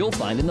specials that you'll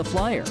find in the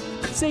flyer.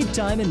 Save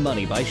time and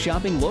money by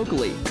shopping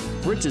locally.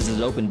 Fritz's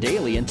is open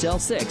daily until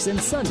 6 and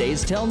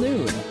Sundays till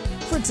noon.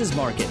 Fritz's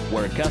Market,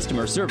 where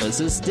customer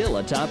service is still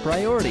a top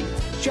priority.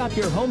 Shop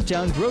your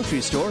hometown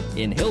grocery store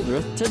in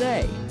Hildreth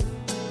today.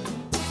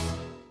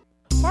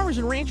 Farmers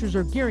and ranchers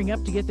are gearing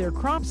up to get their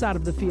crops out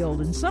of the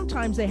field, and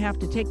sometimes they have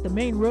to take the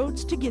main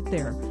roads to get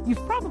there.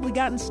 You've probably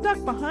gotten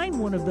stuck behind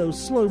one of those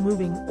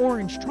slow-moving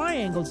orange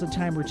triangles a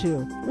time or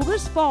two. Well,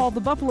 this fall, the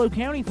Buffalo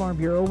County Farm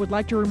Bureau would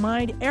like to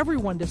remind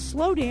everyone to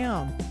slow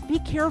down, be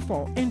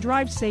careful, and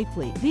drive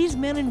safely. These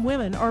men and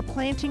women are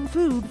planting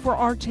food for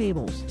our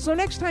tables. So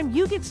next time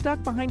you get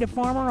stuck behind a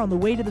farmer on the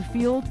way to the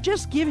field,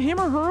 just give him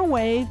or her a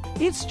wave.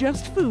 It's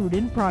just food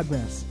in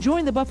progress.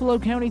 Join the Buffalo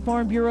County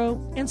Farm Bureau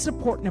and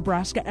support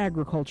Nebraska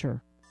agriculture.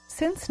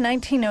 Since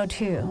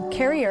 1902,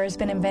 Carrier has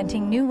been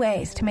inventing new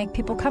ways to make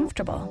people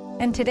comfortable.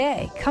 And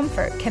today,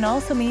 comfort can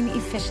also mean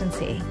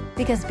efficiency,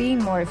 because being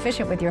more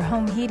efficient with your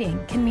home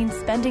heating can mean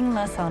spending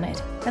less on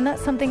it. And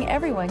that's something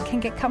everyone can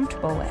get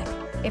comfortable with.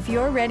 If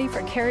you're ready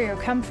for Carrier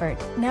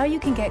Comfort, now you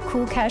can get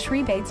cool cash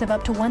rebates of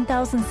up to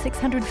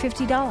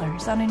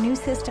 $1,650 on a new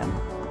system.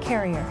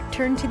 Carrier,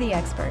 turn to the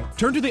expert.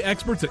 Turn to the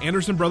experts at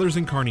Anderson Brothers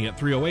and Kearney at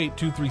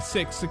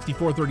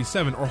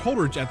 308-236-6437 or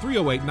Holdridge at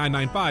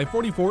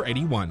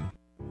 308-995-4481.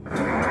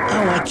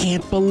 Oh, I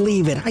can't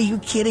believe it. Are you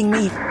kidding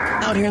me?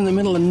 Out here in the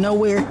middle of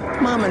nowhere,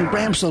 Mom and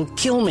Bramps will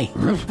kill me.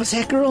 What's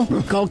that, girl?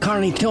 Call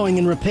Kearney Towing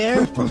and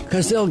Repair?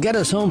 Because they'll get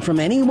us home from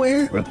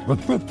anywhere?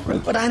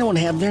 But I don't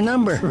have their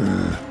number.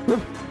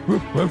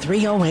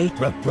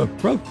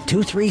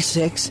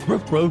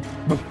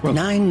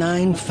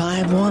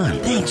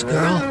 308-236-9951. Thanks,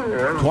 girl.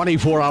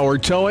 24-hour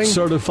towing,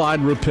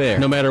 certified repair.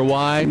 No matter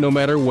why, no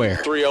matter where.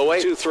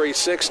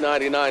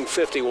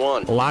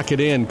 308-236-9951. Lock it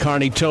in,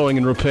 Kearney Towing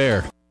and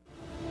Repair.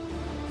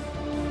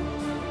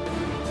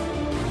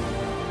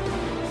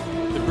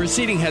 The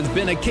proceeding has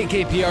been a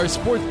KKPR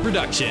sports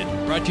production,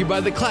 brought to you by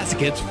the Classic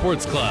Hits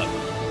Sports Club.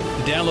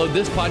 To download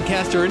this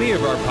podcast or any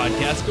of our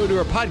podcasts, go to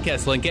our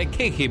podcast link at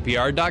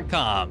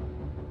kkpr.com.